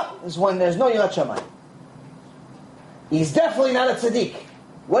rasha is when there's no yirat shamayim. He's definitely not a tzaddik.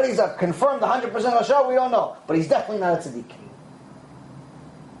 What he's a confirmed 100% rasha, we don't know. But he's definitely not a tzaddik.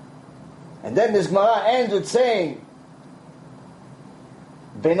 And then this Gemara ends with saying,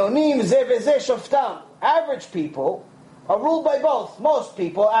 Benonim ze veze shoftam. Average people are ruled by both. Most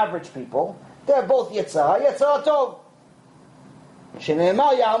people, average people, they're both Yetzara Tov.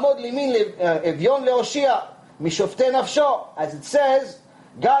 Shene'emar ya'amod limin evyon le'oshia mishoftei nafsho. As it says,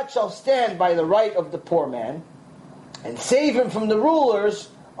 God shall stand by the right of the poor man and save him from the rulers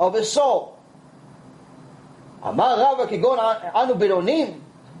of his soul. Amar Rava kigon anu beronim.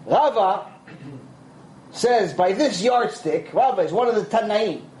 Rava says, by this yardstick, Rava is one of the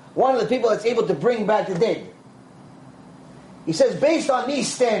Tanaim, one of the people that's able to bring back the dead. He says, based on these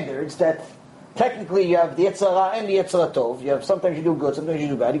standards, that technically you have the Yetzer and the Yetzer Tov, you have sometimes you do good, sometimes you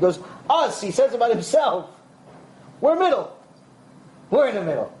do bad. He goes, us, he says about himself, we're middle. We're in the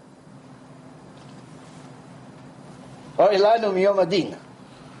middle. Or ilanu miyom adin.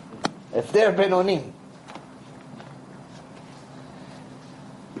 If they're benonim.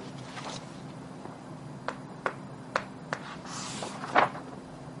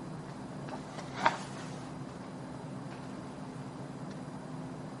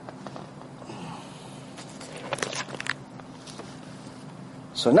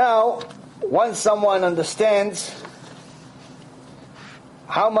 So now, once someone understands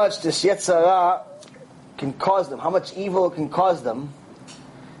how much this Yetzirah can cause them, how much evil it can cause them,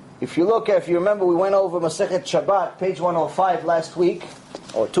 if you remember, we went over Masechet Shabbat, page 105 last week,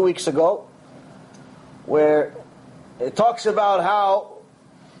 or 2 weeks ago, where it talks about how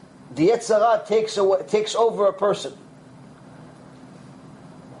the Yetzirah takes over a person.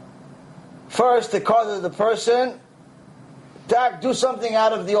 First, it causes the person to do something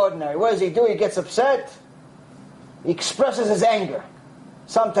out of the ordinary. What does he do? He gets upset. He expresses his anger.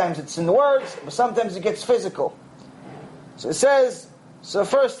 Sometimes it's in words, but sometimes it gets physical. So it says, so the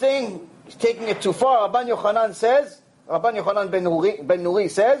first thing, he's taking it too far. Rabban Yochanan ben Nuri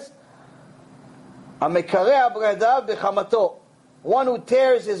says, "Amekareh abradav b'chamato," one who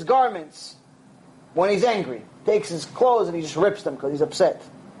tears his garments when he's angry, takes his clothes and he just rips them because he's upset.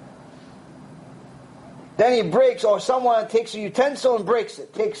 Then he breaks, or someone takes a utensil and breaks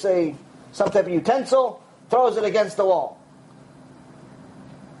it. Takes some type of utensil, throws it against the wall.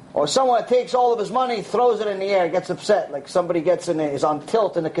 Or someone takes all of his money, throws it in the air, gets upset. Like somebody is on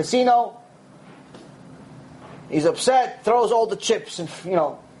tilt in a casino. He's upset, throws all the chips,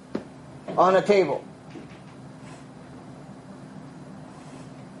 on the table.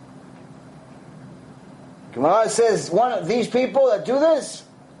 Gemara says, one of these people that do this,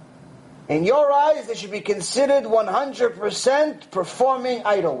 in your eyes, they should be considered 100% performing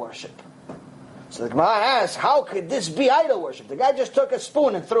idol worship. So the Gemara asks, how could this be idol worship? The guy just took a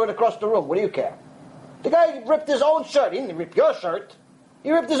spoon and threw it across the room. What do you care? The guy ripped his own shirt. He didn't rip your shirt.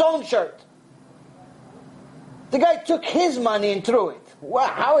 He ripped his own shirt. The guy took his money and threw it. Wow,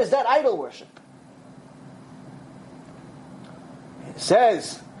 how is that idol worship? It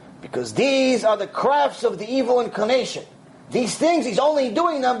says, because these are the crafts of the evil inclination. These things, he's only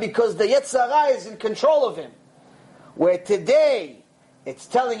doing them because the Yetzirah is in control of him. Where today, it's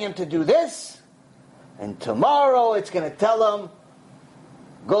telling him to do this, and tomorrow it's going to tell him,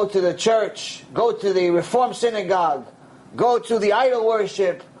 go to the church, go to the Reform synagogue, go to the idol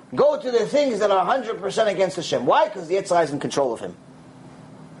worship, go to the things that are 100% against Hashem. Why? Because the Yetzirah is in control of him.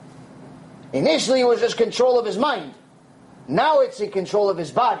 Initially, it was just control of his mind. Now it's in control of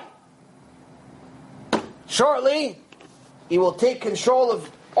his body. Shortly, he will take control of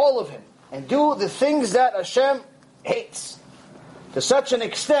all of him and do the things that Hashem hates. To such an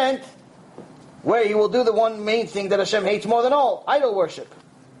extent where he will do the one main thing that Hashem hates more than all, idol worship.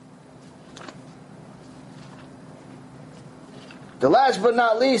 The last but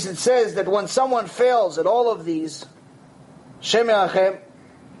not least, it says that when someone fails at all of these, Shem Yachem,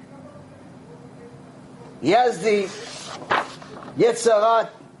 he has the Yetzirah,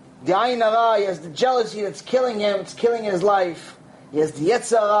 the Ayin Hara, he has the jealousy that's killing him, it's killing his life. He has the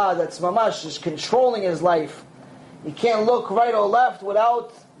Yetzer that's mamash, is controlling his life. He can't look right or left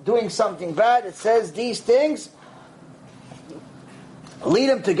without doing something bad. It says these things lead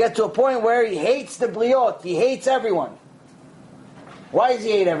him to get to a point where he hates the bliot, he hates everyone. Why does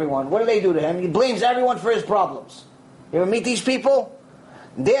he hate everyone? What do they do to him? He blames everyone for his problems. You ever meet these people?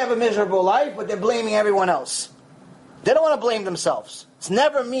 They have a miserable life, but they're blaming everyone else. They don't want to blame themselves. It's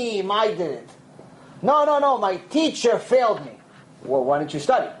never me, I did it. No, my teacher failed me. Well, why didn't you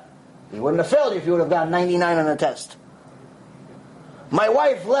study? He wouldn't have failed you if you would have gotten 99 on the test. My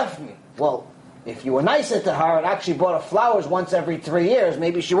wife left me. Well, if you were nicer to her and actually bought her flowers once every 3 years,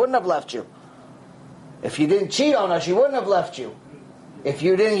 maybe she wouldn't have left you. If you didn't cheat on her, she wouldn't have left you. If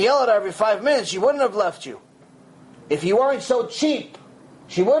you didn't yell at her every 5 minutes, she wouldn't have left you. If you weren't so cheap,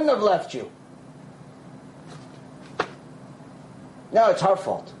 she wouldn't have left you. No, it's her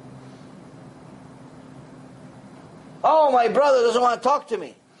fault. Oh, my brother doesn't want to talk to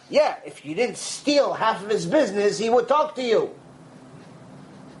me. Yeah, if you didn't steal half of his business, he would talk to you.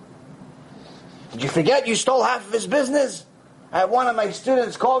 Did you forget you stole half of his business? I had one of my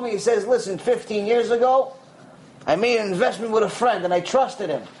students call me, he says, listen, 15 years ago, I made an investment with a friend and I trusted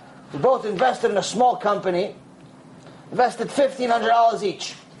him. We both invested in a small company invested $1,500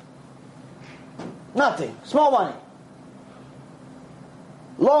 each. Nothing. Small money.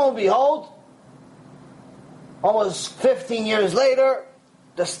 Lo and behold, almost 15 years later,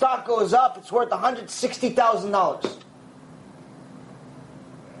 the stock goes up. It's worth $160,000.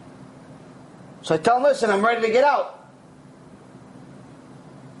 So I tell him, listen, I'm ready to get out.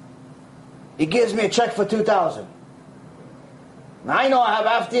 He gives me a check for $2,000. Now I know I have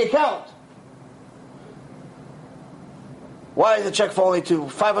half the account. Why is the check for only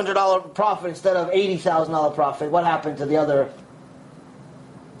 $500 profit instead of $80,000 profit? What happened to the other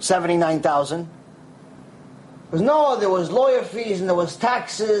 $79,000? Because no, there was lawyer fees and there was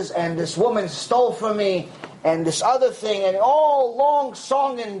taxes and this woman stole from me and this other thing and all long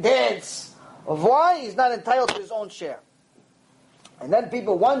song and dance of why he's not entitled to his own share. And then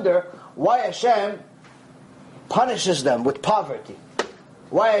people wonder why Hashem punishes them with poverty.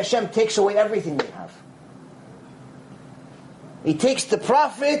 Why Hashem takes away everything they have. He takes the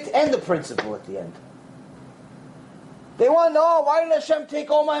profit and the principal at the end. They want to know, why did Hashem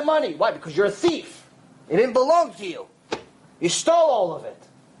take all my money? Why? Because you're a thief. It didn't belong to you. You stole all of it.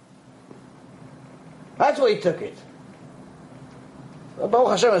 That's why he took it.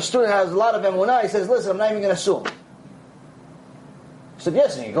 Baruch Hashem, a student has a lot of emunah. He says, listen, I'm not even going to sue him. He said,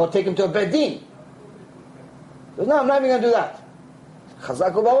 yes, and you go take him to a bed din. He goes, no, I'm not even going to do that.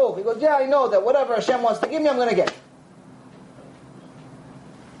 Chazaku Baruch. He goes, yeah, I know that whatever Hashem wants to give me, I'm going to get.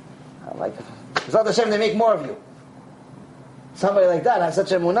 I'm like, Zat Hashem, they make more of you. Somebody like that has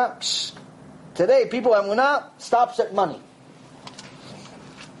such emunah. Psh. Today, people emunah stops at money.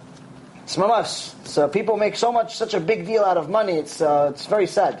 It's mamash. So people make such a big deal out of money. It's very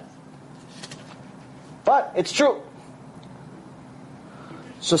sad. But it's true.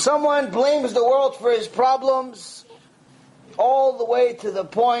 So someone blames the world for his problems all the way to the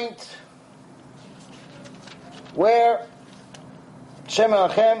point where Shem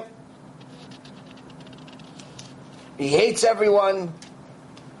Elachem, he hates everyone.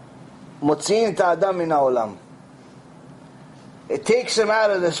 Motziin et ha'adam min ha'olam. It takes him out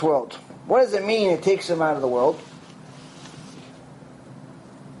of this world. What does it mean it takes him out of the world?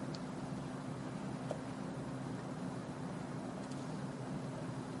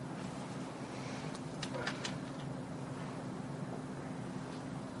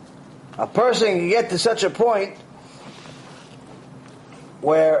 A person can get to such a point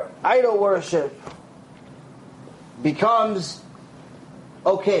where idol worship becomes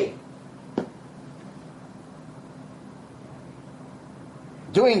okay.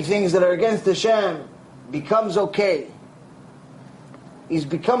 Doing things that are against Hashem becomes okay. He's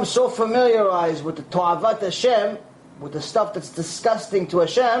become so familiarized with the To'avat Hashem, with the stuff that's disgusting to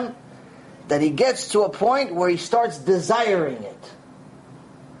Hashem, that he gets to a point where he starts desiring it.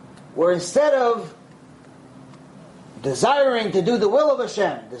 Where instead of desiring to do the will of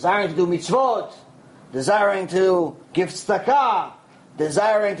Hashem, desiring to do mitzvot, desiring to give tzedakah,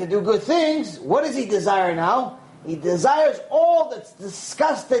 desiring to do good things, what does he desire now? He desires all that's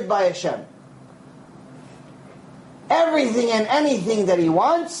disgusted by Hashem. Everything and anything that he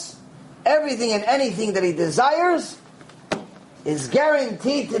wants, everything and anything that he desires, is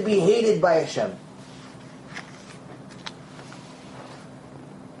guaranteed to be hated by Hashem.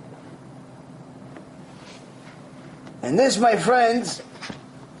 And this, my friends,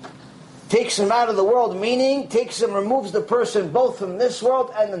 takes him out of the world, meaning removes the person both from this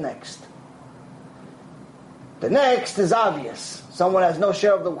world and the next. The next is obvious. Someone has no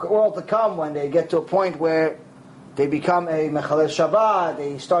share of the world to come when they get to a point where they become a Mechalel Shabbat,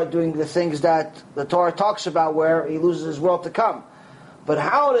 they start doing the things that the Torah talks about where he loses his world to come. But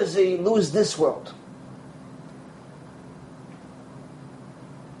how does he lose this world?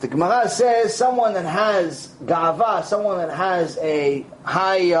 The Gemara says someone that has ga'ava, someone that has a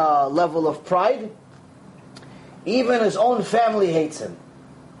high level of pride, even his own family hates him.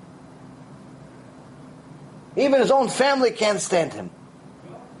 Even his own family can't stand him.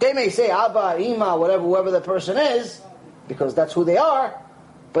 They may say Abba, Ima, whoever the person is, because that's who they are,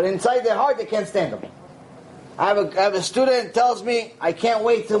 but inside their heart they can't stand him. I have a student who tells me, I can't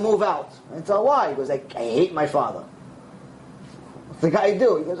wait to move out. I tell why? He goes, I hate my father. What's the guy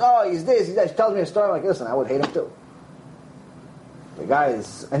do? He goes, oh, he's this, he's that. He tells me a story like, listen, I would hate him too. The guy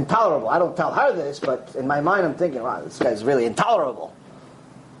is intolerable. I don't tell her this, but in my mind I'm thinking, wow, this guy's really intolerable.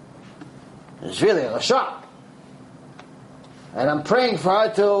 He's really a Rasha. And I'm praying for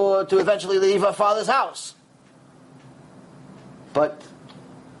her to eventually leave her father's house. But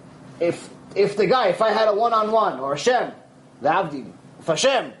if I had a one-on-one, or Hashem, the Avdim, if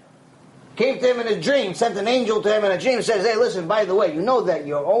Hashem came to him in a dream, sent an angel to him in a dream, and says, hey, listen, by the way, you know that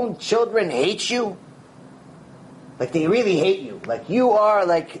your own children hate you? Like they really hate you. Like you are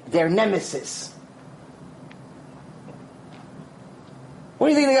like their nemesis. What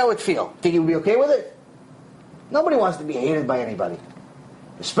do you think the guy would feel? Think he would be okay with it? Nobody wants to be hated by anybody.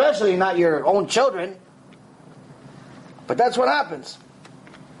 Especially not your own children. But that's what happens.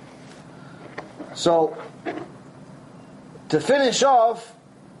 So, to finish off,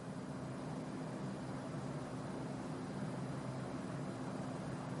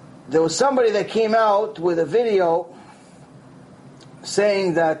 there was somebody that came out with a video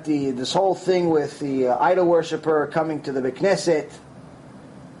saying that this whole thing with the idol worshiper coming to the Knesset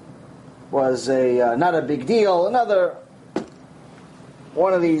was not a big deal. Another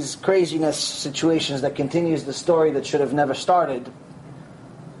one of these craziness situations that continues the story that should have never started.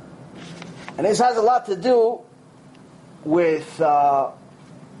 And this has a lot to do with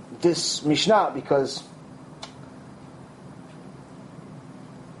this Mishnah, because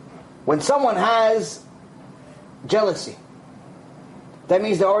when someone has jealousy, that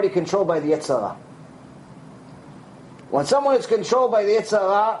means they're already controlled by the Yetzer. When someone is controlled by the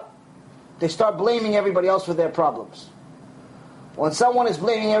Yetzer, they start blaming everybody else for their problems. When someone is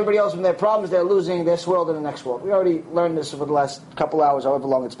blaming everybody else for their problems, they're losing this world and the next world. We already learned this over the last couple hours, however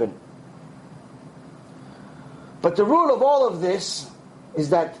long it's been. But the root of all of this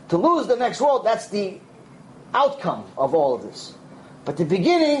is that to lose the next world, that's the outcome of all of this. But the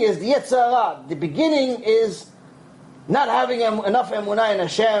beginning is the Yetzer. The beginning is not having enough emunah in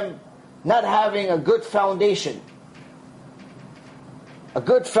Hashem, not having a good foundation. A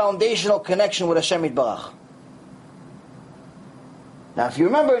good foundational connection with Hashem Yitbarach. Now, if you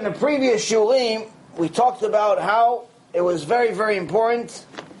remember in the previous shulim, we talked about how it was very, very important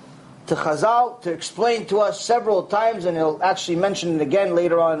to Chazal to explain to us several times, and he'll actually mention it again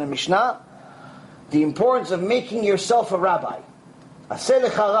later on in the Mishnah, the importance of making yourself a rabbi. Aseh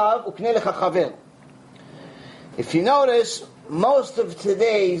lecha rav ukneh lecha chaver. If you notice, most of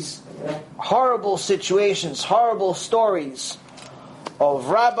today's horrible situations, horrible stories of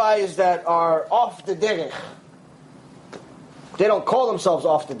rabbis that are off the derech. They don't call themselves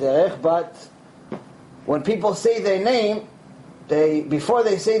off the derech, but when people say their name, before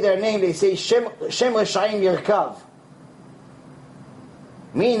they say their name, they say Shem Reshayim Yerkav.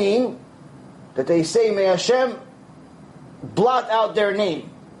 Meaning that they say, may Hashem blot out their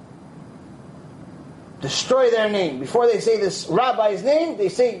name. Destroy their name. Before they say this rabbi's name, they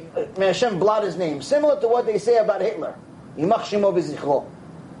say, may Hashem blot his name. Similar to what they say about Hitler. Yimach Shemo v'zichro.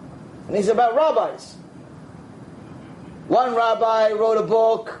 And these are about rabbis. One rabbi wrote a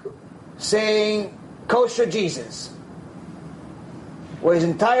book saying, Kosher Jesus, where his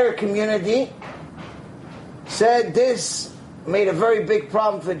entire community said this made a very big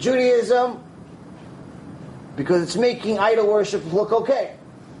problem for Judaism because it's making idol worship look okay.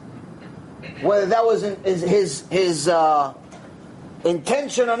 Whether that was his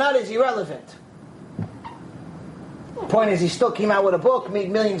intention or not is irrelevant. The point is, he still came out with a book, made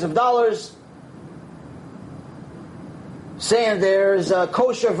millions of dollars, saying there's a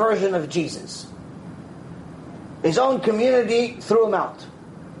kosher version of Jesus. His own community threw him out.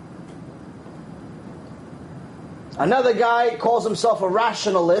 Another guy calls himself a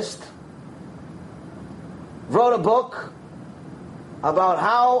rationalist, wrote a book about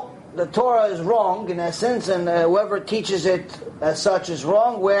how the Torah is wrong, in essence, and whoever teaches it as such is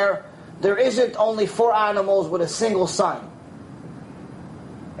wrong, where there isn't only 4 animals with a single sign.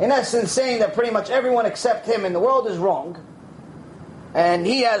 In essence, saying that pretty much everyone except him in the world is wrong. And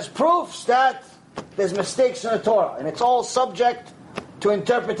he has proofs that there's mistakes in the Torah, and it's all subject to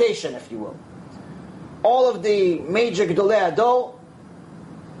interpretation, if you will. All of the major Gedolei Hador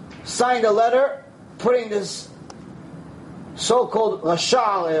signed a letter putting this so-called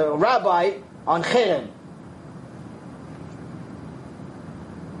Rasha, rabbi, on Cherem.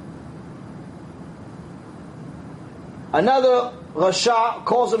 Another Rasha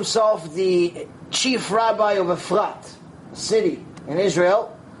calls himself the chief rabbi of Efrat, a city in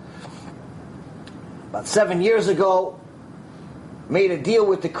Israel. About 7 years ago, made a deal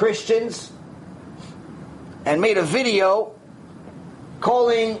with the Christians and made a video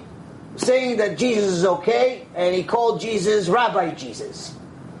saying that Jesus is okay, and he called Jesus Rabbi Jesus.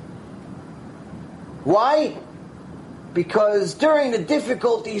 Why? Because during the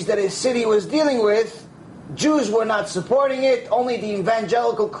difficulties that his city was dealing with, Jews were not supporting it, only the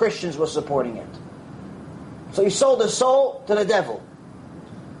evangelical Christians were supporting it. So he sold his soul to the devil.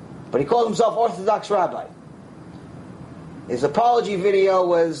 But he called himself Orthodox Rabbi. His apology video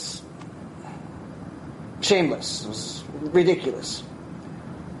was shameless. It was ridiculous.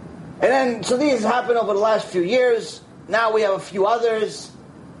 And then, so these happened over the last few years. Now we have a few others.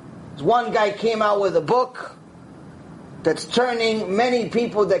 One guy came out with a book that's turning many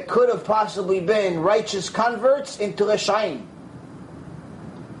people that could have possibly been righteous converts into Reshaim.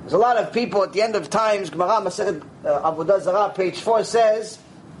 There's a lot of people at the end of times, Gemara Masechet Avodah Zarah, page 4 says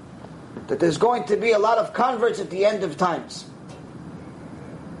that there's going to be a lot of converts at the end of times.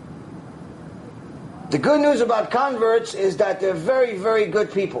 The good news about converts is that they're very, very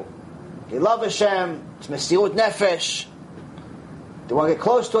good people. They love Hashem, it's Mesirut Nefesh, they want to get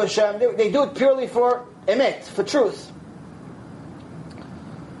close to Hashem, they do it purely for emet, for truth.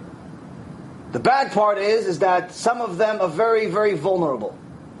 The bad part is that some of them are very, very vulnerable.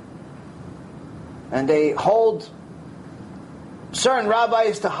 And they hold certain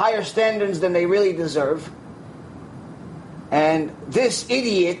rabbis to higher standards than they really deserve. And this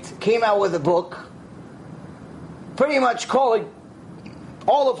idiot came out with a book pretty much calling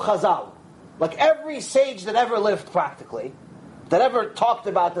all of Chazal, like every sage that ever lived practically, that ever talked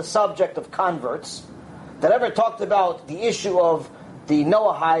about the subject of converts, that ever talked about the issue of the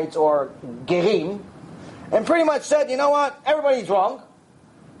Noahites or Gerim, and pretty much said, you know what, everybody's wrong,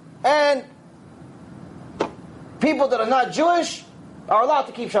 and people that are not Jewish are allowed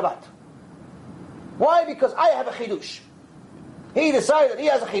to keep Shabbat. Why? Because I have a chidush. He decided he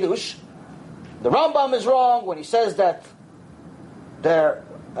has a chidush. The Rambam is wrong when he says that they're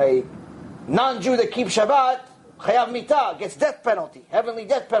a non-Jew that keeps Shabbat, chayav mitah, gets death penalty, heavenly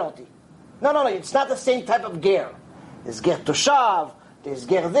death penalty. No, it's not the same type of ger. There's ger toshav, there's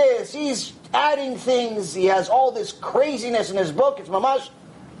ger this. He's adding things. He has all this craziness in his book. It's mamash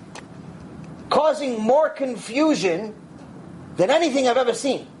causing more confusion than anything I've ever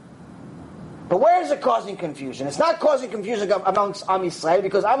seen. But where is it causing confusion? It's not causing confusion amongst Am Yisrael,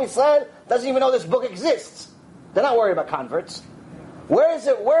 because Am Yisrael doesn't even know this book exists. They're not worried about converts. Where is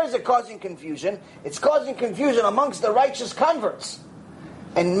it causing confusion? It's causing confusion amongst the righteous converts,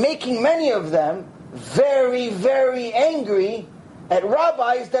 and making many of them very, very angry at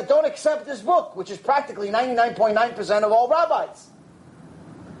rabbis that don't accept this book, which is practically 99.9% of all rabbis.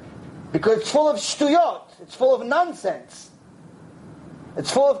 Because it's full of shtuyot, it's full of nonsense, it's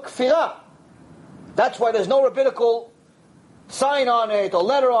full of kfirah. That's why there's no rabbinical sign on it or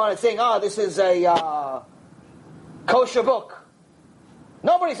letter on it saying, this is a kosher book.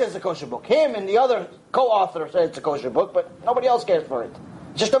 Nobody says it's a kosher book. Him and the other co-author said it's a kosher book, but nobody else cares for it.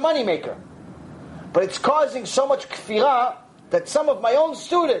 It's just a moneymaker. But it's causing so much kfirah that some of my own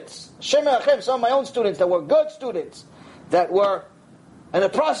students, Shem Erachem, some of my own students that were good students, that were in the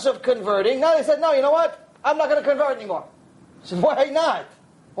process of converting, now they said, no, you know what? I'm not going to convert anymore. I said, why not?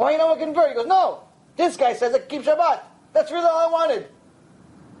 Why you not going to convert? He goes, no. This guy says I keep Shabbat. That's really all I wanted.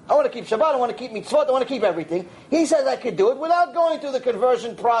 I want to keep Shabbat, I want to keep mitzvot, I want to keep everything. He says I could do it without going through the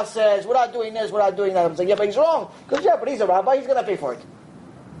conversion process, without doing this, without doing that. I'm saying, yeah, but he's wrong. Because yeah, but he's a rabbi, he's going to pay for it.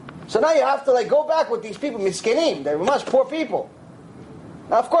 So now you have to go back with these people, miskinim. They're much poor people.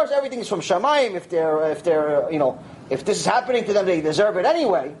 Now, of course, everything's from Shamayim. If this is happening to them, they deserve it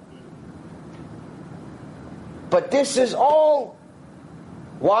anyway. But this is all,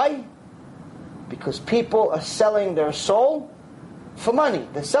 why? Because people are selling their soul for money.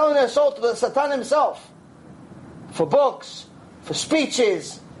 They're selling their soul to the Satan himself. For books, for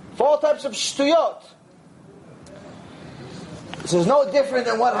speeches, for all types of shtuyot. This is no different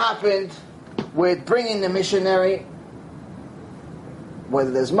than what happened with bringing the missionary.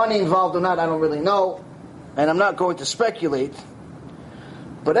 Whether there's money involved or not, I don't really know. And I'm not going to speculate.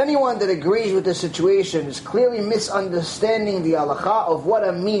 But anyone that agrees with the situation is clearly misunderstanding the halakha of what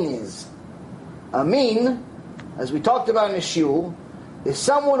amin is. Amin, as we talked about in the shiur, is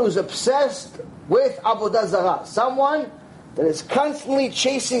someone who's obsessed with avodah zarah. Someone that is constantly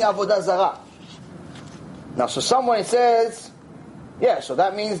chasing avodah zarah. Now, so someone says, yeah, so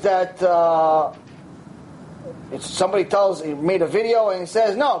that means that somebody he made a video and he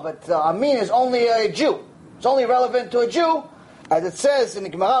says, no, but amin is only a Jew. It's only relevant to a Jew, as it says in the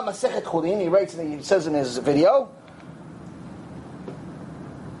Gemara Masechet Chulin. He says in his video,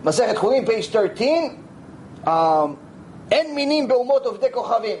 Masechet Chulin, page 13, En minim be'umot uvdei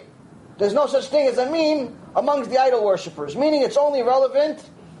kochavim. There's no such thing as a min amongst the idol worshippers, meaning it's only relevant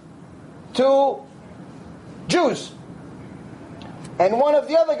to Jews. And one of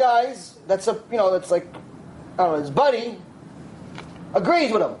the other guys, that's like, I don't know, his buddy,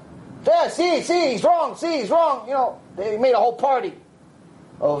 agrees with him. Yeah, see, he's wrong, he's wrong. They made a whole party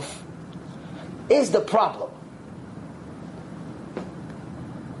of, is the problem.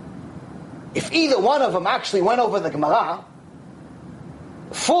 If either one of them actually went over the Gemara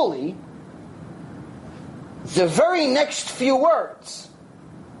fully, the very next few words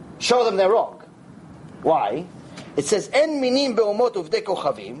show them they're wrong. Why? It says, En minim be'umot uvdei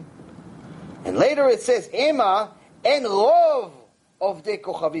kochavim, and later it says, Ema אין רוב עובדי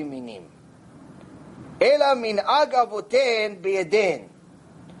כוכבים מינים. אלא מנהג אבותיהן בידיהן.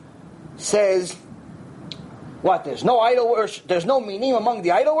 Says, what, there's no idol worship, there's no minim among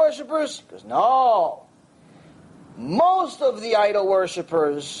the idol worshippers? Because no. Most of the idol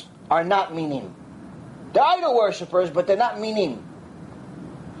worshippers are not minim. They're idol worshippers, but they're not minim.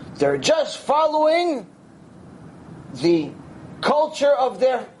 They're just following the culture of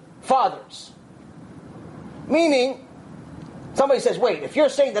their fathers. Meaning, somebody says, wait, if you're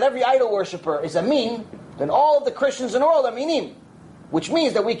saying that every idol worshipper is a min, then all of the Christians in the world are minim. Which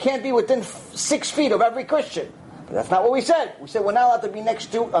means that we can't be within 6 feet of every Christian. But that's not what we said. We said we're not allowed to be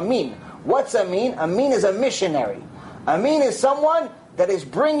next to a min. What's a min? A min is a missionary. A min is someone that is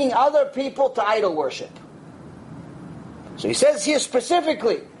bringing other people to idol worship. So he says here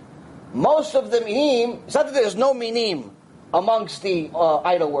specifically, most of the minim, it's not that there's no minim amongst the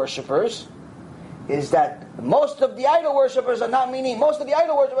idol worshippers, is that most of the idol worshippers are not minim. Most of the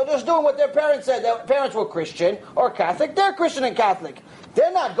idol worshippers are just doing what their parents said. Their parents were Christian or Catholic. They're Christian and Catholic.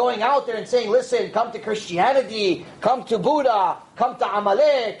 They're not going out there and saying, listen, come to Christianity, come to Buddha, come to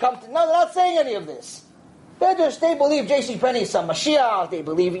Amalek, come to... No, they're not saying any of this. They believe J.C. Penney is some Mashiach. They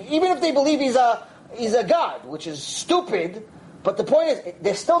believe, even if they believe he's a God, which is stupid. But the point is,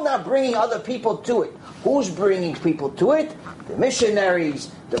 they're still not bringing other people to it. Who's bringing people to it? The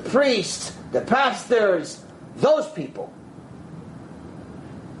missionaries, the priests, the pastors, those people.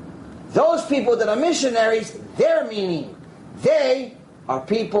 Those people that are missionaries, they're meaning. They are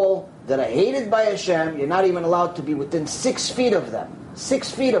people that are hated by Hashem. You're not even allowed to be within 6 feet of them.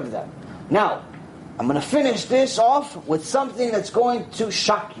 6 feet of them. Now, I'm going to finish this off with something that's going to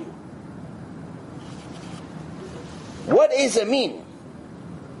shock you. What is a min?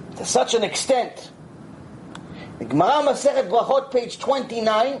 To such an extent. The Gemara Masechet Brachot, page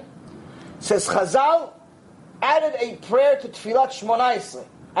 29, says Chazal added a prayer to Tfilat Shmona Esrei.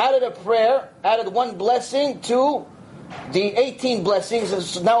 Added a prayer, added one blessing to the 18 blessings,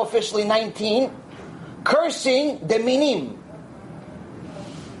 it's now officially 19, cursing the minim.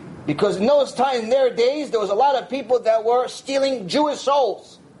 Because in those times, in their days, there was a lot of people that were stealing Jewish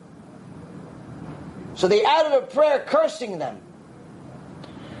souls. So they added a prayer cursing them.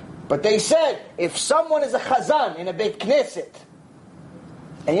 But they said, if someone is a chazan in a Beit Knesset,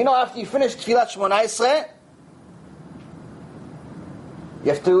 and you know after you finish Tfilat Shmona Esrei,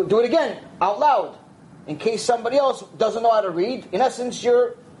 you have to do it again, out loud, in case somebody else doesn't know how to read. In essence,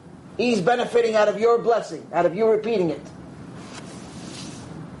 he's benefiting out of your blessing, out of you repeating it.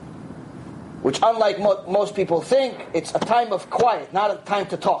 Which, unlike most people think, it's a time of quiet, not a time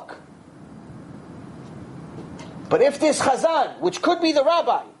to talk. But if this chazan, which could be the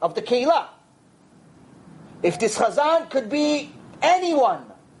rabbi of the keilah, if this chazan could be anyone,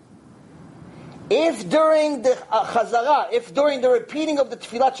 if during the chazara, if during the repeating of the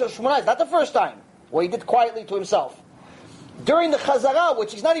tefillat shel Shmona, not the first time, where he did quietly to himself, during the chazara,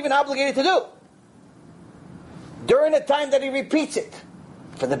 which he's not even obligated to do, during the time that he repeats it,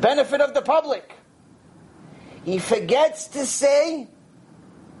 for the benefit of the public, he forgets to say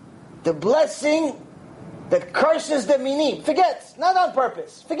the blessing that curses the minim. Forgets, not on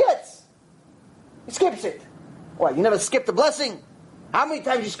purpose, forgets. He skips it. What, you never skipped a blessing? How many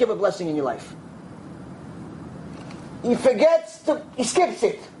times you skip a blessing in your life? He skips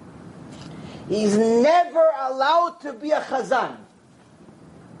it. He's never allowed to be a chazan.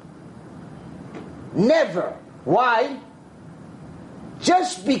 Never. Why?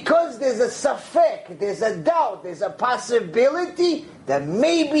 Just because there's a safek, there's a doubt, there's a possibility that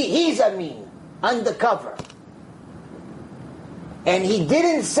maybe he's a min, undercover. And he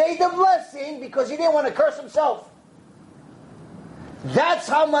didn't say the blessing because he didn't want to curse himself. That's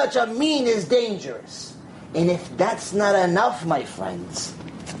how much a min is dangerous. And if that's not enough, my friends,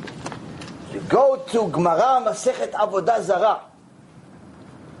 you go to Gemara Masechet Avodah Zarah.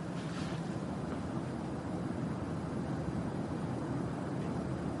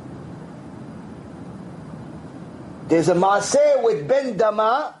 There's a maaseh with Ben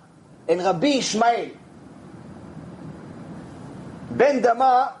Dama and Rabbi Ishmael. Ben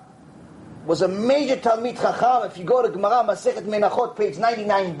Dama was a major Talmid Chacham. If you go to Gemara Masechet Menachot, page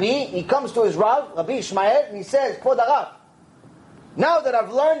 99b, he comes to his Rav, Rabbi Ishmael, and he says, Kvod Rav, now that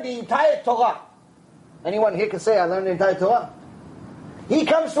I've learned the entire Torah, anyone here can say, I learned the entire Torah? He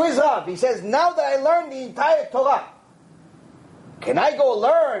comes to his Rav, he says, now that I learned the entire Torah, can I go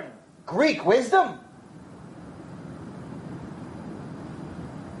learn Greek wisdom?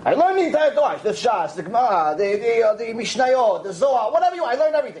 I learned the entire Torah, the Shas, the Gemara, the Mishnayot, the Zohar, whatever you want. I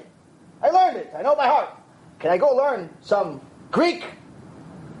learned everything. I learned it. I know it by heart. Can I go learn some Greek?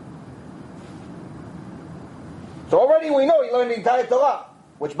 So already we know he learned the entire Torah.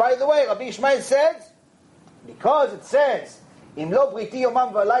 Which, by the way, Rabbi Ishmael says, because it says, Im lo briti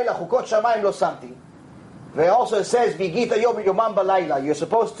yomam v'layla chukot shamayim lo samti. It also says, V'gita yom yomam v'layla. You're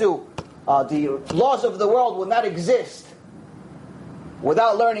supposed to, the laws of the world will not exist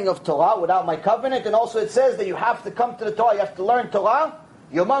without learning of Torah, without my covenant. And also it says that you have to come to the Torah, you have to learn Torah,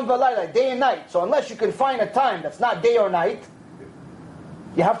 yomam v'layla, day and night. So unless you can find a time that's not day or night,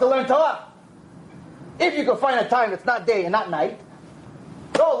 you have to learn Torah. If you can find a time that's not day and not night,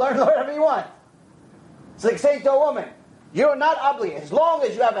 go learn whatever you want. It's like saying to a woman, you're not obligated. As long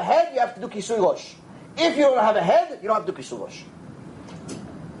as you have a head, you have to do kisui rosh. If you don't have a head, you don't have to do kisui rosh.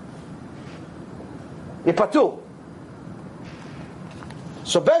 You're patur.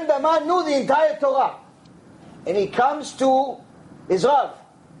 So Ben Daman knew the entire Torah. And he comes to his Rav,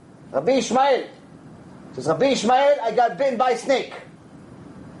 Rabbi Ishmael. He says, Rabbi Ishmael, I got bitten by a snake.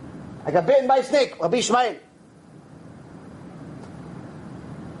 Rabbi Ishmael.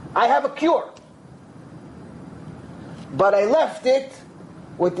 I have a cure. But I left it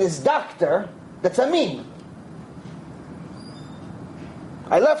with this doctor that's Amin.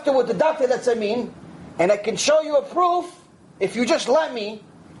 I left it with the doctor that's Amin, and I can show you a proof if you just let me,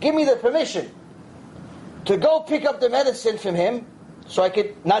 give me the permission to go pick up the medicine from him so I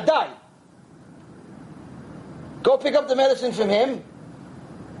could not die. Go pick up the medicine from him.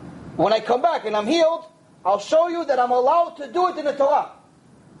 When I come back and I'm healed, I'll show you that I'm allowed to do it in the Torah.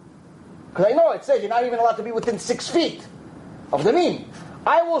 Because I know it says you're not even allowed to be within 6 feet of the mean.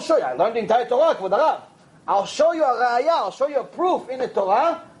 I will show you. I learned the entire Torah with the Rav. I'll show you a raya, I'll show you a proof in the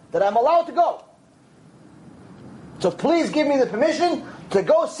Torah that I'm allowed to go. So please give me the permission to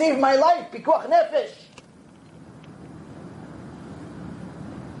go save my life. Pikuach nefesh.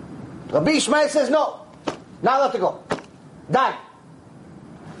 Rabbi Ishmael says no. Not allowed to go. Die.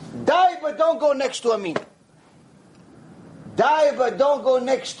 Die, but don't go next to Amin. Die, but don't go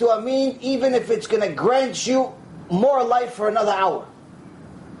next to Amin, even if it's going to grant you more life for another hour.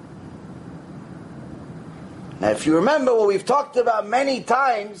 Now, if you remember what we've talked about many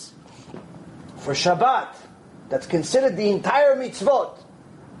times, for Shabbat, that's considered the entire mitzvot.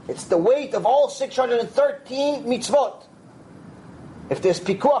 It's the weight of all 613 mitzvot. If there's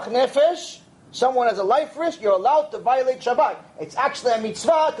pikuach nefesh, someone has a life risk, you're allowed to violate Shabbat. It's actually a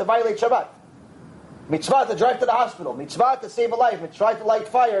mitzvah to violate Shabbat. Mitzvah to drive to the hospital. Mitzvah to save a life. Mitzvah to light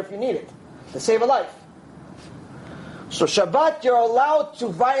fire if you need it. To save a life. So Shabbat you're allowed to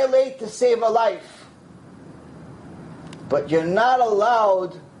violate to save a life. But you're not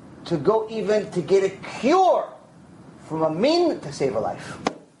allowed to go even to get a cure from a min to save a life.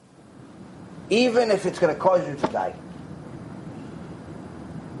 Even if it's going to cause you to die.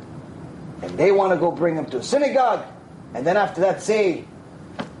 And they want to go bring him to a synagogue. And then after that say,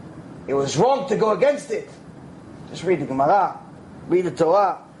 it was wrong to go against it. Just read the Gemara, read the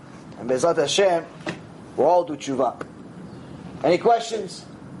Torah, and Be'ezrat Hashem, we'll all do tshuva. Any questions?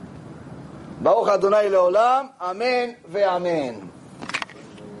 Baruch Adonai Leolam, Amen ve'amen.